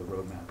map or the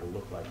roadmap will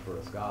look like for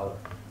a scholar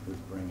who's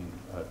bringing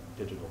a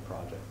digital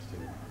project to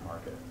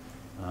market.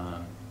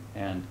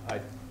 And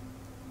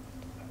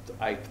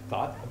I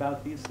thought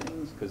about these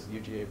things because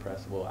UGA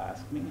Press will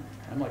ask me.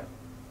 I'm like,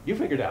 you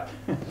figured out.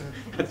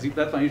 That's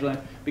my usual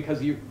answer,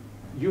 because you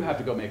have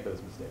to go make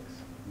those mistakes,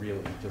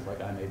 really, just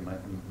like I made my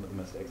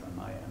mistakes on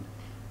my end.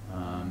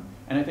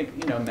 And I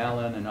think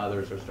Mellon and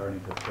others are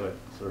starting to put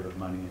sort of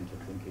money into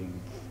thinking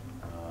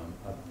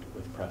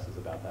with presses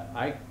about that.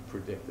 I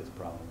predict this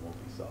problem will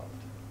be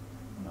solved,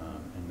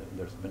 and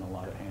there's been a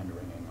lot of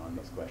hand-wringing on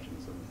these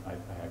questions, and I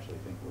actually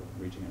think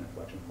we're reaching an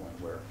inflection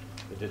point where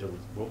the digital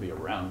will be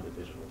around the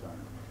digital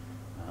turn,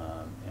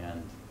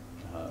 and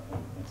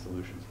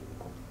solutions for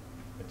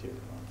the material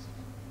problems.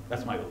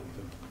 That's my belief.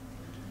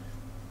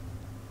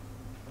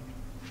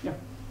 Yeah.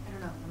 I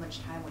don't know how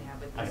much time we have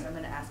with this. I'm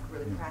going to ask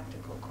really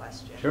practical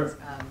questions. Sure.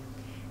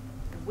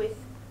 With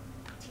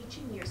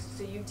teaching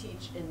so you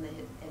teach in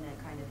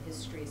a kind of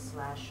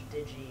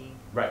history/digi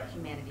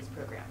humanities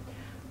program.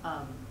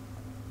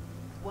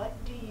 What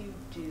do you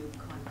do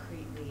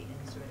concretely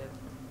in sort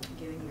of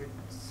giving your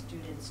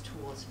students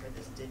tools for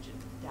this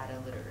data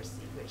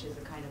literacy, which is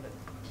a kind of a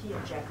key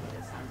objective,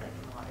 it sounds like,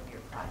 in a lot of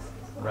your classes?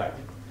 Right.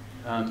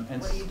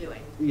 And what are you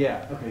doing?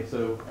 Yeah. Okay.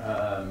 So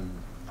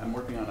I'm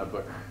working on a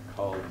book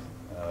called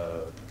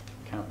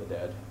Count the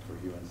Dead for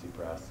UNC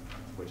Press,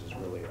 which is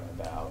really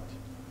about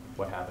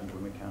what happened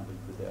when we counted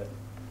the dead.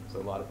 So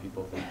a lot of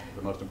people think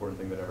the most important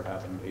thing that ever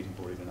happened,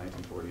 1840 to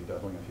 1940,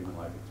 doubling of human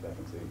life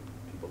expectancy.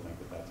 People think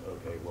that that's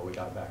okay. Well, we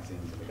got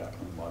vaccines and we got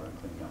clean water and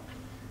clean milk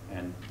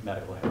and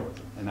medical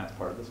heroism, and that's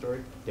part of the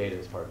story. Data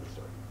is part of the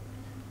story.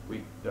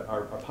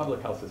 Our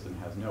public health system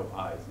has no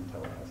eyes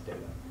until it has data.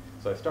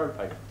 So I start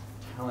by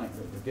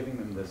giving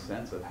them this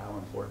sense of how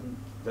important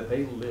that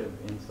they live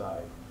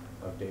inside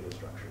of data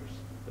structures,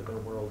 that their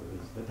world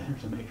is, that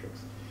there's a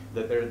matrix,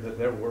 that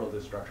their world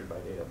is structured by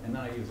data. And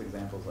then I use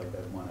examples like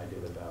that one I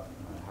did about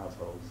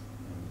households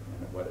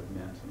and what it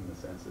meant in the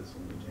census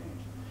when we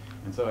changed.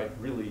 And so I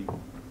really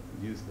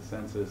use the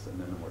census and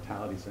then the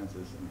mortality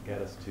census and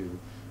get us to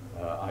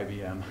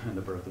IBM and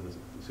the birth of the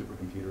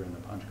supercomputer and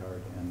the punch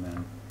card, and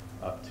then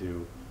up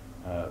to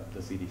the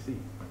CDC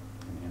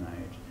and the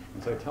NIH.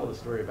 And so I tell the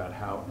story about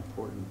how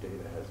important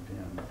data has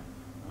been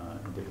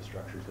and data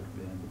structures have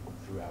been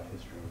throughout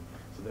history,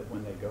 so that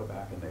when they go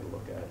back and they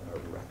look at a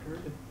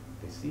record,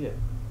 they see it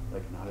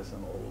like not as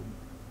some old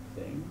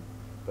thing,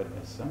 but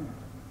as some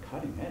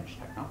cutting edge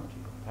technology.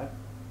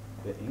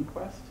 The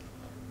inquest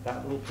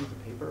that little piece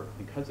of paper,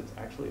 because it's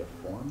actually a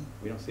form,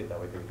 we don't see it that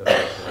way because it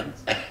doesn't have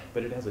lengths,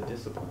 but it has a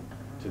discipline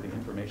to the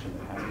information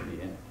that has to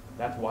be in it.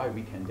 That's why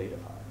we can datafy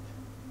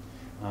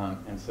it.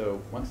 And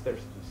so once they're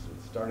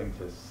starting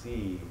to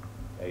see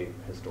a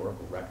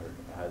historical record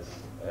as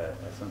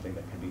something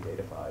that can be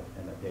datafied,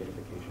 and that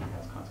datafication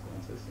has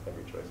consequences,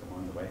 every choice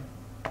along the way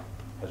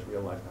has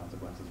real life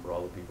consequences for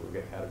all the people who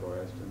get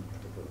categorized in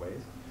particular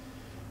ways,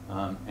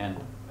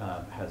 and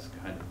has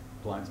kind of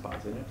blind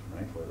spots in it,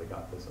 right, where they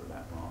got this or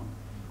that wrong.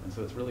 And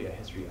so it's really a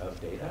history of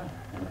data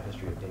and a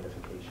history of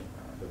datafication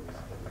that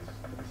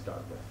we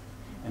start with.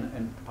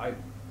 And by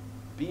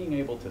being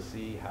able to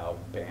see how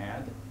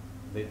bad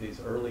these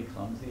early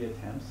clumsy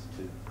attempts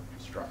to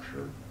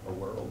structure a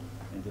world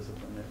and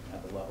discipline it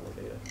at the level of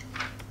data,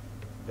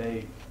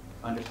 they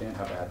understand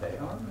how bad they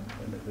are,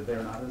 and that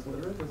they're not as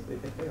literate as they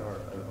think they are,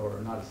 or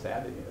not as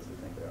savvy as they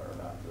think they are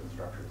about the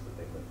structures that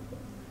they live within.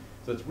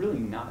 So it's really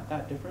not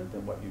that different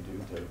than what you do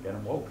to get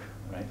them woke,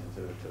 right?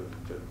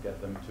 To get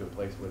them to a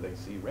place where they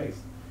see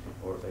race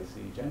or they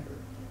see gender.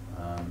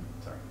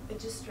 Sorry. It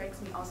just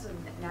strikes me also,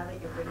 now that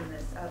you're bringing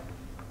this up,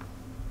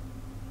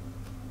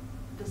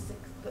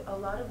 a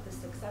lot of the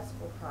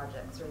successful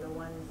projects, or the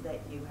ones that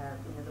you have,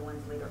 the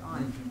ones later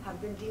on,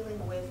 have been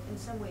dealing with, in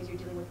some ways you're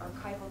dealing with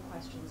archival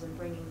questions and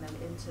bringing them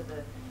into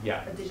the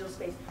digital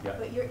space.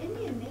 But your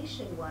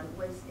IndianNation one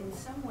was in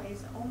some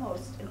ways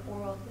almost an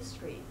oral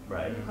history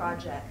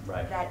project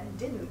that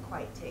didn't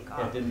quite take off.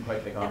 Yeah, it didn't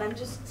quite take off.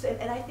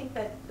 And I think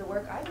that the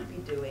work I would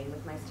be doing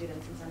with my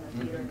students, since I'm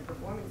a theater and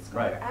performance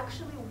scholar,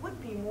 actually would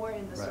be more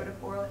in the sort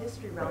of oral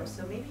history realm.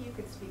 So maybe you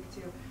could speak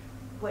to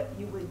what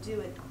you would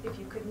do if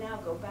you could now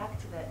go back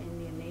to that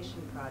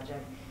IndianNation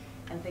project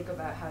and think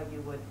about how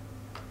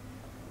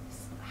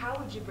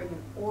would you bring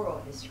an oral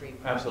history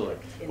project Absolutely.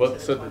 into Well, the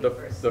so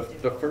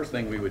 21st the first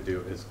thing we would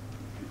do is,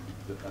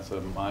 so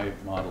my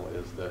model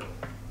is that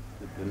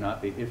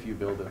not the if you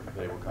build it,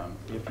 they will come.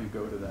 If you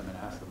go to them and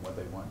ask them what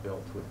they want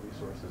built with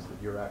resources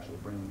that you're actually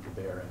bringing to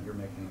bear, and you're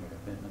making a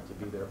commitment to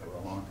be there for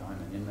a long time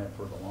and in that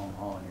for the long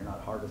haul, and you're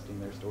not harvesting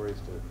their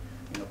stories to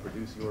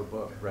produce your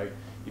book, right?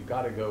 You've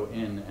got to go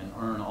in and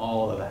earn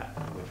all of that,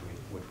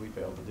 which we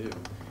failed to do.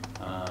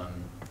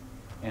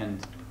 And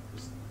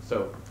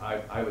so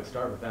I would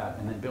start with that,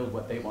 and then build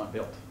what they want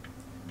built.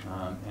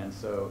 And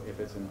so if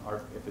it's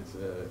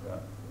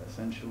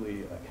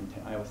essentially a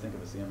container, I always think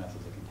of a CMS as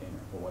a container.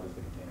 Well, what does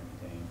the container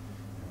contain,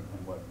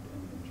 and what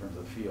in terms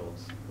of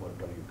fields, what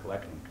are you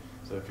collecting?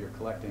 So if you're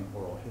collecting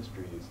oral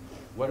histories,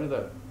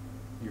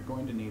 you're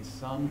going to need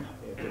some.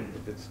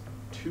 If it's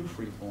too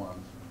free form,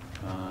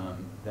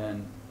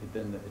 then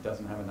it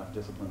doesn't have enough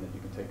discipline that you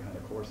can take kind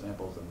of core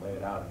samples and lay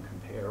it out and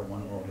compare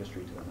one oral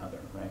history to another,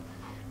 right?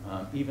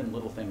 Even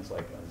little things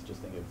like, I was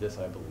just thinking of This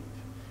I Believe,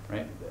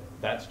 right?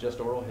 That's just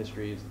oral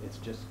histories. It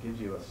just gives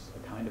you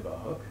a kind of a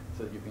hook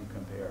so that you can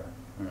compare.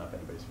 I don't know if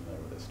anybody's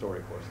familiar with the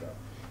StoryCorps stuff.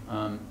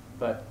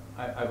 But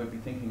I would be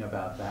thinking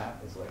about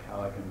that as like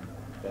how I can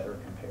better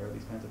compare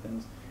these kinds of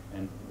things,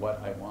 and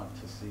what I want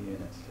to see in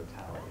its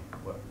totality.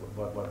 What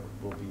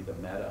will be the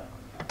meta?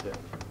 That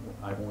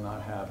I will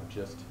not have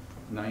just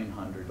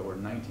 900 or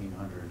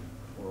 1900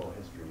 oral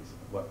histories.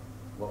 What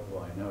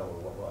will I know, or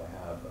what will I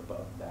have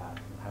above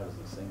that? How does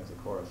this sing as a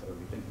chorus? I would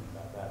be thinking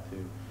about that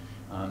too,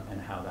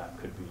 and how that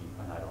could be,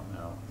 and I don't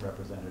know,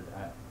 represented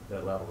at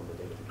the level of the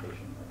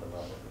datafication, at the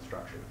level of the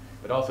structure,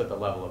 but also at the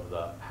level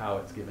of how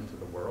it's given to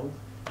the world.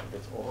 If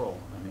it's oral,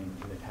 I mean,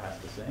 it has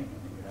to sing. I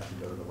mean, you have to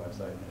go to the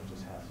website, and it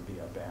just has to be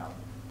about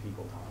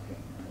people talking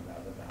and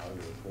about the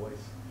value of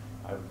voice.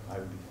 I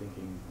would be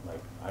thinking,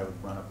 like, a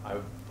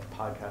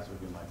podcast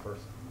would be my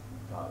first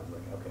thought. Is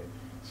like, okay,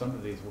 some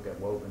of these will get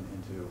woven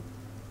into,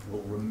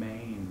 will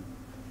remain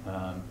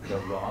the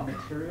raw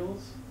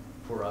materials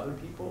for other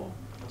people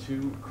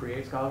to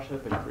create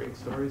scholarship and create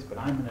stories, but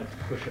I'm going to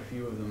push a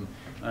few of them.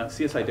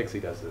 CSI Dixie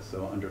does this.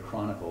 So under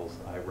Chronicles,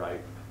 I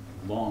write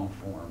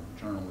long-form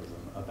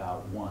journalism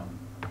about one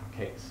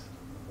case,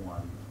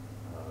 one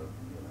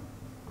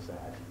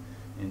sad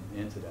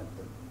incident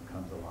that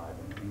comes alive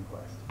in an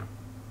inquest.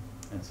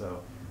 And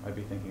so I'd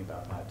be thinking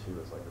about that too,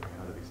 as like, okay,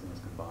 how do these things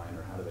combine,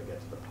 or how do they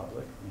get to the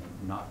public,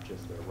 and not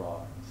just their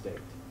raw state,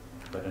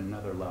 but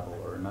another level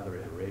or another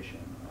iteration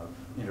of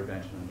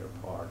intervention on your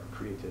part,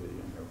 creativity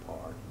on your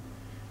part.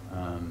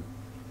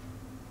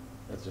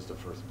 That's just a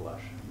first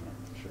blush,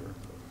 for sure.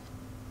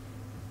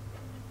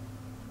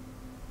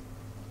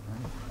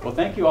 Well,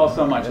 thank you all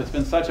so much. It's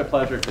been such a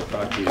pleasure to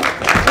talk to you.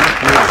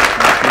 Thank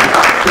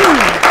you.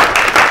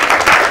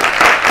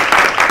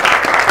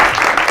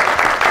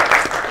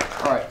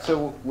 All right,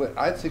 so what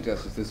I'd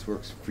suggest is this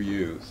works for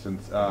you,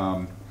 since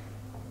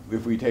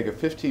if we take a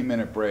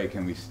 15-minute break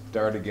and we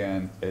start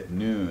again at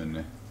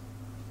noon,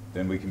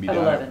 then we can be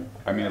done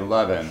at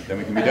 11. Then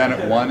we can be done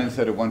at 1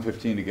 instead of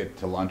 1:15 to get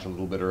to lunch a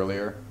little bit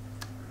earlier.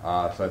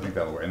 So I think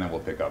that'll work, and then we'll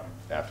pick up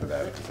after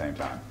that at the same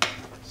time.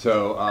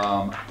 So